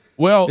finally?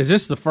 Well, is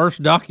this the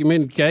first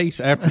documented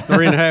case after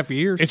 3.5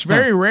 years? It's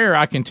very rare.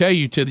 I can tell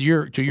you to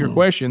your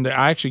question that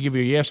I actually give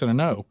you a yes and a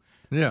no.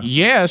 Yeah.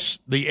 Yes,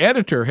 the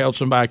editor held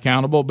somebody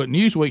accountable, but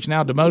Newsweek's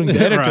now demoting the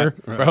editor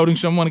for holding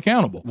someone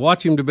accountable.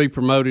 Watch him to be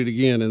promoted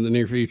again in the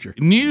near future.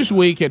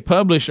 Newsweek had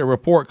published a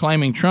report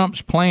claiming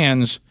Trump's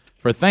plans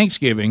for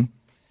Thanksgiving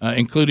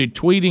included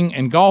tweeting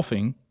and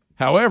golfing.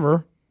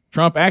 However,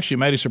 Trump actually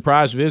made a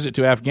surprise visit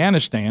to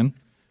Afghanistan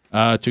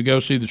to go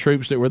see the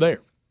troops that were there.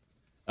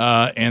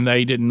 And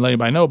they didn't let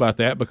anybody know about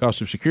that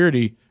because of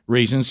security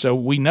reasons. So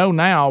we know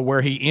now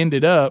where he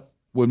ended up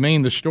would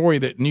mean the story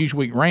that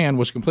Newsweek ran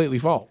was completely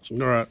false.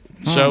 Right.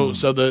 So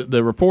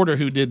the reporter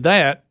who did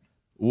that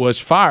was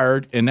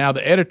fired, and now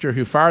the editor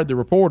who fired the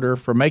reporter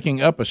for making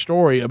up a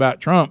story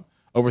about Trump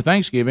over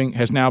Thanksgiving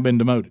has now been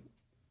demoted.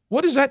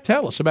 What does that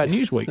tell us about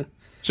Newsweek?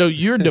 So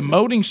you're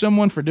demoting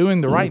someone for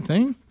doing the right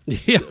thing?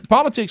 Yeah.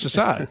 Politics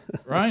aside,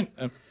 right?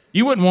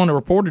 You wouldn't want a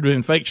reporter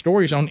doing fake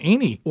stories on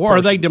any Or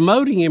are they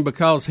demoting him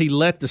because he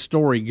let the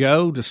story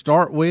go to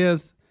start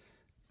with?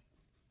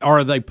 Or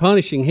are they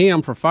punishing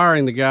him for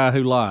firing the guy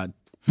who lied?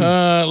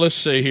 Let's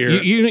see here.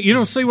 You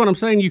don't see what I'm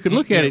saying? You could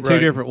look at it 2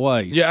 different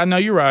ways. Yeah, I know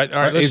you're right. All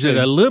right, is it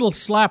a little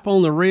slap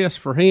on the wrist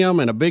for him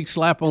and a big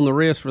slap on the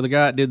wrist for the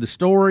guy that did the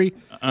story?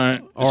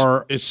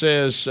 Or it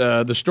says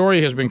the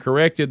story has been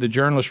corrected. The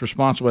journalist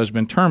responsible has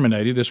been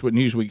terminated. This is what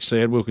Newsweek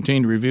said. We'll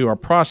continue to review our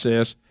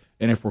process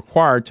and, if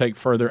required, take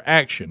further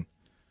action.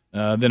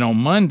 Then on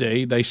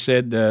Monday, they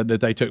said that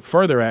they took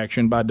further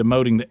action by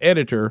demoting the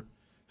editor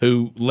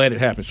who let it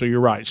happen. So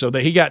you're right. So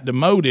that he got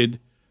demoted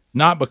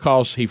not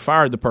because he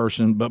fired the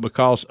person, but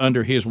because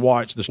under his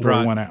watch the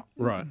story went out.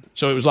 Right.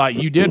 So it was like,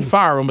 you did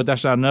fire him, but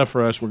that's not enough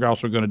for us. We're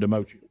also going to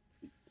demote you.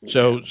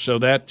 So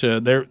that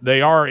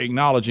they are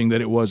acknowledging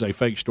that it was a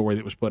fake story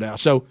that was put out.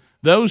 So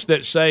those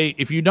that say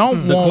if you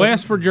don't the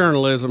quest for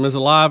journalism is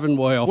alive and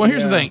well. Well,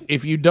 here's the thing: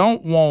 if you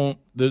don't want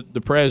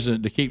the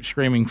president to keep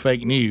screaming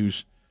fake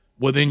news,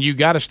 well, then you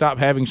got to stop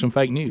having some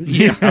fake news.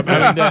 Yeah, I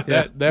mean,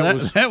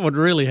 that would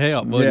really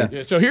help. Wouldn't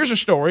it? So here's a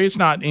story. It's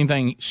not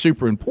anything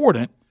super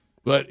important,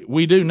 but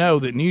we do know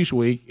that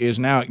Newsweek is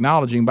now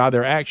acknowledging by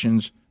their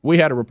actions. We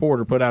had a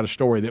reporter put out a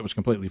story that was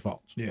completely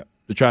false. Yeah,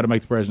 to try to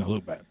make the president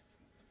look bad.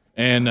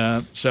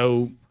 And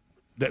so,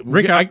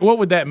 Rick, what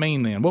would that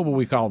mean then? What would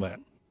we call that?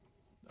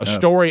 A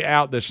story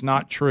out that's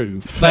not true.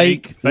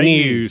 Fake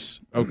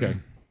news. Okay.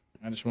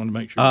 I just wanted to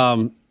make sure.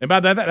 And by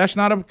that, that's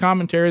not a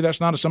commentary.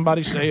 That's not a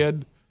somebody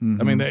said.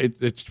 I mean,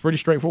 it's pretty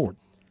straightforward.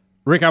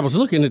 Rick, I was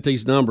looking at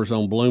these numbers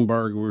on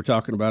Bloomberg we were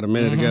talking about a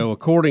minute ago.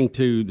 According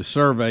to the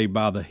survey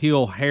by the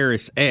Hill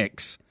Harris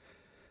X,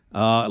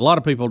 a lot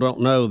of people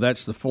don't know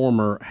that's the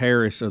former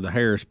Harris or the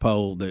Harris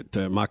poll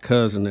that my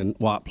cousin in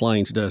White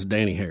Plains does,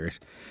 Danny Harris.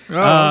 He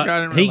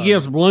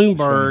gives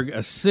Bloomberg a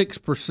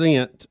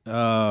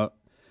 6%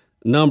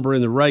 number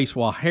in the race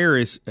while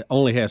Harris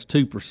only has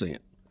 2%.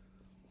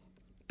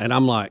 And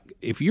I'm like,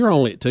 if you're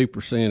only at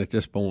 2% at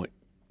this point,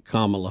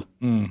 Kamala,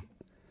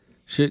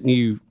 shouldn't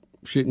you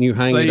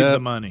hang Save it up? the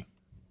money.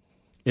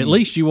 At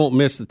least you won't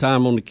miss the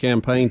time on the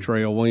campaign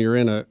trail when you're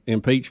in an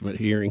impeachment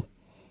hearing.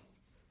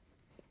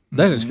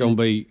 That is going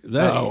to be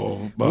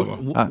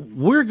that.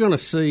 We're going to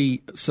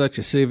see such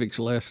a civics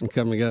lesson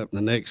coming up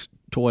in the next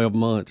 12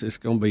 months. It's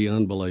going to be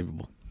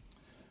unbelievable.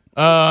 If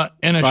I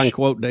can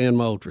quote Dan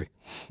Moultrie.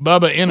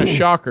 Bubba, in a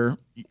shocker,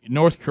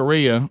 North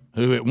Korea,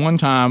 who at one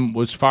time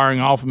was firing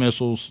off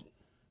missiles,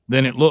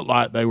 then it looked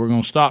like they were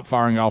going to stop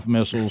firing off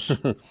missiles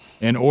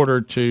in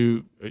order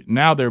to.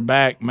 Now they're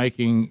back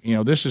making.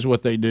 This is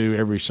what they do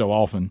ever so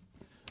often.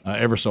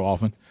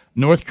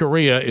 North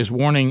Korea is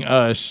warning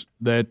us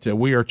that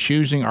we are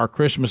choosing our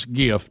Christmas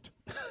gift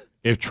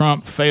if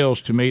Trump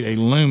fails to meet a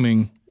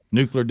looming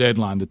nuclear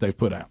deadline that they've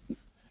put out.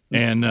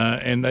 And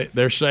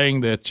they're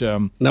saying that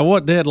now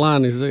what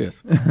deadline is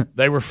this?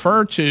 They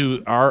refer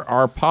to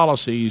our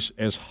policies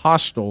as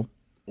hostile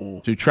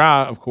to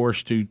try, of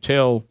course, to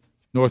tell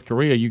North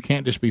Korea you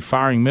can't just be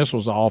firing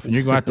missiles off and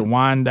you're going to have to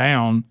wind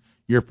down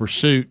your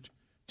pursuit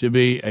to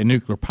be a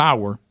nuclear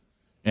power.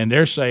 And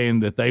they're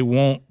saying that they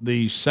want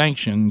these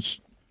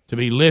sanctions to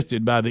be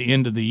lifted by the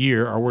end of the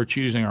year, or we're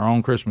choosing our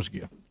own Christmas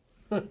gift.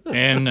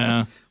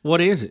 And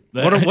what is it?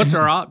 What's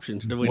our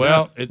options? Do we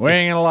know? We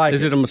ain't gonna like.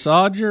 Is it a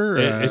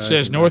massager? It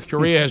says North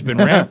Korea has been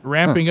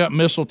ramping up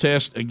missile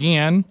tests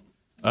again,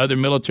 other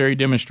military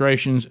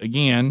demonstrations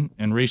again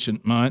in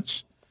recent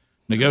months.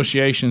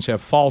 Negotiations have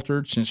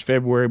faltered since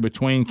February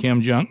between Kim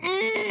Jong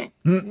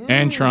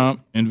and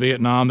Trump in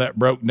Vietnam. That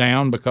broke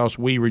down because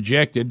we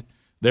rejected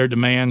their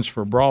demands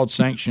for broad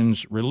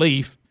sanctions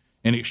relief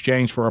in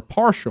exchange for a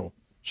partial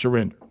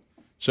surrender.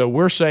 So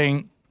we're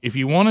saying, if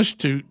you want us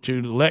to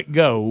let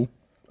go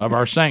of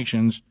our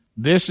sanctions,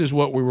 this is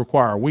what we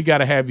require. We got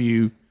to have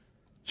you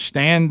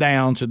stand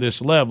down to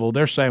this level.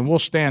 They're saying we'll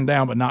stand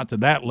down, but not to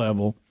that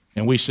level.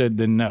 And we said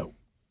then no.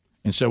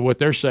 And so what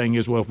they're saying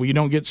is, well, if we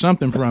don't get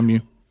something from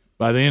you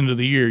by the end of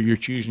the year, you're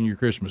choosing your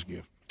Christmas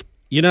gift.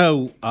 You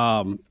know,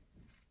 I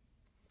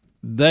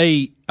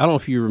don't know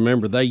if you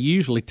remember, they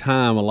usually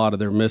time a lot of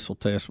their missile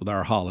tests with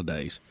our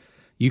holidays.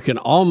 You can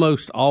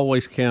almost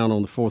always count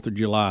on the 4th of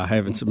July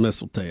having some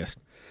missile tests.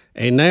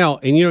 And now,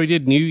 he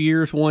did New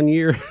Year's one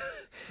year.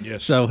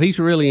 Yes. So he's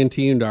really in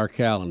tune to our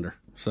calendar.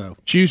 So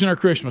choosing our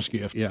Christmas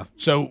gift. Yeah.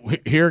 So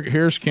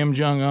here's Kim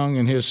Jong-un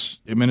and his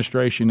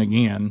administration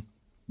again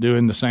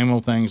doing the same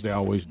old things they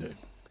always do.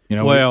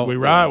 We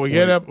ride, we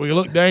get up, we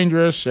look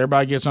dangerous.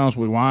 Everybody gets on us,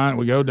 we whine,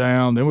 we go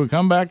down, then we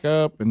come back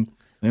up, and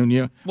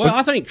then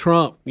I think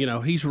Trump,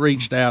 he's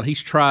reached out,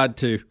 he's tried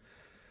to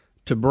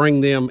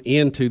bring them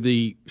into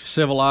the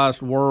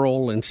civilized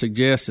world and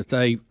suggest that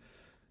they,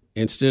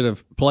 instead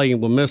of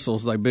playing with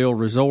missiles, they build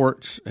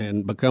resorts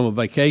and become a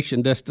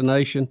vacation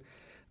destination.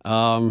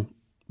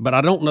 But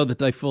I don't know that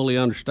they fully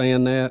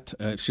understand that.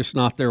 It's just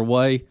not their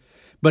way.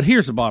 But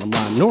here's the bottom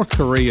line. North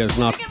Korea is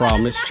not the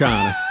problem. It's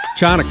China.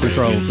 China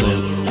controls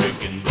them.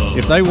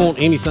 If they want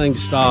anything to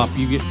stop,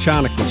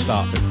 China can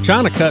stop it.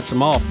 China cuts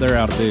them off, they're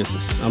out of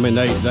business. I mean,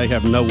 they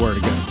have nowhere to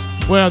go.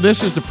 Well,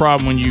 this is the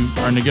problem when you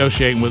are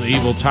negotiating with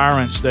evil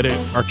tyrants that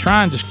are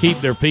trying to keep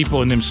their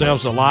people and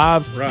themselves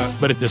alive, right?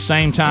 But at the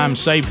same time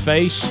save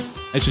face.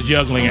 It's a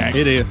juggling act.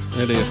 It is.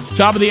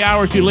 Top of the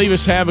hour to leave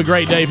us. Have a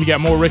great day. If you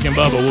got more Rick and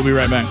Bubba, we'll be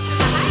right back.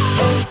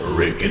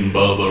 Rick and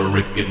Bubba,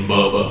 Rick and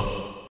Bubba.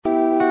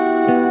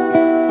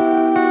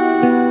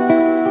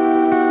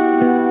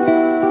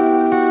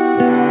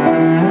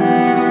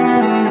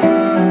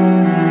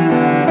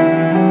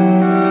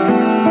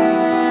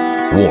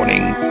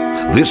 Warning.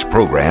 This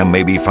program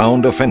may be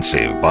found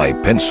offensive by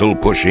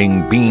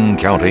pencil-pushing,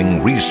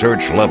 bean-counting,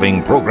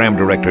 research-loving program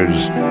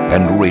directors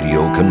and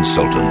radio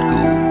consultant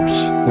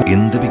goobs.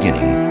 In the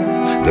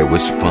beginning, there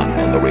was fun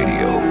on the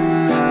radio.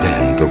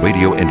 Then the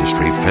radio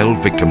industry fell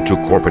victim to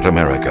corporate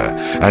America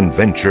and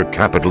venture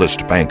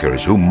capitalist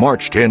bankers who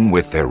marched in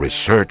with their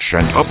research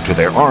and up to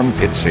their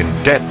armpits in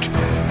debt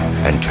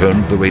and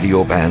turned the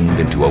radio band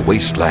into a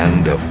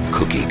wasteland of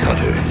cookie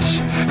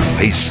cutters,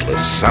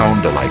 faceless,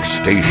 sound-alike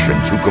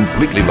stations who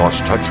completely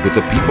lost touch with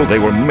the people they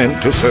were meant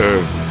to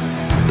serve.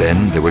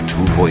 Then there were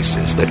two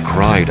voices that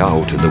cried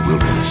out in the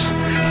wilderness,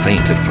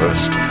 faint at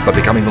first, but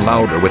becoming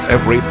louder with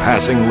every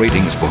passing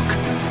ratings book.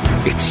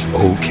 It's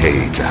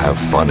okay to have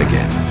fun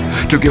again,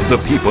 to give the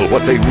people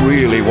what they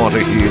really want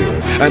to hear,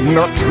 and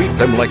not treat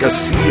them like a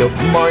sea of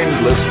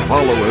mindless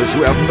followers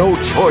who have no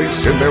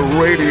choice in their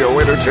radio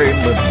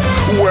entertainment.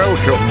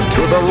 Welcome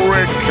to the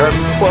Rick and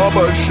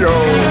Bubba Show.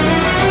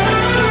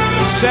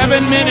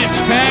 7 minutes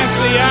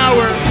past the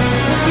hour.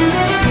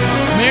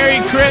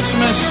 Merry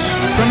Christmas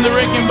from the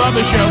Rick and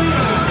Bubba Show.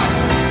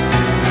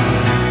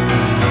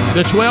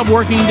 The 12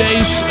 working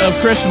days of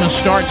Christmas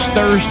starts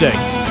Thursday.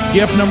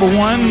 Gift number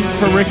one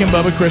for Rick and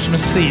Bubba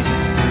Christmas season.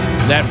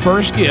 That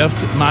first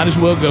gift might as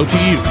well go to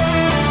you.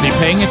 Be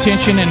paying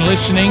attention and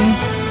listening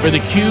for the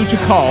cue to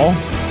call.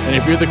 And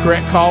if you're the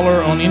correct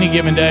caller on any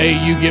given day,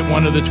 you get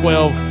one of the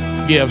 12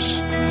 gifts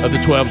of the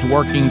 12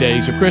 working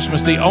days of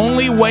Christmas. The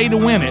only way to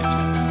win it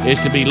is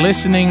to be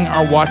listening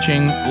or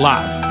watching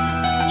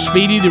live.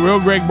 Speedy, the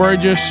real Greg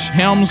Burgess,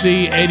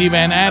 Helmsy, Eddie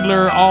Van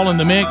Adler, all in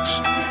the mix.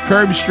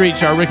 Curb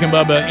Street's our Rick and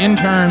Bubba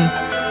intern.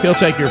 He'll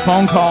take your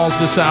phone calls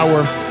this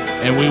hour,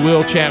 and we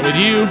will chat with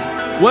you.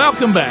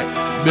 Welcome back,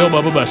 Bill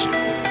Bubba Bussey.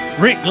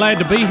 Rick, glad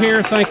to be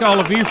here. Thank all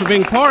of you for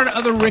being part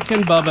of the Rick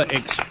and Bubba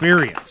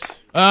experience.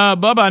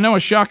 Bubba, I know a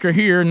shocker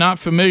here, not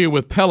familiar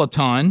with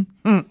Peloton,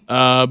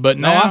 but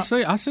now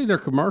I see their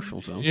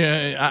commercials. Though.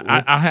 Yeah,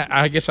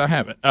 I guess I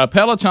haven't.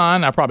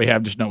 Peloton, I probably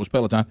have, just know it was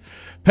Peloton.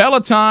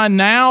 Peloton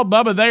now,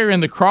 Bubba, they are in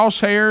the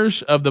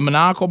crosshairs of the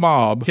maniacal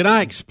mob. Can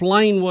I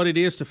explain what it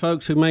is to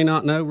folks who may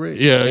not know, Rick?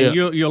 Yeah.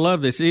 You'll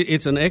love this.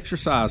 It's an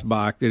exercise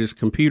bike that is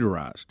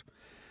computerized,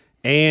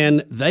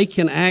 and they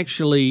can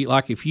actually,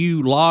 like if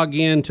you log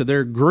into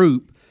their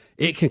group,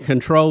 it can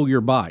control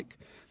your bike.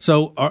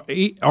 So,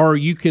 or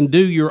you can do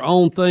your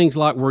own things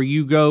like where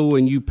you go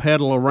and you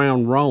pedal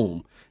around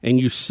Rome and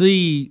you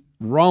see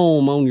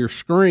Rome on your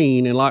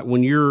screen, and like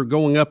when you're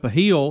going up a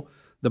hill,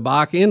 the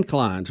bike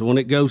inclines. When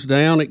it goes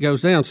down, it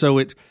goes down. So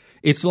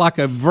it's like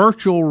a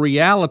virtual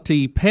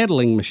reality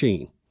pedaling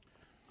machine.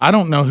 I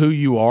don't know who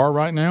you are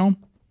right now.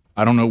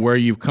 I don't know where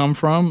you've come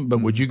from,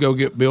 but would you go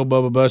get Bill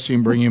Bubba Bussey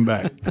and bring him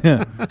back?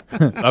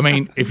 I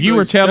mean, if you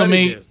were telling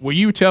me, will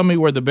you tell me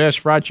where the best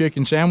fried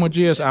chicken sandwich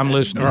is? I'm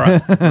listening.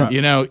 Right.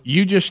 You know,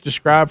 you just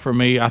described for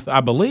me, I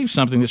believe,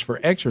 something that's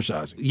for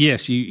exercising.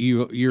 Yes,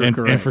 you're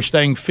correct. And for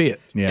staying fit.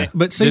 Yeah.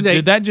 But see,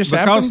 did that just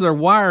happen? Because they're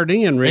wired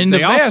in, Rick, And the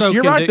they vest, also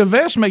you're can right, the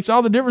vest makes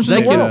all the difference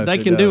in the world. They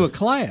can do a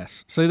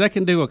class. See, they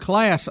can do a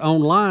class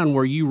online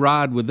where you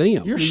ride with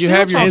them. You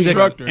have your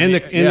instructor. And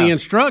the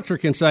instructor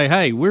can say,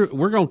 hey, we're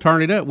going to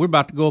turn it up. We're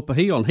about to go up a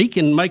hill. And he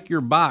can make your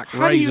bike raise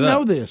up. How do you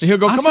know this? He'll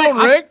go, come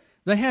on, Rick.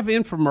 They have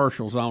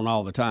infomercials on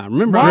all the time.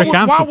 Remember, Rick,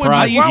 I'm surprised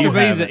I used to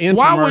be the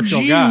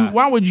infomercial guy.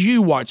 Why would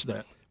you watch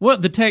that? Well,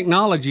 the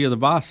technology of the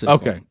bicycle.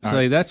 Okay.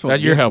 See, that's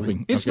what you're gets helping.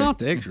 me. It's Okay. not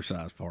the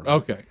exercise part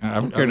of it. Okay. I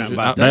don't care nothing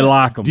about that. They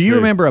like them. Do you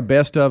remember a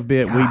best of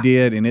bit we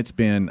did, and it's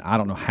been I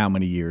don't know how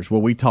many years,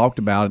 where we talked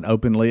about and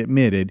openly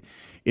admitted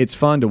it's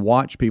fun to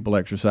watch people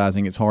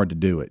exercising. It's hard to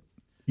do it.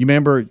 You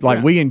remember,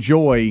 like we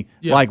enjoy,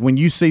 like when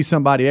you see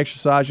somebody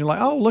exercise, you're like,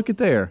 oh, look at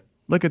there.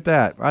 Look at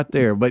that right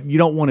there. But you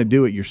don't want to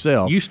do it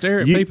yourself. You stare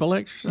at people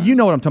exercise. You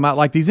know what I'm talking about,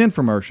 like these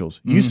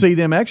infomercials. You see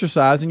them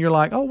exercise, and you're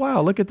like, oh,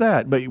 wow, look at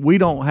that. But we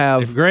don't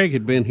have. If Greg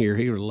had been here,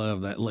 he would have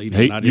loved that lead.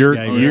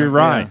 You're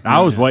right. I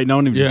was waiting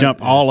on him to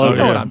jump all over. You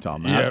know what I'm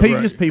talking about.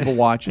 Just people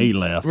watching. He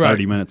left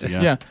 30 minutes ago.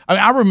 Yeah. I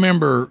mean, I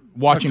remember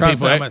watching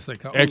people exercise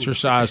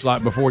exercise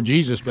like before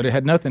Jesus, but it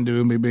had nothing to do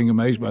with me being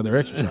amazed by their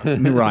exercise.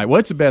 Right.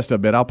 What's the best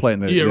of it? I'll play it in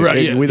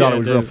the. We thought it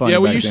was real funny. Yeah,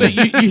 well,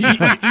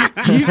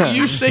 back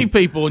you see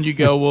people and you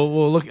go,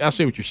 well, look, I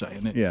see what you're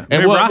saying. Yeah.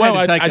 And I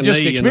had to take I a just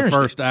knee in the experienced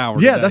first hour.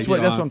 Yeah, today, that's what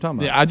I'm talking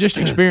about. Yeah, I just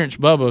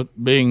experienced Bubba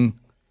being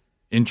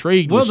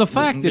intrigued. Well, the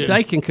fact that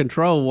they can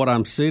control what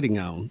I'm sitting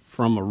on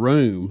from a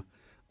room,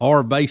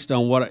 or based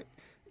on what,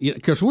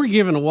 because we're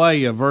giving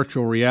away a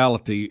virtual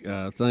reality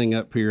thing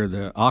up here,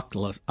 the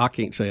Oculus. I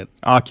can't say it.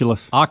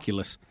 Oculus.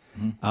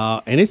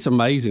 And it's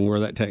amazing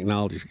where that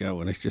technology's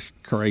going. It's just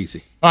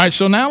crazy. All right,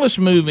 so now let's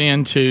move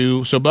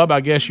into. So, Bubba,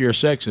 I guess you're a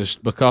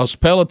sexist because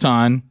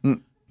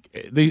Peloton.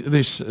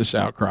 This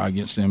outcry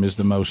against them is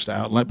the most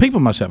out.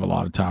 People must have a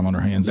lot of time on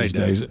their hands these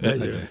days. They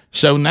do.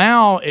 So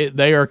now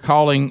they are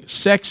calling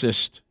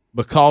sexist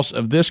because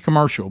of this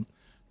commercial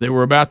that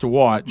we're about to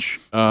watch.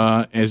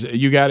 As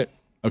you got it,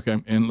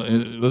 okay,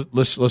 and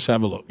let's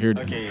have a look here.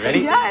 Okay, you ready?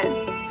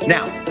 Yes.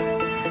 Now,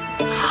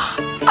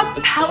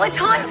 A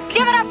Peloton?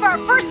 Give it up for our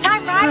first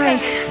time ride. All right,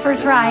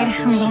 first ride.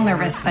 I'm a little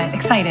nervous, but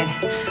excited.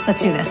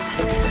 Let's do this.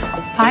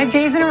 5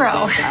 days in a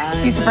row.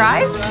 You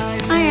surprised?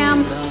 I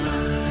am.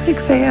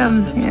 6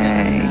 a.m.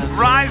 Yay.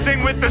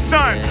 rising with the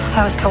sun.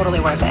 That was totally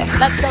worth it.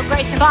 Let's go,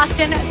 Grace in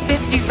Boston.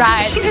 50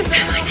 rides. She just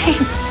said my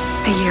name.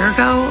 A year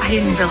ago, I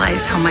didn't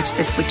realize how much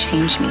this would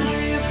change me.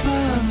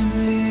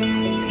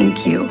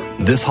 Thank you.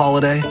 This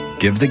holiday,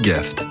 give the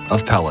gift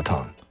of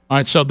Peloton. All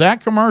right, so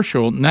that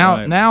commercial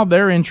now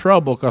they're in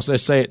trouble because they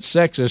say it's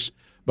sexist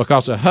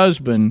because a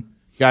husband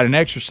got an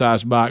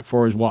exercise bike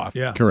for his wife.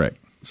 Yeah, correct.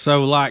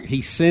 So, like,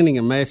 he's sending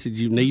a message,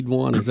 you need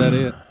one? Is that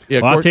it? Yeah,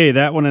 well, I'll tell you,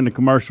 that one in the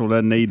commercial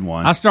doesn't need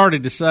one. I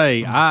started to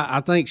say,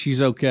 I think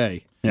she's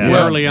okay.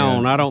 Yeah. Early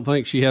on, I don't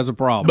think she has a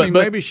problem. But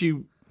maybe she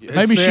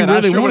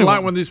really would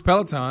like one of these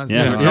Pelotons.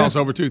 Yeah, it costs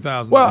over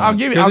 $2,000. Well, I'll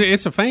give you.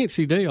 It's a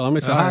fancy deal. I mean,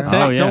 it's a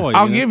high-tech toy.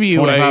 I'll give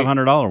you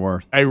 $2,500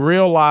 worth. A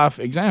real-life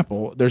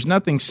example. There's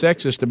nothing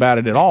sexist about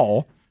it at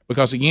all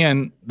because,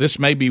 again, this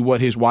may be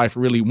what his wife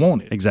really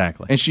wanted.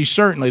 Exactly. And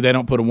they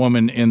don't put a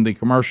woman in the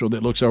commercial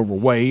that looks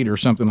overweight or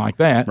something like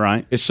that.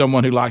 Right. It's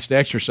someone who likes to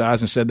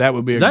exercise and said that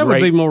would be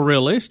would be more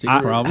realistic,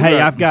 probably.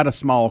 Hey, I've got a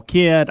small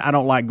kid. I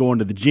don't like going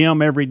to the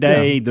gym every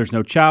day. Yeah. There's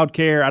no child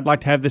care. I'd like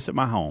to have this at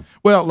my home.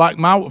 Well, like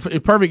a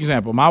perfect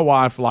example, my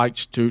wife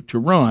likes to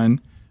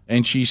run,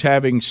 and she's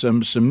having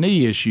some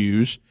knee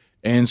issues,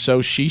 and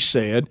so she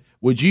said,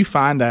 would you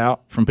find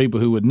out from people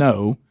who would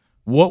know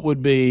what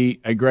would be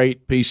a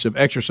great piece of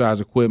exercise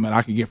equipment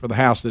I could get for the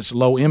house that's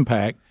low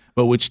impact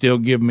but would still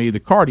give me the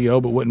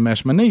cardio but wouldn't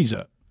mess my knees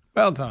up?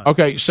 Peloton.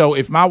 Okay, so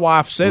if my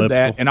wife said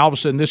that, and all of a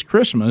sudden this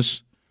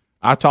Christmas,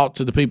 I talked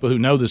to the people who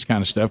know this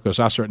kind of stuff because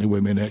I certainly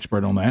wouldn't be an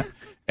expert on that,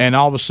 and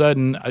all of a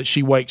sudden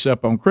she wakes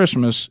up on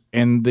Christmas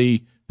and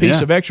the piece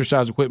of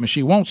exercise equipment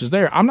she wants is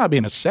there. I'm not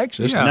being a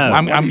sexist. Yeah, no.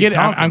 I'm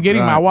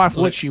getting my wife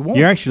what she wants.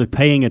 You're actually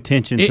paying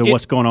attention to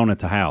what's going on at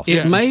the house.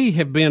 It may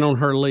have been on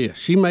her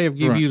list. She may have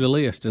given you the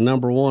list, and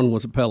number one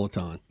was a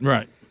Peloton.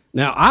 Right.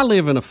 Now, I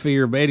live in a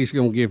fear Betty's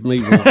going to give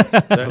me one.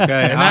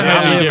 Okay,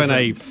 I live in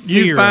a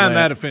fear. You find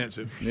that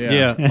offensive.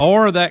 Yeah.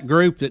 Or that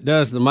group that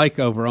does the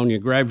makeover on you,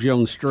 grabs you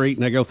on the street,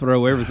 and they go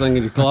throw everything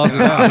in your closet.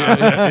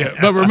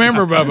 But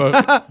remember,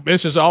 Bubba,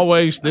 this is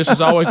always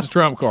the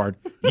trump card.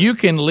 You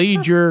can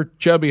lead your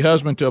chubby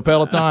husband to a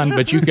Peloton,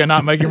 but you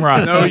cannot make him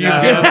ride. No, you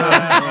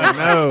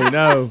can't.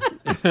 No.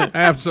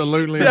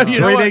 Absolutely. Yeah, you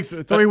know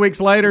 3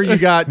 weeks later, you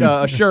got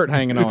a shirt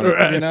hanging on it.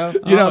 Right.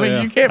 I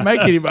mean, you can't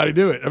make anybody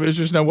do it. I mean, there's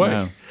just no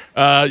way.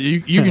 No.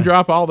 You can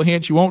drop all the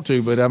hints you want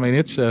to, but I mean,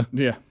 it's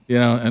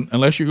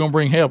unless you're going to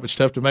bring help, it's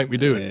tough to make me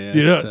do it.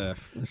 Yeah, it's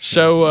tough.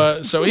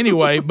 It's so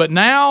anyway, but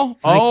now,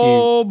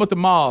 but the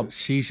mob.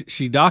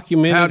 She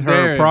documented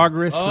her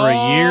progress for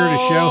a year to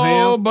show him.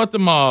 Oh, but the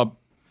mob.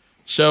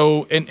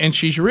 So and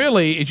she's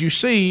really, as you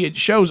see, it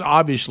shows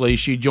obviously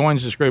she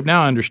joins this group.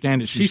 Now I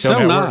understand it. She's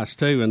so nice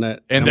too, in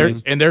that.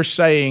 And they're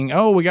saying,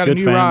 "Oh, we got a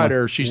new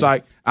rider." She's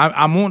like,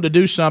 "I'm wanting to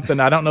do something.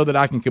 I don't know that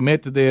I can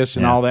commit to this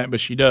and all that," but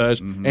she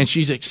does, and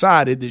she's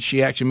excited that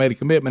she actually made a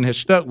commitment, has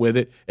stuck with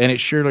it, and it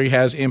surely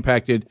has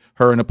impacted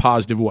her in a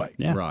positive way.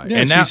 Yeah, right. Yeah,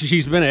 and now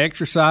she's been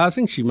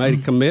exercising. She made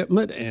a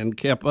commitment and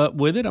kept up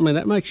with it. I mean,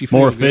 that makes you feel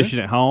more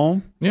efficient at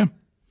home. Yeah,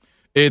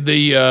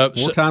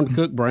 more time to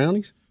cook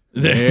brownies.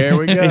 There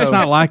we go. It's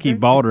not like he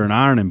bought her an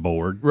ironing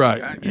board,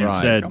 right? And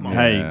said,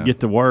 "Hey,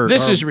 get to work."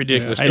 This is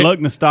ridiculous. Hey, look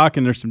in the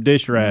stocking. There's some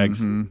dish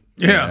rags.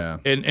 Yeah,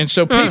 and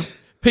so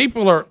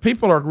people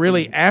are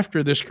really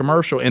after this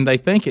commercial, and they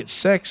think it's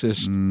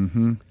sexist.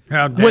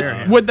 How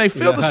dare you? Would they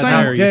feel the same?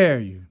 How dare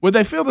you? Would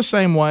they feel the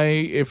same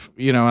way if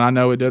and I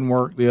know it doesn't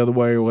work the other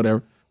way or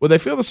whatever? Would they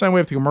feel the same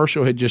way if the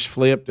commercial had just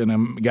flipped and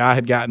a guy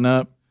had gotten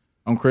up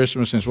on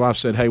Christmas and his wife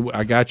said, "Hey,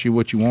 I got you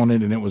what you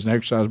wanted," and it was an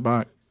exercise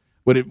bike?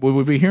 Would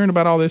we be hearing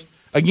about all this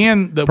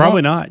again?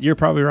 Probably not. You're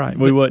probably right.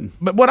 We wouldn't.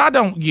 But what I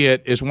don't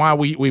get is why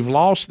we've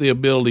lost the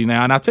ability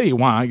now, and I'll tell you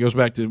why. It goes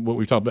back to what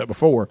we've talked about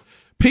before.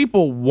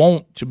 People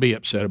want to be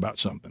upset about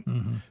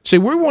something. See,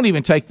 we won't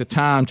even take the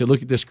time to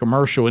look at this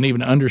commercial and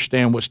even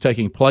understand what's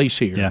taking place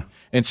here,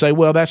 and say,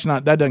 "Well, that's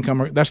not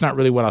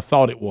really what I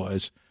thought it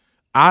was."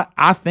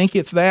 I think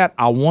it's that.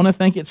 I want to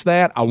think it's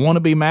that. I want to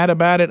be mad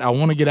about it. I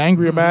want to get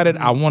angry about it.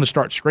 I want to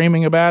start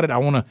screaming about it. I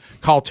want to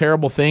call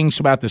terrible things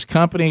about this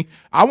company.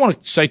 I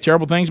want to say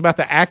terrible things about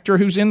the actor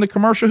who's in the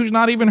commercial who's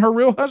not even her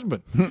real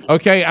husband.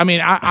 Okay? I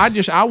mean,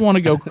 I want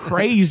to go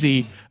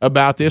crazy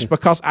about this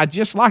because I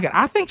just like it.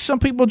 I think some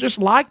people just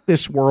like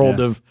this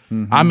world of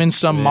I'm in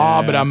some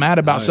mob and I'm mad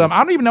about something.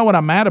 I don't even know what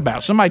I'm mad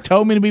about. Somebody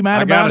told me to be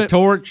mad about it. I got a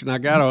torch and I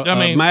got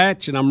a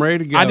match and I'm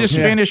ready to go. I just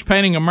finished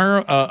painting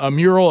a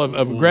mural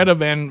of Greta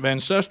Van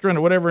Susteren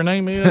or whatever her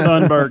name is.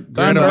 Greta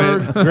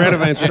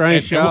Van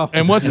Stranshaw.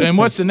 And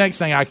what's the next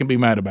thing I can be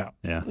mad about?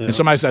 Yeah. And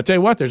somebody said, "I tell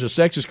you what, there's a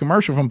sexist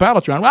commercial from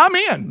Peloton." Well, I'm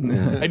in.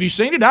 Have you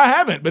seen it? I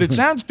haven't, but it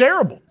sounds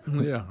terrible.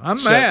 Yeah,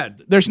 I'm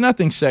mad. There's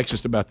nothing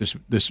sexist about this.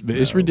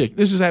 It's ridiculous.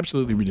 This is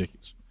absolutely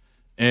ridiculous.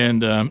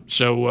 And it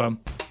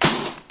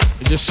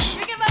just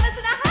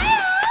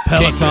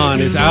Peloton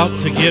is out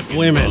to get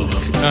women.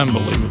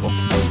 Unbelievable.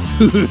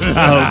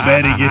 I hope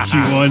Betty gets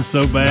you one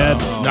so bad.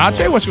 No, I'll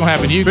tell you what's going to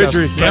happen to you. The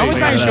only thing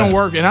that's going to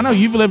work, and I know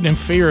you've lived in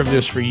fear of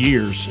this for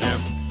years. Yeah.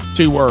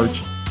 2 words: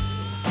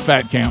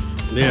 fat camp.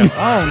 Yeah.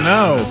 Oh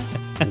no.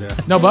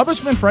 No, Bubba's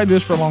been afraid of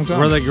this for a long time.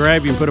 Where they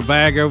grab you and put a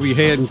bag over your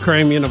head and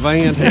cram you in a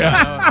van.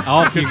 Yeah.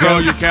 Off you Control go.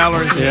 your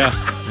calories. Yeah.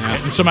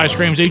 And somebody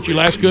screams, "Eat your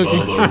last cookie."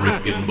 Bubba,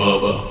 Rick and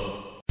Bubba.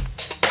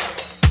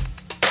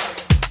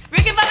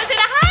 Rick and Bubba's in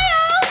Ohio.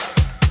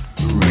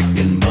 Rick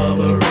and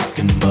Bubba, Rick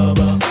and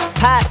Bubba.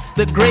 Pass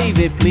the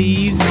gravy,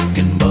 please. Rick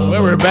and Bubba.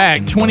 Well, we're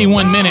back.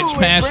 21 minutes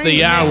past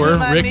the hour.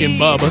 Rick and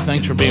Bubba,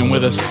 thanks for being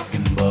with us.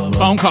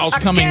 Phone calls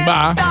coming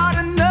by.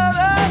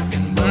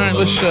 All right,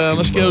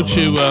 let's go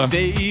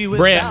to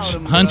Brett,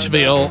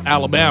 Huntsville,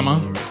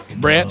 Alabama.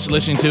 Brett's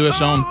listening to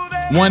us on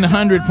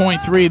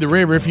 100.3 The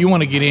River. If you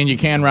want to get in, you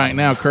can right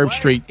now. Curb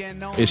Street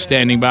is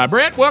standing by.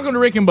 Brett, welcome to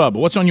Rick and Bubba.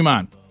 What's on your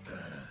mind?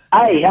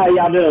 Hey, how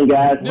y'all doing,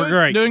 guys? We're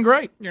great. Doing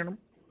great.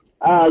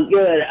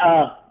 Good.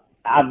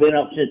 I've been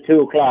up since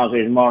 2 o'clock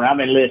this morning. I've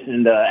been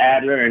listening to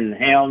Adler and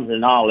Helms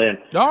and all them.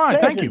 All right,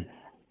 thank you.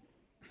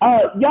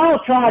 Y'all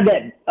tried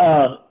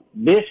that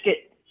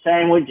biscuit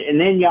sandwich,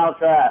 and then y'all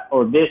tried,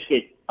 or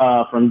biscuit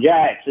from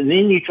Jack's, and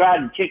then you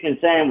tried the chicken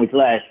sandwich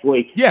last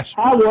week. Yes.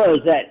 How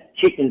was that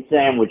chicken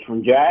sandwich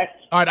from Jack's?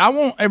 All right, I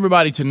want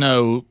everybody to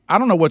know, I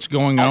don't know what's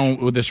going on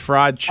with this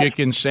fried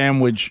chicken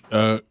sandwich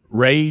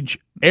rage.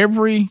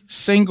 Every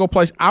single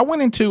place. I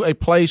went into a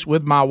place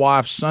with my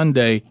wife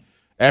Sunday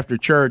after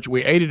church.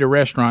 We ate at a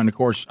restaurant, and of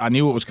course, I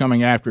knew what was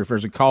coming after. If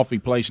there's a coffee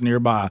place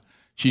nearby,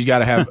 she's got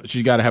to have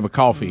a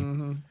coffee.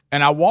 Mm-hmm.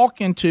 And I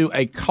walk into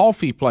a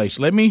coffee place.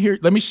 Let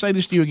me say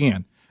this to you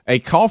again. A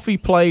coffee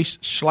place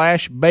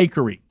 /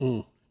 bakery.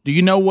 Do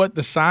you know what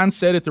the sign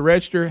said at the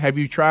register? Have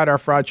you tried our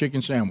fried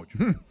chicken sandwich?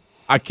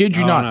 I kid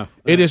you not. No.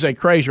 It is a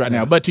craze right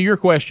now. But to your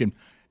question,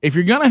 if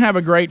you're going to have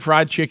a great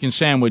fried chicken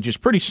sandwich, it's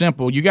pretty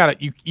simple.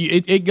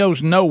 It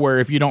goes nowhere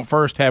if you don't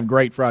first have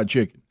great fried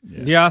chicken.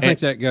 Yeah, I think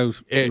that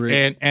goes.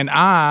 And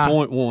I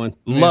point one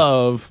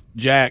love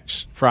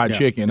Jack's fried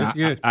chicken. That's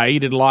good. I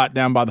eat it a lot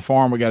down by the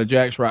farm. We got a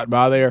Jack's right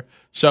by there.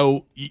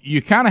 So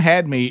you kind of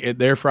had me at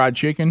their fried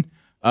chicken.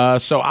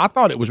 So I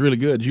thought it was really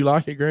good. Did you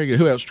like it, Greg?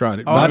 Who else tried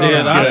it? Oh, I did.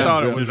 I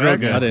thought it was real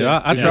good. I did.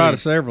 I tried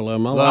several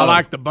of them. I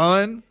liked the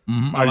bun.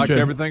 Mm-hmm. I liked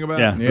everything about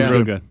it. Yeah, it was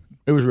real good.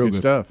 It was real good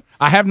stuff.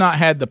 I have not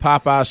had the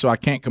Popeye, so I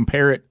can't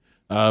compare it.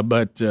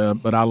 But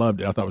I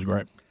loved it. I thought it was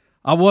great.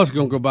 I was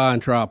going to go by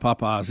and try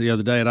Popeyes the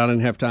other day, and I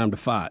didn't have time to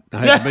fight. I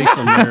had to be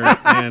somewhere,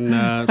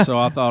 and so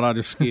I thought I'd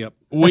just skip.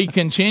 We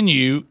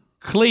continue.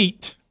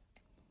 Cleet,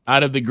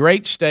 out of the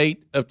great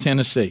state of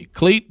Tennessee.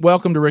 Cleet,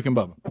 welcome to Rick and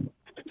Bubba.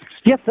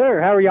 Yes,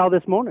 sir. How are y'all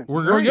this morning?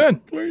 We're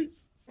good.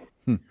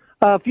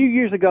 A few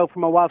years ago for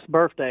my wife's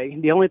birthday,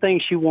 the only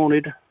thing she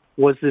wanted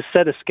was this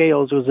set of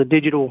scales. It was a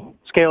digital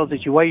scales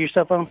that you weigh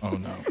yourself on. Oh,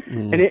 no.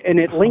 And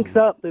it links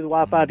up through the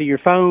Wi-Fi to your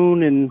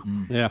phone and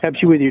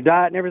helps you with your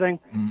diet and everything.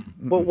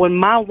 But when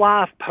my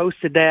wife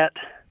posted that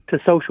to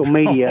social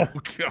media,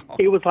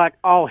 it was like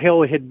all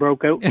hell had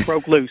broke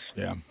loose.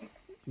 Yeah.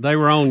 They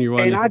were on you,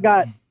 and I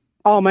got,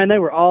 oh, man, they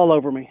were all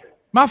over me.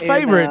 My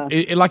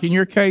favorite, like in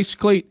your case,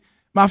 Cleet,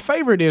 my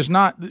favorite is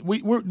not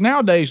we're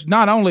nowadays.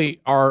 Not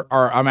only are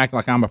I'm acting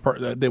like I'm one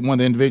of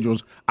the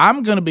individuals.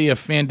 I'm going to be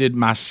offended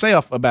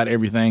myself about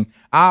everything.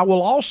 I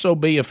will also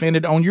be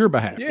offended on your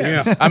behalf.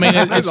 Yeah. I mean,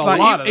 it's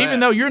like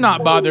even though you're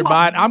not bothered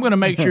by it, I'm going to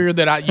make sure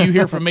that you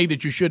hear from me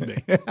that you should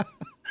be.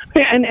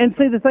 And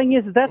see, the thing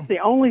is, that's the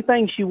only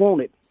thing she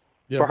wanted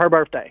for her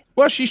birthday.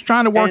 Well, she's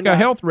trying to work a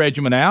health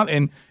regimen out,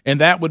 and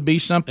that would be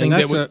something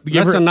that would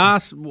give her a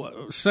nice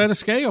set of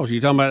scales. You're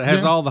talking about it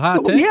has all the high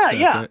tech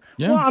stuff.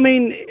 Yeah. Well, I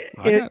mean,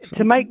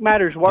 to make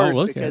matters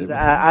worse, because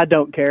I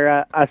don't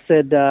care. I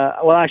said,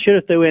 I should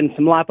have threw in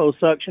some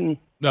liposuction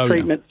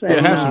treatments.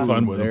 And, have some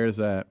fun with it. There's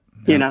that.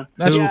 You know,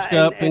 that's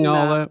sculpting,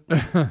 all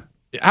that.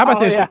 How about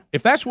this? Yeah.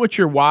 If that's what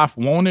your wife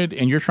wanted,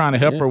 and you're trying to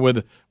help her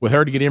with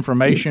her to get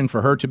information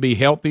for her to be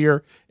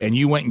healthier, and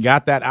you went and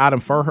got that item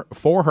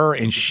for her,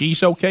 and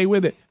she's okay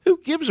with it,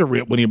 who gives a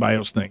rip what anybody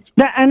else thinks?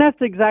 And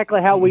that's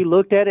exactly how we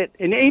looked at it.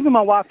 And even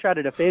my wife tried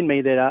to defend me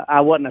that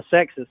I wasn't a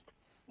sexist,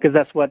 because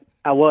that's what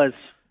I was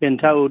been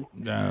told.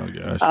 Oh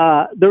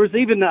gosh. There was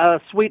even a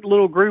sweet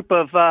little group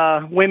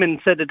of women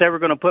said that they were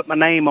going to put my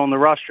name on the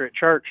roster at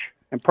church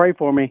and pray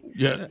for me,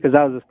 because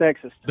I was a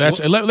sexist. That's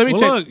let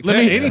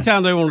me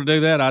anytime they want to do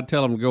that, I'd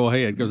tell them to go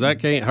ahead, because that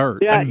can't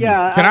hurt.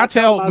 Yeah. Can I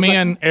tell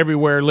men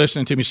everywhere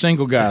listening to me,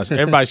 single guys,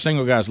 everybody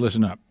single guys,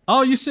 listen up.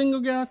 Oh, you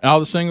single guys? All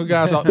the single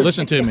guys,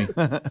 listen to me.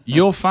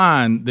 You'll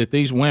find that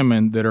these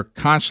women that are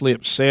constantly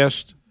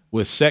obsessed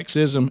with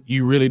sexism,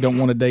 you really don't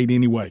want to date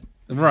anyway.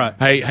 Right.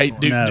 Hey,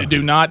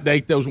 do not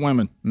date those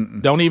women.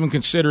 Don't even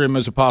consider him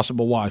as a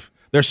possible wife.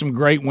 There's some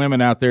great women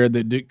out there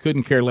that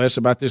couldn't care less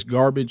about this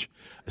garbage.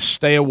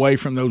 Stay away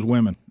from those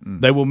women.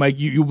 They will make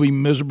you'll be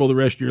miserable the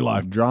rest of your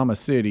life. Drama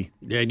City.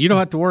 Yeah, you don't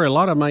have to worry. A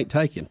lot of them ain't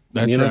taken.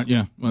 That's right.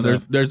 Yeah. Well,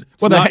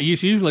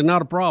 it's usually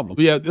not a problem.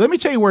 Yeah. Let me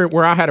tell you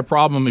where I had a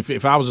problem.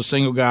 If I was a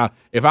single guy,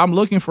 if I'm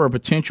looking for a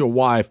potential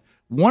wife,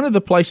 one of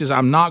the places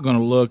I'm not going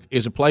to look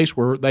is a place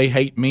where they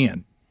hate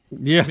men.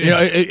 Yeah,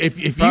 if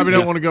you probably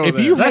don't want to go. If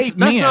there. you that's hate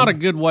men, not a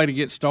good way to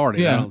get started.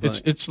 Yeah,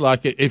 it's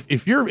like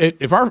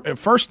if our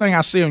first thing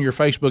I see on your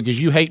Facebook is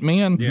you hate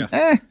men.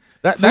 Yeah,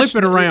 flip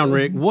it around,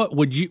 Rick. What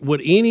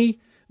would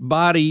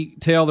anybody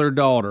tell their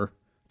daughter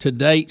to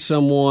date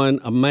a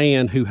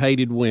man who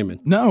hated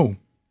women? No.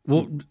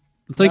 Well,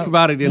 think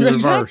about it in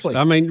reverse. Exactly.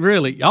 I mean,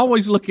 really,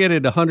 always look at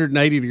it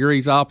 180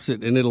 degrees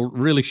opposite, and it'll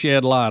really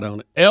shed light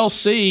on it.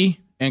 LC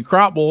and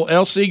Cropwell.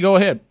 LC, go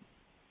ahead.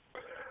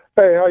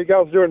 Hey, how you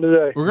guys doing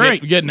today? We're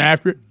great. We're getting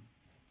after it.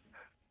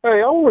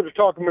 Hey, I wanted to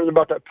talk a minute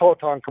about that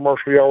Peloton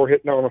commercial y'all were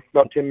hitting on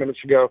about 10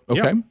 minutes ago.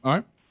 Okay, all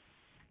right.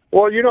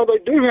 Well, you know, they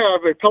do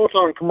have a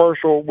Peloton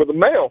commercial with a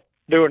male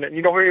doing it, and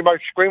you don't hear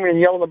anybody screaming and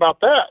yelling about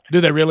that. Do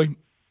they really?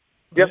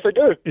 Yes, they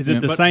do. Is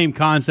it the same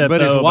concept, but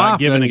though, his wife about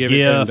giving a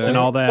gift and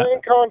all that?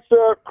 Same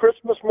concept,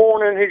 Christmas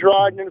morning, he's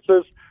riding and it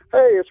says,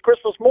 hey, it's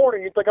Christmas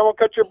morning, you think I'm going to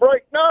cut you a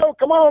break? No,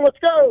 come on, let's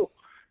go.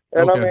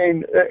 And I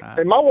mean,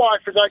 and my wife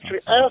has actually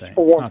asked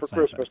for one for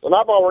Christmas, and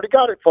I've already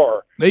got it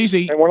for her.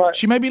 Easy. And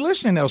she may be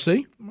listening,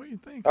 LC. What do you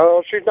think?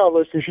 Oh, she's not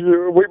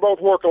listening. We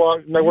both work a lot.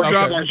 And they work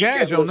drop some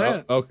cash on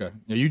that. Okay.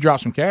 Yeah, you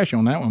dropped some cash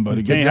on that one,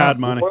 buddy. Good Can't job. hide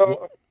money.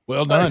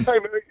 Well done.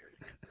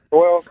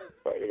 Well,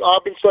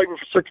 I've been saving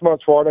for 6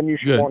 months for it. I knew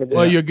she wanted it.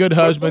 Well, you're a good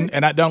husband,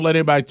 and I don't let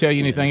anybody tell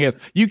you anything else.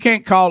 You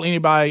can't call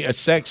anybody a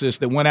sexist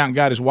that went out and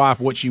got his wife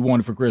what she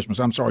wanted for Christmas.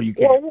 I'm sorry, you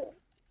can't. Well,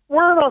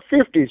 we're in our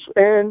 50s,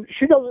 and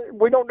she doesn't.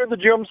 We don't do the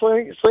gym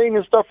scene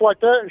and stuff like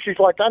that. And she's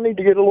like, I need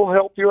to get a little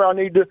healthier. I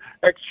need to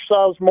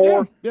exercise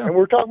more. Yeah. And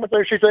we're talking about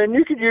that. She's saying,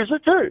 you could use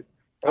it too.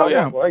 Oh,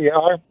 yeah. Well, yeah,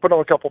 I put on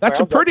a couple That's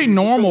pounds. a pretty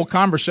normal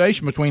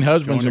conversation between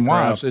husbands and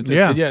wives.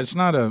 It's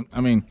not a, I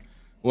mean,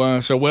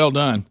 so well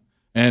done.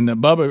 And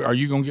Bubba, are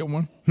you going to get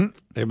one?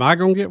 Am I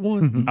going to get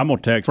one? I'm going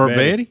to text for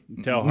Betty.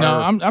 Tell her. No,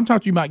 I'm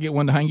talking you might get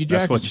one to hang your jacket.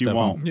 That's what you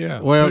want. Yeah.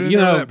 Well, you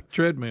know,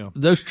 treadmill.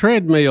 Those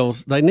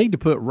treadmills, they need to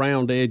put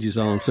round edges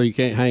on so you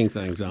can't hang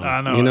things on. I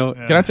know. You know.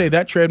 Yeah. Can I tell you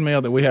that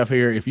treadmill that we have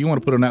here? If you want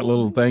to put on that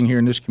little thing here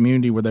in this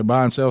community where they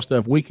buy and sell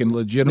stuff, we can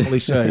legitimately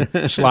say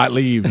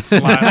slightly even.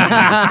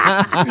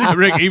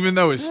 Rick, even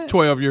though it's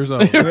 12 years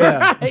old.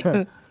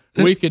 Right.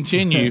 We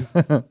continue.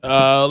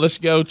 Let's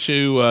go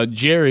to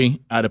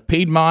Jerry out of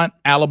Piedmont,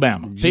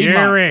 Alabama.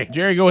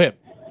 Jerry, go ahead.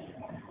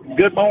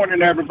 Good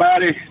morning,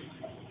 everybody.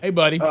 Hey,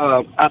 buddy.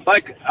 I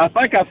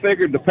think I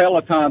figured the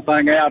Peloton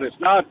thing out. It's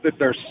not that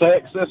they're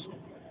sexist.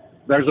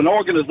 There's an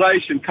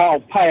organization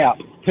called PAP,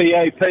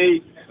 PAP,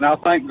 and I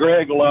think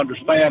Greg will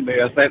understand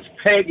this. That's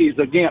Peggy's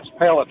Against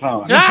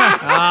Peloton.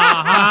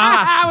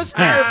 I was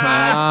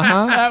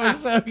terrified. That was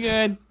so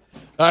good.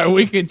 All right,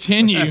 we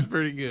continue. That's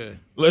pretty good.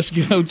 Let's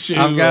go to.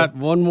 I've got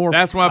one more.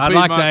 That's why I'd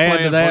like to Piedmont's add to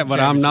playing that, for but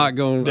the I'm not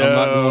going. I'm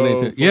not going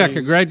into it. Yeah,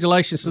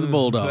 congratulations to the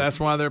Bulldogs. That's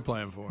why they're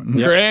playing for it.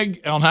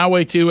 Craig on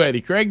Highway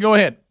 280. Craig, go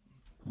ahead.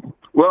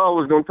 Well, I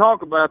was going to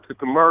talk about the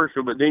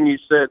commercial, but then you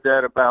said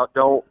that about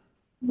don't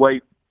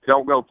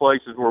go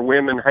places where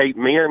women hate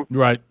men.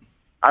 Right.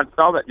 I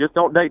saw that. Just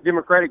don't date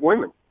Democratic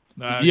women.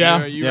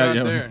 Yeah. Right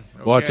there.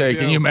 Well, I tell you,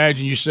 can you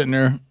imagine you sitting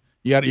there?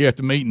 You at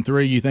the meeting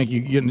 3. You think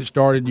you're getting it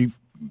started. You've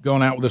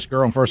gone out with this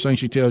girl, and first thing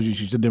she tells you,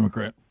 she's a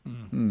Democrat.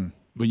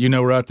 But you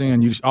know, right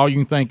then, all you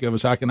can think of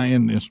is how can I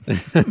end this?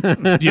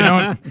 You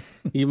know,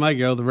 you might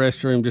go to the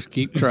restroom, just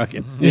keep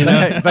trucking.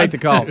 Fake the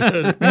call.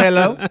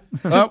 Hello.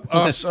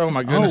 Oh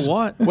my goodness. Oh,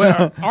 what?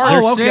 Well,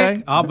 okay.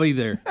 Sick? I'll be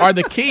there.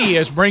 The key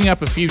is bring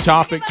up a few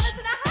topics.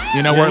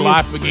 You know, where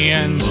life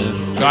begins,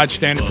 God's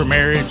standard for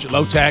marriage,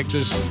 low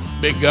taxes,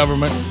 big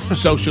government,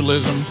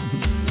 socialism,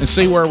 and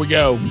see where we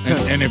go.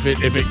 And if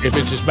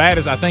it's as bad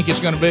as I think it's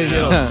going to be,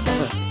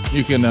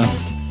 you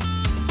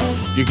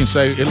can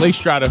say at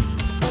least try to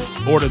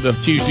order the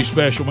Tuesday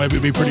special. Maybe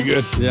it'll be pretty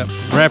good. Yep.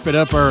 Wrap it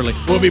up early.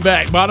 We'll be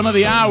back. Bottom of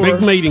the hour.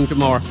 Big meeting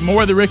tomorrow.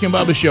 More of the Rick and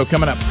Bubba Show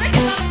coming up.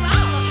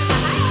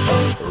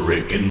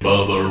 Rick and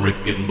Bubba,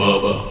 Rick and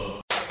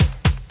Bubba.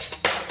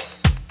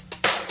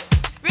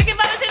 Rick and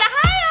Bubba's in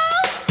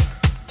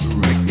Ohio.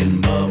 Rick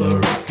and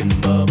Bubba, Rick and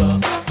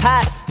Bubba.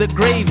 Pass the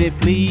gravy,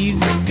 please.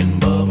 Rick and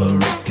Bubba,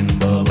 Rick and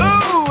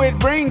Bubba. Ooh, it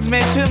brings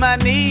me to my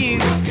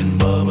knees. Rick and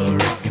Bubba,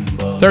 Rick and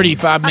Bubba.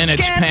 35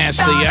 minutes past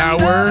the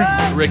hour,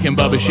 Rick and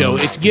Bubba Show.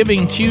 It's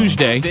Giving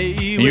Tuesday,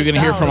 and you're going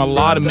to hear from a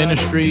lot of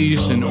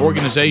ministries and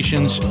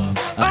organizations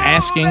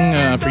asking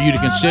for you to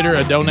consider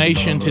a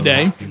donation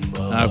today.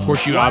 Of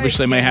course, you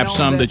obviously may have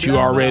some that you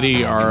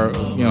already are,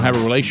 have a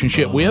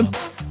relationship with.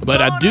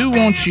 But I do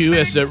want you,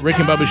 as a Rick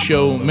and Bubba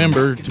Show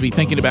member, to be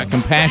thinking about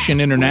Compassion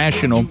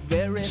International.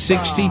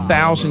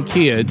 60,000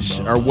 kids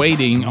are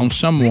waiting on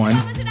someone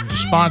to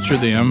sponsor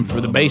them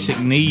for the basic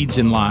needs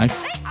in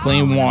life.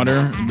 Clean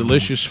water,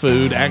 delicious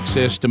food,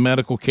 access to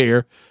medical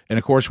care. And,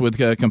 of course, with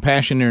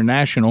Compassion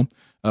International,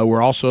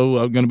 we're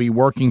also going to be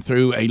working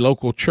through a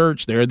local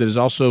church there that is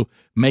also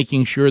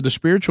making sure the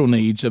spiritual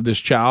needs of this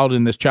child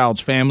and this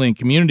child's family and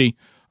community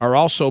are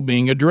also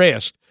being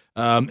addressed.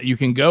 You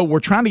can go.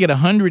 We're trying to get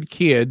 100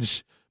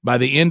 kids by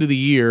the end of the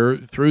year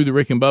through the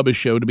Rick and Bubba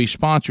Show to be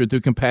sponsored through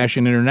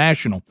Compassion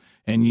International.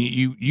 And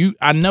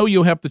I know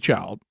you'll help the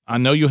child. I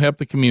know you'll help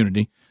the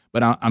community.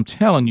 But I'm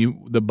telling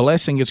you, the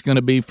blessing it's going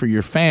to be for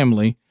your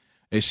family,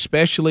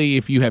 especially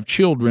if you have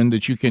children,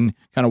 that you can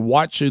kind of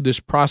watch through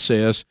this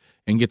process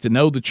and get to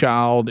know the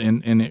child.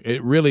 And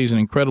it really is an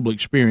incredible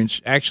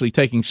experience, actually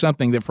taking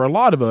something that for a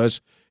lot of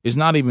us is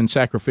not even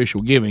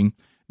sacrificial giving,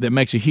 that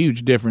makes a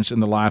huge difference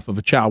in the life of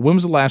a child. When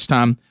was the last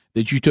time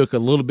that you took a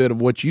little bit of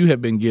what you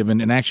have been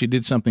given and actually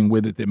did something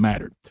with it that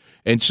mattered?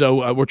 And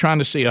so we're trying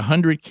to see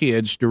 100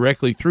 kids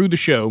directly through the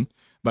show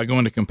by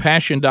going to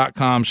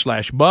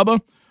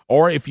compassion.com/Bubba.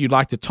 Or if you'd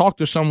like to talk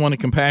to someone at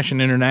Compassion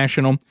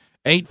International,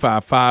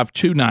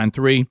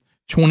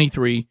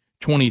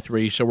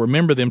 855-293-2323. So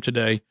remember them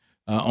today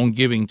on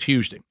Giving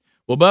Tuesday.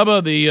 Well,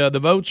 Bubba, the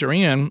votes are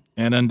in,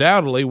 and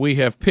undoubtedly we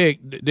have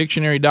picked,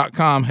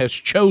 Dictionary.com has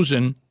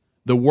chosen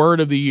the word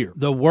of the year.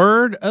 The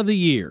word of the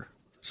year.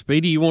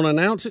 Speedy, you want to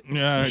announce it?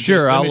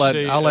 Sure,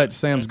 I'll let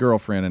Sam's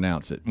girlfriend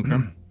announce it. Okay.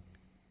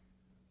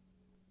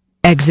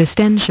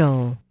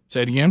 Existential.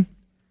 Say it again.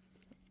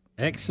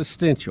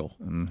 Existential.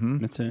 Mm-hmm.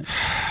 That's it.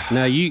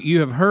 Now,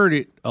 you have heard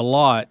it a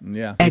lot.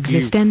 Yeah.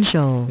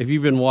 Existential. If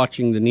you've been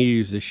watching the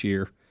news this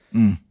year,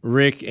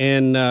 Rick,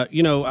 and,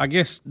 I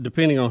guess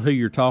depending on who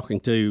you're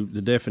talking to,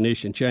 the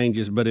definition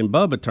changes. But in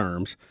Bubba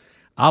terms,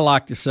 I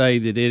like to say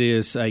that it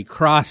is a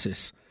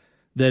crisis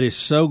that is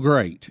so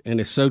great and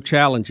is so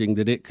challenging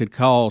that it could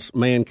cause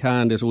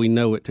mankind as we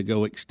know it to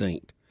go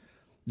extinct.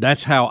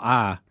 That's how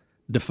I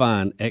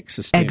define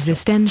existential.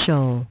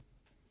 Existential.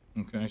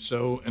 Okay,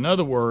 so in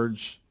other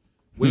words,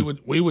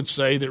 we would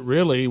say that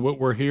really what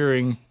we're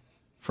hearing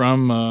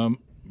from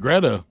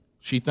Greta,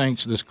 she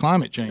thinks this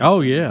climate change.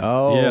 Oh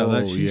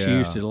yeah, she's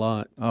used it a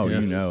lot. Oh, yeah.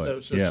 you know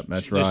it. So yeah,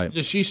 that's right.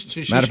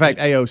 Matter of fact,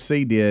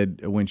 AOC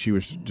did when she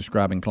was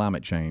describing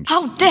climate change.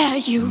 How dare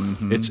you?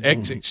 Mm-hmm. It's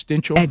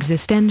existential.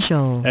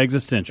 Existential.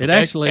 Existential. It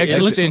actually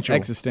existential.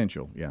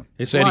 Existential. Yeah.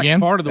 It's Say like it again.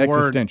 Part of the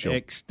Existential. word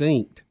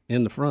extinct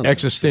in the front.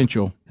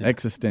 Existential.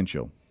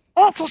 Existential.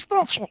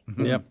 Existential.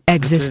 Yep.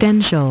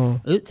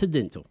 Existential.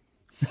 Incidental.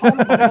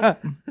 Okay.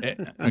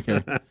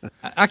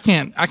 I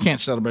can't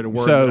celebrate a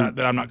word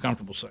that I'm not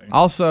comfortable saying.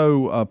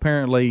 Also,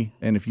 apparently,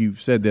 and if you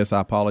said this,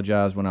 I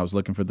apologize when I was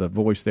looking for the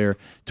voice there.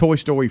 Toy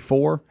Story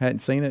 4, hadn't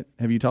seen it.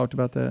 Have you talked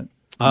about that?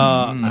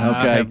 I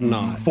have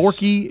not.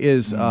 Forky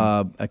is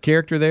a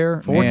character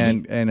there, Forky?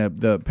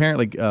 and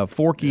apparently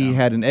Forky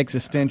had an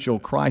existential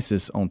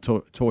crisis on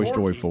Toy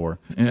Story 4.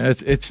 Yeah,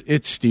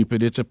 it's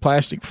stupid. It's a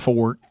plastic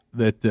fork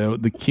that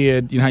the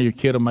kid, you know how your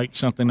kid will make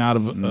something out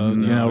of,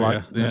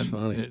 that's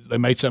funny. They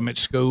made something at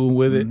school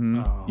with it.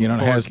 Mm-hmm. You know,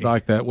 it has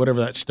like that, whatever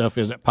that stuff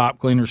is, that pop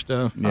cleaner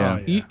stuff. Yeah.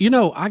 You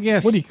know, I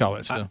guess. What do you call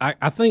that stuff?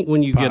 I think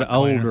when you Pop get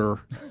cleaner.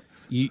 older,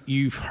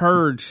 you've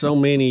heard so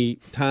many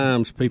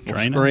times people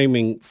Trainer?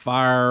 screaming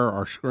fire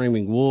or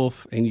screaming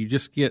wolf, and you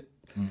just get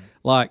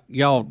like,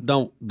 y'all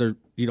don't.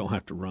 You don't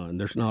have to run.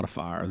 There's not a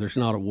fire. There's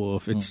not a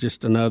wolf. It's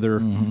just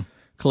another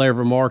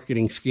clever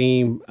marketing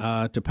scheme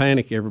to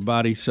panic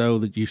everybody so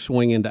that you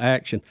swing into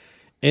action.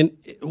 And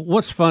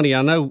what's funny,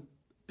 I know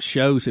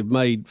shows have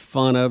made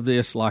fun of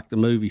this, like the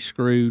movie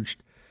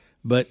Scrooged,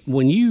 but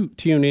when you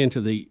tune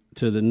into the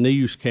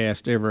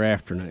newscast every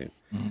afternoon,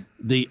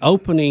 the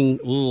opening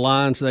little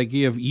lines they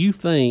give, you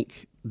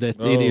think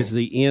that it is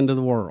the end of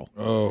the world.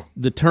 Oh.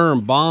 The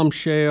term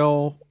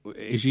bombshell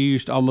is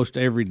used almost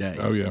every day.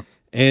 Oh, yeah.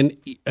 And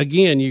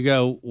again, you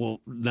go,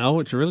 well, no,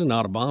 it's really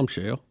not a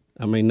bombshell.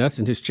 I mean,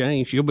 nothing has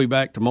changed. You'll be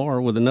back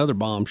tomorrow with another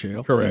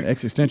bombshell. Correct.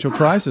 Existential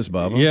crisis,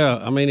 Bubba. Yeah,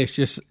 I mean, it's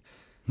just,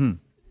 and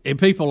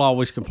people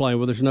always complain,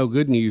 well, there's no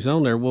good news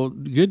on there. Well,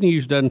 good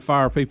news doesn't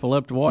fire people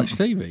up to watch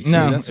TV. See,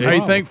 No, that's the how do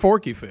you problem. think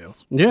Forky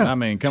feels? Yeah, I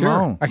mean, come sure.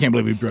 on. I can't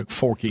believe we broke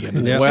Forky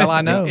into this. Well,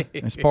 I know.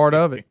 It's part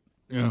of it.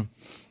 Yeah.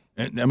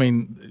 I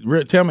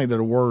mean, tell me that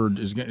a word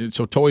is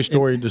so. Toy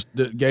Story just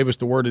gave us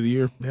the word of the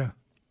year. Yeah,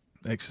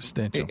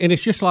 existential. And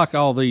it's just like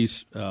all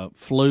these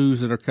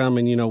flus that are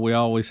coming. You know, we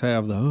always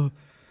have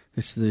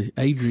it's the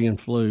Adrian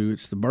flu,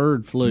 it's the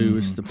bird flu,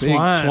 it's the pig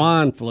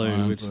swine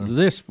flu, it's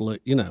this flu.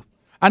 You know,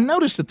 I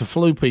noticed that the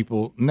flu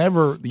people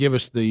never give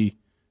us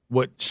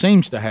what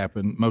seems to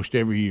happen most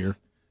every year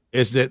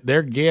is that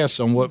their guess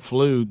on what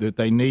flu that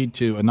they need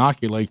to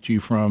inoculate you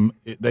from,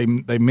 they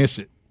miss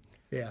it.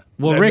 Yeah.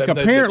 Well, Rick,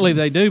 apparently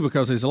they do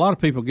because there's a lot of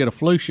people get a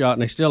flu shot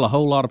and there's still a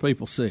whole lot of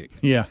people sick.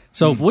 Yeah.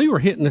 So if we were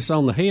hitting this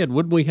on the head,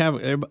 wouldn't we have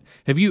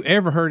you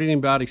ever heard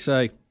anybody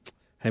say,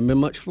 haven't been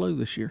much flu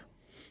this year?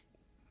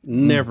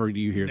 Never do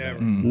you hear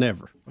that.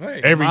 Never.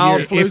 Hey, Every mild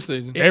year, flu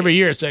season. Every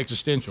year it's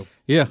existential.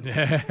 Yeah.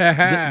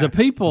 the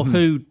people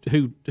who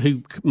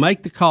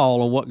make the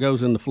call on what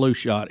goes in the flu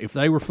shot, if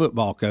they were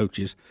football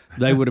coaches,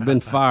 they would have been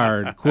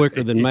fired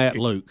quicker than Matt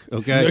Luke.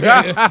 Okay. You're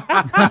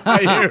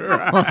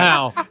right.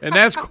 Wow. And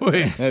that's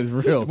quick. That's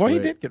real. Well, he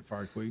quick. did get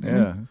fired quick.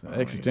 Yeah, it's an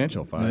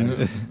existential fire.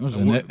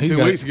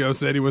 2 weeks ago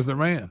said he was the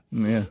man.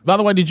 Yeah. By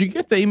the way, did you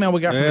get the email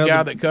we got from the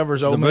guy that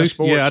covers Ole Miss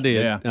sports? Yeah, I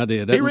did. Yeah. I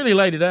did. He really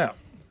laid it out.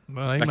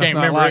 Well, he I must can't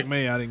not remember like it.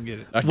 me. I didn't get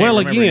it. I can't Well,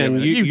 remember again,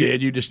 it. you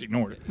did. You just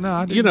ignored it. No,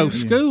 I didn't. You know,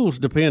 schools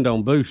depend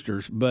on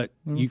boosters, but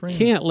you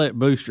can't let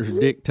boosters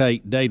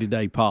dictate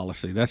day-to-day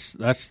policy.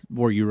 That's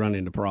where you run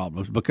into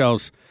problems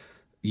because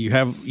you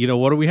have,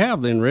 what do we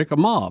have then, Rick? A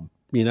mob.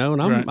 And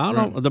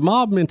the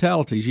mob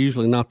mentality is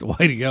usually not the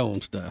way to go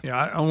on stuff.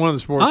 Yeah, on one of the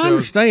sports I shows.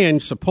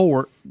 understand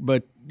support,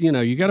 but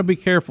you got to be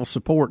careful.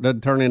 Support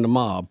doesn't turn into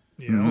mob.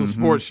 Yeah, on the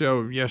sports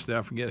show yesterday,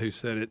 I forget who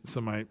said it.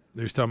 Somebody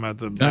who was talking about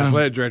the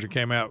athletic director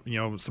came out,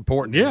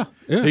 supporting him.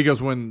 Yeah. He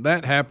goes, when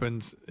that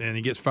happens and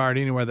he gets fired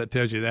anyway, that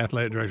tells you the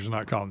athletic director's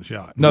not calling the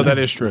shot. No, that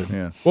is true.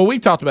 Yeah. Well,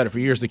 we've talked about it for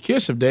years. The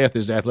kiss of death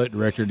is the athletic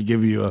director to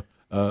give you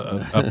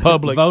a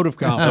public vote of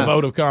confidence. A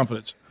vote of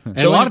confidence. And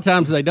a lot of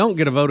times they don't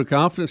get a vote of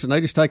confidence and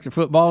they just take the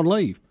football and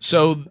leave.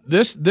 So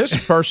this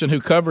person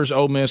who covers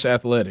Ole Miss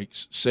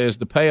athletics says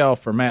the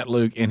payoff for Matt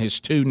Luke and his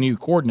two new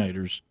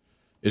coordinators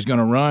is going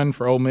to run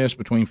for Ole Miss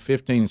between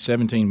 $15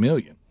 and $17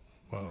 million.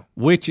 Wow.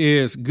 Which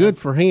is good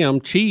for him,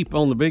 cheap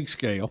on the big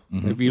scale.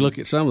 If you look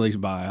at some of these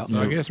buyouts,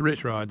 So I guess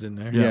Rich Rod's in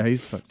there. Yeah,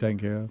 he's taken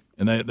care of.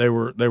 And they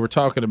were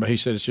talking about. He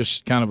said it's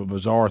just kind of a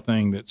bizarre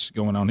thing that's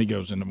going on. He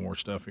goes into more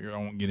stuff here I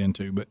won't get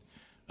into, but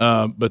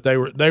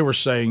they were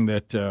saying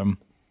that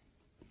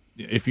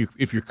if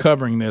you're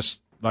covering this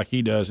like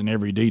he does in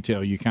every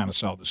detail, you kind of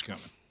saw this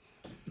coming.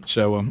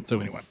 So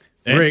anyway.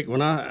 Rick,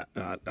 when I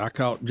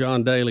caught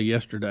John Daly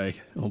yesterday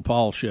on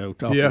Paul's show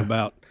talking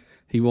about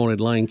he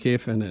wanted Lane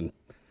Kiffin and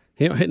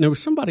there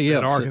was somebody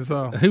else in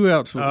Arkansas. Who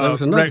else? There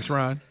was another, Rex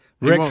Ryan.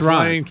 Rex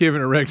Ryan. Lane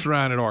Kiffin and Rex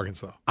Ryan at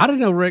Arkansas. I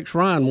didn't know Rex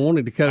Ryan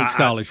wanted to coach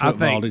college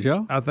football. Did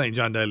y'all? I think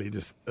John Daly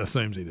just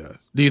assumes he does.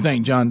 Do you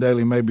think John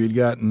Daly maybe had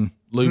gotten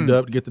lubed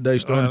up to get the day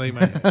started?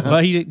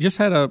 But he just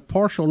had a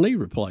partial knee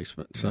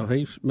replacement, so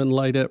he's been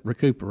laid up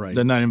recuperating.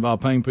 Doesn't that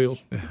involve pain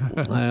pills?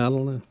 I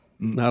don't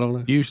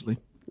know. Usually.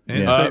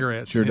 And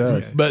cigarettes. Sure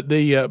does.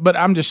 But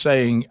I'm just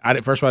saying.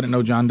 First of all, I didn't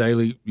know John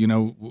Daly.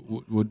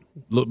 Would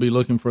be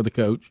looking for the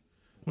coach.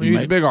 Well,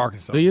 he's a big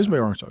Arkansas. He is a big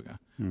Arkansas guy.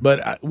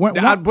 But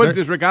I'd put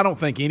this, Rick. I don't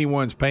think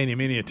anyone's paying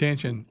him any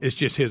attention. It's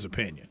just his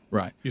opinion.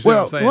 Right. You see what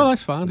I'm saying? Well,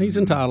 that's fine. He's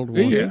entitled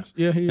to one. He is.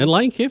 Yeah, he is. And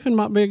Lane Kiffin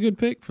might be a good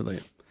pick for them.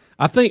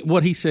 I think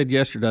what he said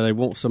yesterday, they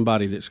want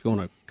somebody that's going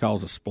to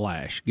cause a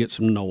splash, get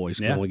some noise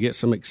going, get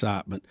some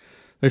excitement.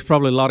 There's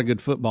probably a lot of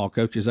good football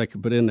coaches they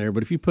could put in there,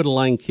 but if you put a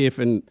Lane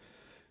Kiffin,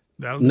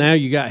 now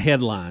you got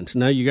headlines.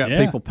 Now you got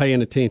people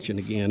paying attention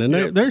again, and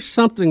there's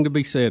something to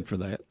be said for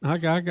that. I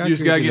you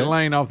just got to get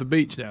Lane off the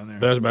beach down there.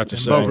 I was about to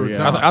say.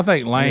 Yeah. I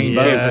think Lane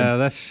Kiffin.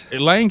 That's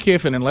Lane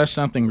Kiffin, unless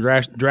something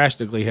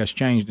drastically has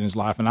changed in his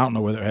life, and I don't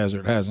know whether it has or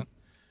it hasn't.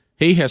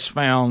 He has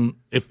found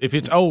if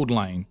it's old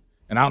Lane,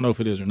 and I don't know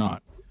if it is or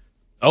not.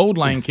 Old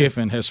Lane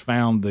Kiffin has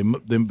found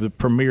the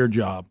premier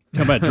job.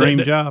 How about dream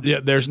job?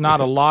 Yeah, there's not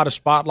a lot of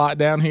spotlight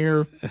down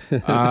here.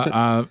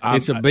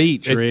 It's a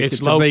beach, Rick.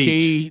 It's low a beach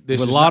key.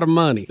 with a lot of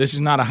money. This is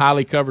not a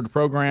highly covered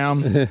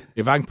program.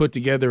 If I can put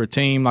together a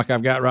team like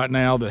I've got right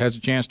now that has a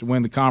chance to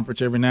win the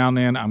conference every now and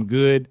then, I'm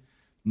good.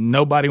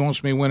 Nobody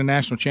wants me to win a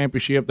national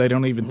championship. They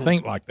don't even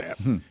think like that.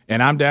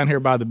 And I'm down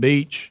here by the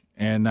beach,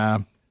 and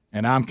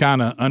I'm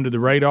kind of under the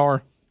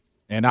radar.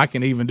 And I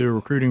can even do a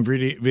recruiting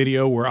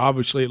video where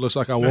obviously it looks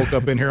like I woke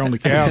up in here on the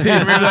couch. You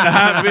remember that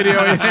hype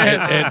video he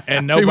had?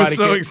 And nobody he was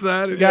so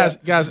excited.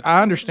 Guys,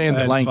 I understand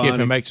that Lane funny.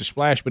 Kiffin makes a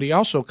splash, but he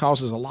also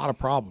causes a lot of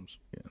problems.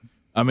 Yeah.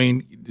 I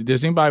mean,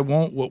 does anybody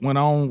want what went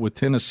on with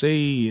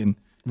Tennessee and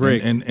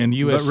Rick, and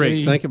USC? But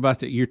Rick, think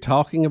about that. You're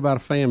talking about a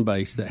fan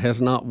base that has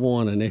not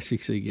won an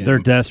SEC game. They're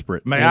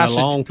desperate. May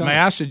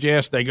I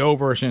suggest they go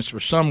over, since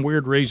for some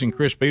weird reason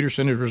Chris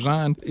Peterson has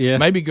resigned,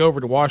 maybe go over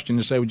to Washington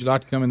and say, would you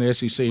like to come in the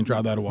SEC and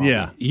try that a while?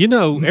 Yeah. You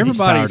know,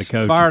 everybody's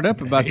fired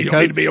up about the you coach.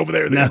 don't need to be over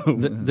there. No.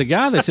 The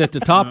guy that's at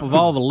the top of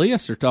all the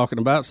lists they're talking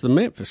about is the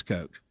Memphis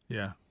coach.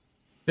 Yeah.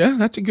 Yeah,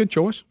 that's a good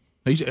choice.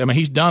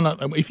 He's done.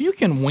 If you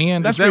can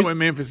win, that's what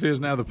Memphis is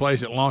now. The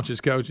place that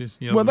launches coaches.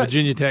 You know, the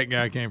Virginia Tech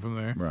guy came from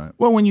there. Right.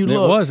 Well, when you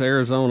look, it was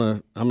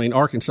Arizona.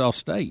 Arkansas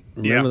State.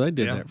 Remember they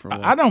did that for a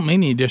while. I don't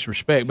mean any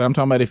disrespect, but I'm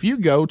talking about if you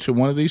go to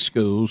one of these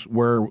schools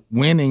where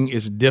winning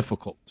is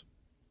difficult,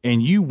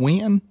 and you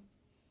win,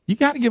 you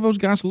got to give those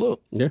guys a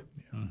look. Yeah.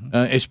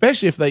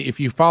 Especially if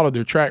you follow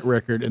their track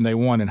record and they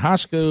won in high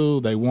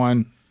school, they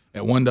won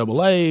at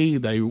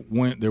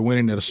 1AA, they're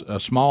winning at a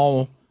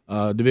small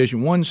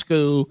Division I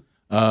school.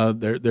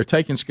 They're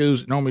taking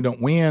schools that normally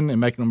don't win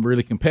and making them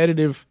really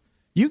competitive.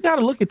 You got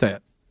to look at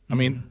that. I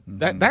mean,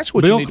 that's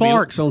what Bill you need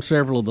Clark's on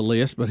several of the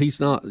lists, but he's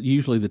not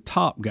usually the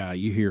top guy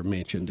you hear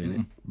mentioned in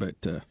it. But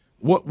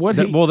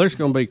there's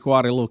going to be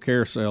quite a little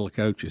carousel of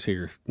coaches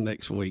here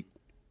next week.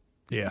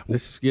 Yeah,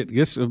 this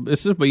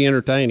will be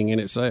entertaining in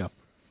itself.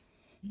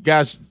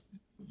 Guys,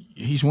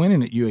 he's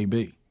winning at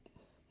UAB.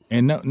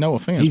 And no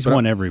offense, he's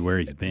won everywhere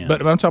he's been.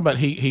 But I'm talking about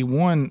he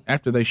won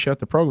after they shut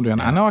the program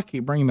down. I know I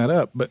keep bringing that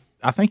up, but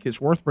I think it's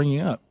worth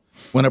bringing up.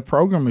 When a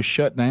program is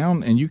shut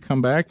down and you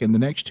come back in the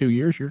next 2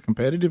 years, you're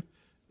competitive,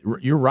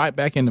 you're right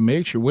back in the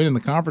mix. You're winning the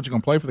conference, you're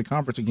going to play for the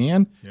conference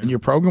again, and your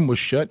program was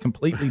shut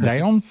completely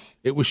down.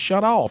 It was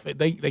shut off.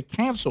 They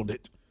canceled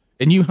it,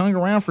 and you hung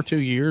around for 2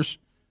 years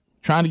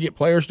trying to get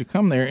players to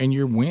come there, and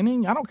you're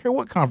winning. I don't care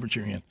what conference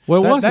you're in.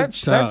 Well,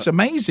 that's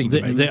amazing.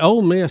 The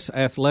Ole Miss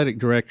athletic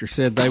director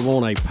said they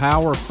want a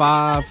Power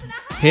 5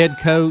 head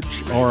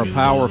coach or a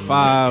Power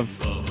 5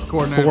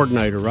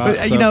 coordinator, right?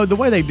 But the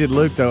way they did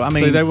Luke, though, I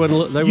mean, they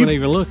wouldn't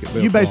even look at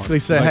Bill You basically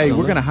Clark. say, hey,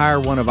 we're going to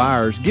hire one of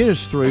ours. Get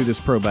us through this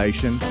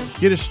probation.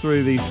 Get us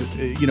through these,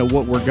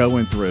 what we're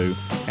going through.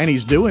 And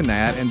he's doing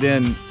that. And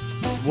then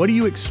what do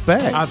you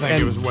expect? I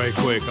think it was way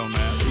quick on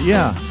that.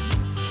 Yeah.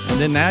 And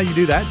then now you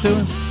do that to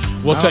him?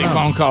 We'll take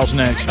phone calls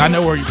next. I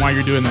know why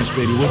you're doing this,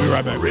 Speedy. We'll be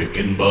right back. Rick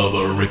and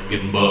Bubba, Rick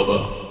and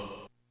Bubba.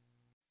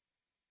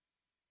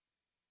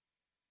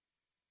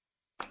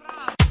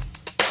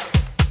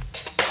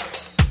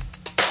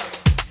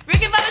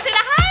 Rick and Bubba's in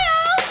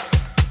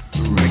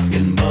Ohio. Rick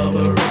and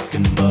Bubba, Rick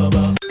and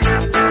Bubba.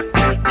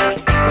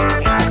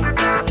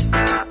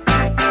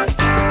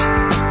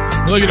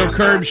 Look at old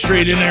Curb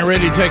Street in there,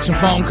 ready to take some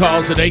phone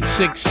calls at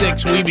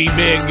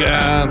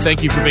 866-WE-BE-BIG.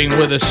 Thank you for being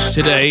with us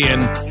today,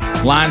 and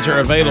lines are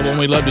available, and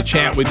we'd love to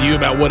chat with you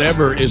about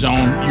whatever is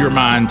on your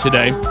mind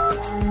today.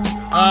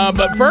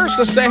 But first,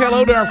 let's say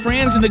hello to our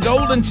friends in the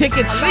Golden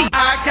Ticket seats.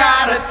 I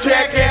got a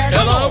ticket.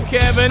 Hello,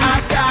 Kevin.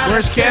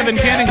 Where's Kevin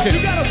Kennington?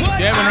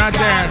 Kevin right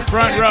there in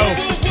front row.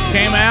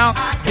 Came out,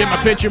 get my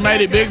picture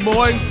made it big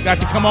boy. Got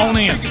to come on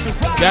in.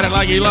 Got it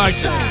like he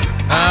likes it.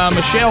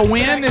 Michelle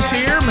Wynn is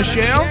here.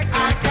 Michelle,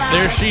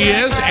 there she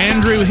is.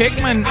 Andrew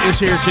Hickman is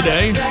here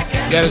today.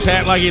 Got his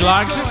hat like he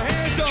likes it.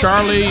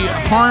 Charlie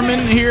Harmon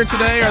here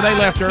today. Or they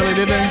left early,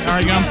 did they? There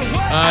you go.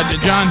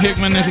 John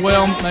Hickman as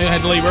well. They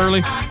had to leave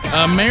early.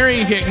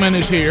 Mary Hickman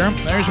is here.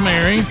 There's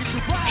Mary.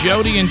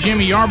 Jody and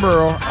Jimmy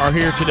Yarborough are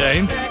here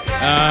today.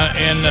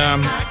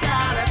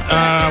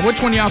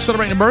 Which one of y'all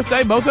celebrating a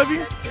birthday? Both of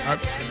you?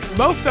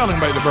 Both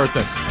celebrating the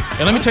birthday.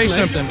 And let me tell you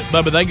something,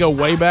 Bubba, they go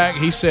way back.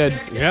 He said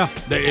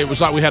it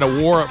was like we had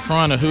a war up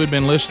front of who had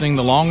been listening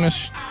the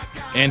longest.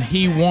 And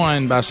he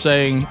won by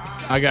saying,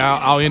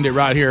 I'll end it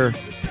right here,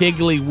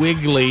 Piggly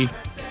Wiggly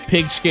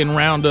Pigskin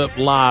Roundup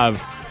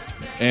Live.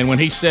 And when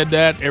he said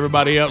that,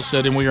 everybody else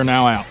said, and we are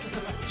now out.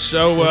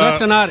 So was that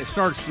tonight it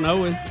started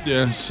snowing?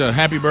 Yeah, so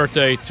happy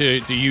birthday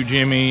to you,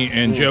 Jimmy,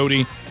 and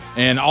Jody,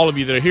 and all of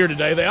you that are here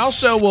today. They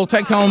also will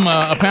take home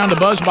a pound of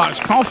BuzzBox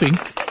coffee.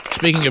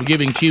 Speaking of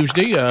Giving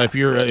Tuesday, if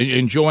you're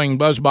enjoying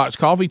BuzzBox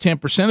coffee,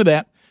 10% of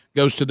that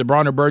goes to the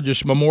Bronner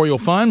Burgess Memorial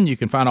Fund. You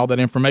can find all that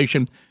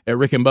information at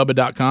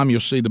rickandbubba.com. You'll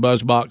see the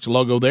BuzzBox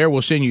logo there.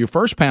 We'll send you your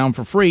first pound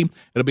for free.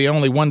 It'll be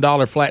only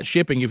 $1 flat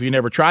shipping if you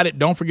never tried it.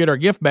 Don't forget our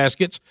gift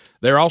baskets.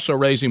 They're also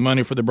raising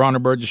money for the Bronner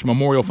Burgess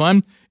Memorial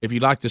Fund. If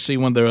you'd like to see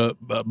one of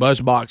the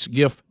BuzzBox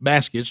gift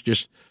baskets,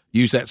 just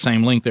use that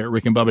same link there at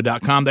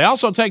rickandbubba.com. They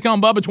also take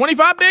home, Bubba,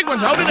 25 big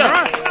ones. Hold it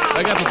up.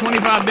 They got the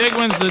 25 big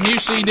ones, the new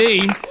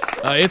CD.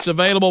 It's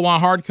available while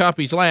hard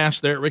copies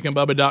last there at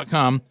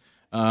rickandbubba.com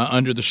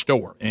under the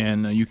store.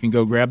 And you can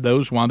go grab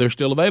those while they're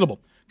still available.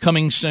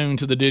 Coming soon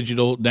to the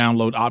digital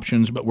download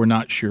options, but we're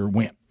not sure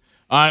when.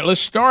 All right,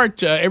 let's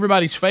start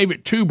everybody's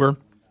favorite tuber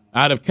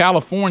out of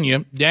California.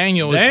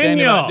 Daniel is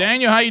standing by.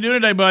 Daniel, how you doing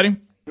today, buddy?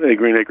 Hey,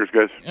 Green Acres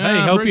guys. Hey,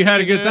 hope you had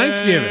a good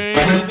Thanksgiving.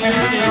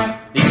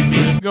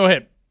 Go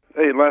ahead.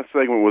 Hey, last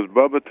segment was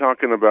Bubba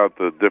talking about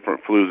the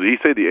different flus. Did he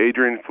say the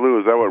Adrian flu?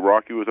 Is that what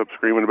Rocky was up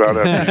screaming about?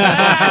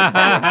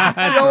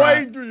 Yo,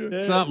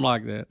 Adrian. Something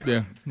like that.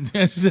 Yeah.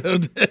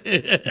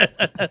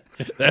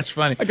 That's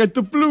funny. I got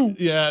the flu.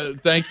 Yeah,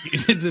 thank you.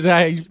 Was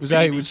that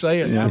how he would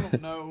say it? Yeah. I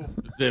don't know.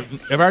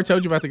 Have I ever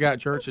told you about the guy at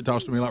church that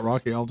talks to me like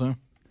Rocky all the time?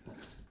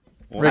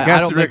 Rick, I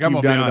don't think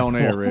you've done it on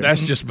air, Rick.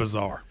 That's just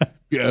bizarre.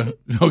 Yeah.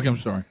 Okay, I'm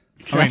sorry.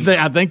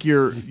 I think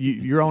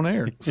you're on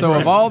air. So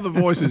of all the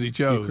voices he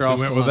chose,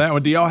 he went with that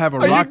one. Do y'all have a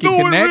Rocky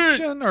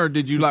connection, or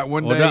did you like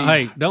one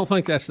day? Don't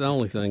think that's the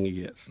only thing he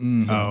gets.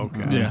 Mm-hmm. Oh,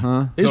 okay.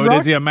 Yeah. So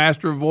is he a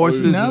master of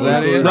voices? No, is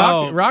that it?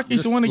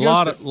 Rocky's the one that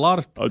goes a lot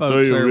of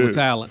folks there with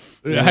talent.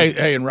 Yeah.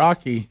 Hey, and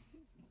Rocky,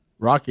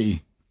 Rocky's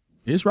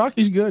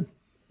good.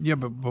 Yeah,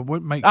 but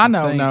what makes I you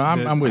know, think no,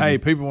 I'm that, with hey, you.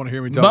 people want to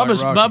hear me talk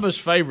about Rocky. Bubba's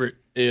favorite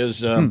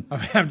is. I'm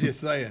just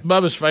saying.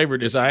 Bubba's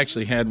favorite is I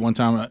actually had one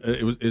time.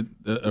 It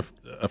was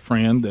a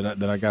friend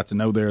that I got to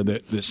know there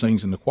that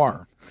sings in the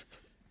choir,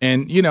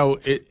 and you know,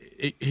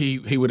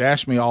 he would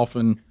ask me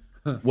often,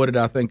 what did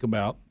I think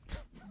about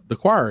the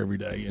choir every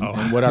day,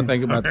 and what I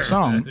think about the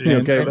song,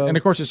 and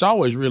of course it's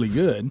always really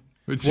good.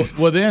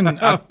 Well, then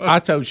I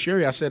told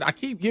Sherry, I said, I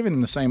keep giving him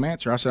the same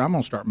answer. I said, I'm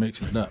going to start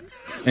mixing it up.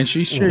 And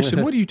Sherry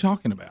said, what are you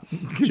talking about?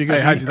 She goes,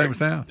 hey, how'd you think it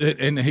sound?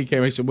 And he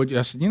came and he said,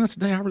 I said,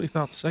 today I really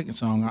thought the second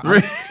song.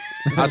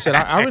 I said,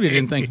 I really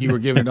didn't think you were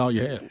giving it all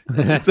you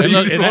had. So you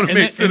want to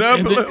mix it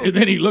up a little? And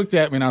then he looked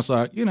at me and I was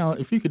like,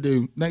 if you could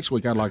do next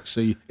week, I'd like to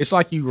see. It's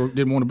like you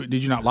didn't want to.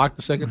 Did you not like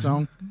the second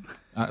song?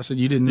 I said,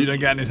 you didn't. You done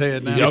got in his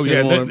head now. Oh,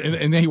 yeah.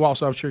 And then he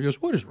walks off the chair and goes,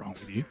 what is wrong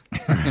with you?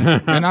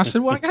 And I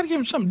said, well, I got to give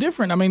him something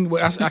different. I mean,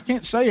 I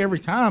can't say every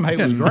time, hey,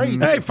 it was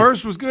great. Hey,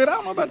 first was good.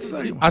 I'm about to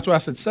say. That's why I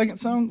said second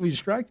song. Were you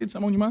distracted?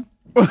 Something on your mind?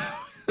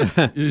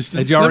 Let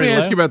me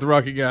ask you about the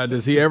Rocky guy.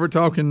 Does he ever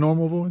talk in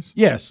normal voice?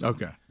 Yes.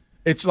 Okay.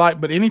 It's like,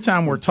 but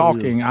anytime we're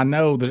talking, I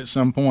know that at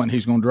some point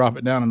he's going to drop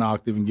it down an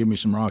octave and give me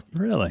some Rocky.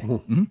 Really?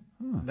 Mm-hmm.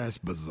 That's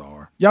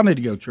bizarre. Y'all need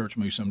to go to church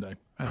with me someday.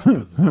 That's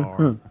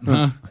bizarre.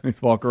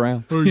 Let's walk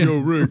around. Oh, yo,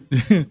 Rick.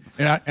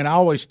 and I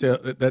always tell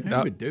that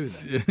I would do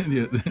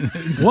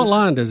that. What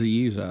line does he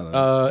use out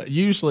of?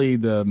 Usually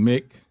the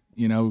Mick,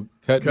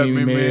 cut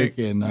me Mick,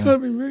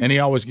 and he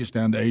always gets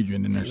down to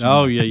Adrian in there.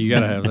 Oh yeah, you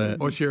got to have that.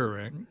 What's your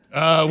Rick?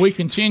 We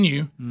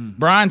continue.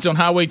 Brian's on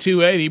Highway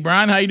 280.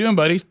 Brian, how you doing,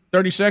 buddy?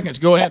 30 seconds.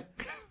 Go ahead.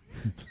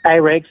 Hey,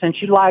 Rick, since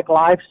you like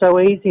life so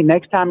easy,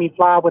 next time you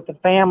fly with the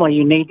family,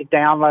 you need to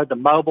download the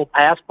mobile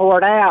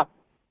passport app.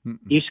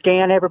 You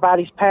scan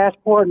everybody's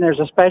passport, and there's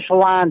a special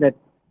line that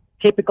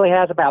typically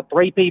has about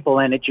 3 people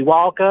in it. You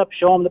walk up,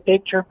 show them the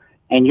picture,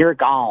 and you're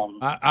gone.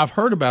 I've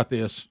heard about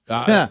this.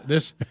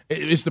 This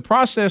is the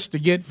process to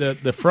get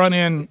the front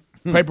end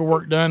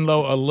paperwork done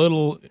a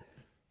little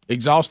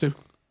exhaustive.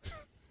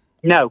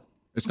 No,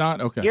 it's not.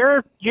 Okay,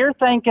 you're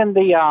thinking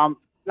the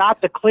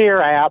not the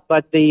Clear app,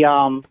 but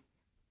the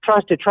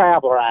Trusted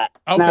Traveler app.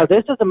 Okay. No,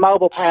 this is a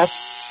mobile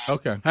pass.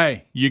 Okay.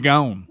 Hey, you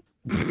gone.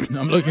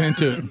 I'm looking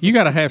into it. You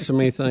got to have so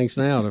many things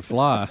now to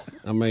fly.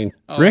 I mean,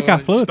 Rick, I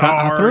flew.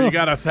 I threw you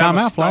got a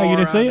timeout flag. You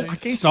didn't see it? I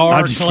can't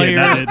Star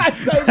Clear.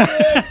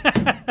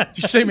 Did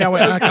you see me? I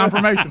went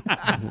confirmation.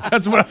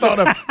 That's what I thought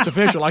of. It's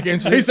official. I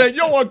can't see. He said,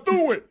 "Yo, I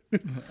threw it."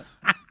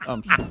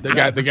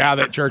 The guy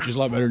that church is a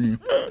lot better than you.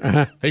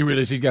 He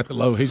really is. He's got the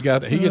low. He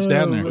gets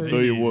down there. I'll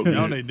tell you what,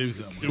 y'all need to do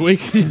something. We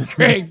can,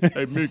 Craig.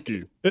 Hey,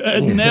 Mickey.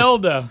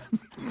 Nelda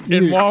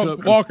in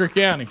Walker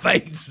County.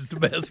 Face is the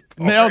best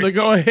part. Nelda,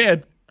 go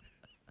ahead.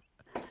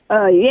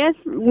 Yes.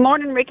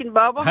 Morning, Rick and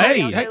Bubba. Hey,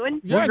 how y'all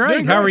doing? Yeah,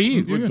 great. How are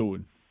you? We're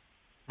doing.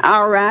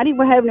 All righty.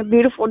 We're having a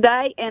beautiful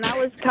day, and I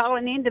was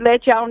calling in to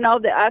let y'all know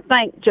that I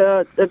think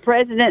the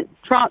President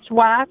Trump's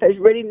wife has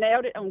really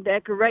nailed it on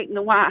decorating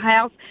the White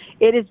House.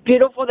 It is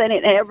beautiful than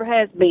it ever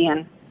has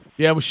been.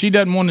 Yeah, well, she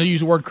doesn't want to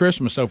use the word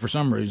Christmas, so for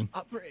some reason.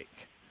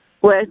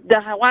 Well,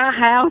 the White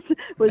House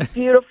was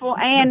beautiful,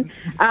 and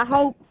I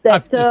hope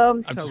that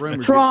Trump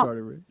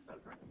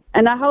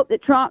and I hope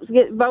that Trump's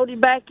get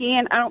voted back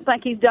in. I don't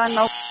think he's done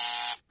no.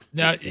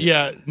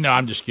 No,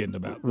 I'm just kidding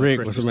about Rick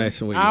Christmas. was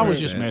messing with you. I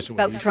was just messing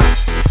with you. Trump.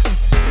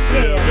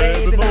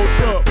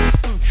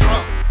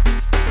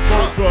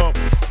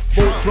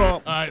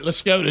 Trump. All right,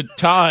 let's go to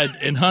Todd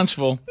in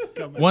Huntsville,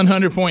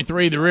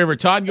 100.3 The River.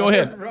 Todd, go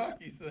ahead.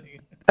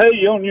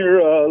 Hey, on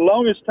your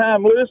longest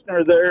time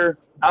listener there,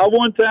 I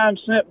one time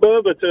sent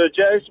Bubba to a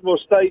Jacksonville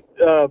State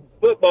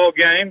football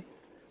game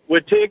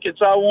with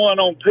tickets I won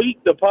on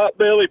Pete the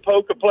Potbelly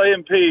Polka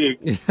Playing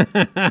Pig.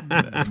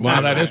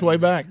 Wow, that is way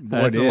back.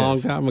 That's a long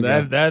time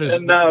ago. That is.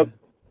 And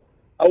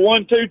I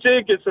won 2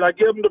 tickets, and I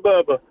give them to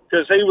Bubba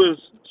because he was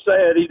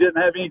sad he didn't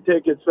have any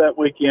tickets that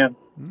weekend.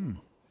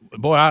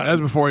 Boy, that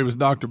was before he was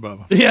Dr.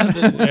 Bubba. Yeah,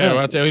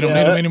 I tell you, we don't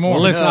need him anymore.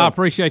 Well, listen, I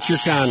appreciate your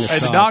kindness. Hey,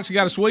 the Todd. doc's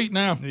got a suite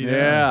now.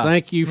 Yeah.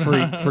 Thank you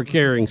for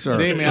caring, sir.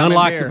 Believe me, I'm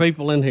Unlike in the here.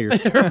 people in here.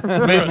 Meeting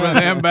with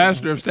the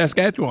ambassador of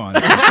Saskatchewan.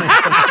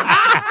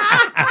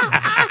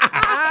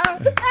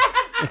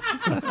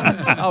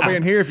 I'll be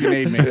in here if you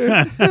need me.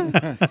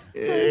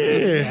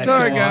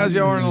 Sorry, guys,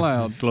 y'all aren't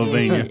allowed.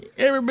 Slovenia.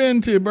 Ever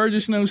been to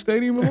Burgess Snow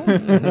Stadium before? You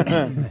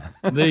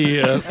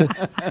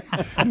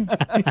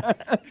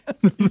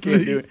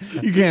can't do it.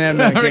 You can't have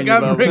that. Can you,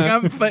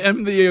 Bubba?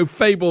 I'm the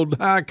fabled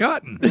High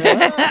Cotton.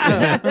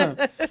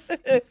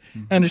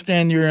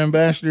 Understand you're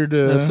ambassador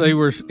to. Let's see,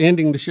 we're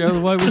ending the show the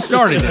way we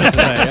started it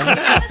today.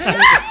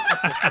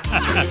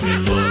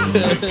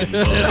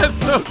 That's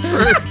so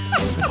true.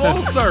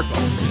 Full circle.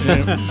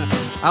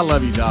 I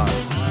love you, Doc.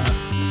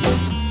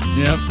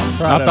 Yep.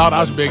 I thought I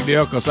was a big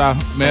deal because I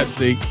met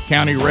the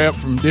county rep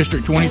from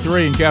District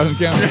 23 in Calhoun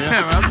County.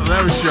 Yeah,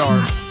 that was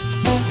sharp.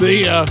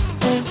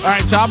 All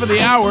right, top of the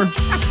hour.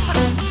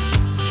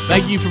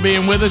 Thank you for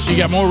being with us. You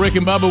got more Rick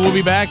and Bubba. We'll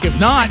be back. If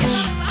not,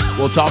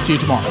 we'll talk to you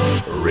tomorrow.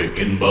 Rick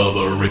and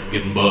Bubba, Rick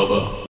and Bubba.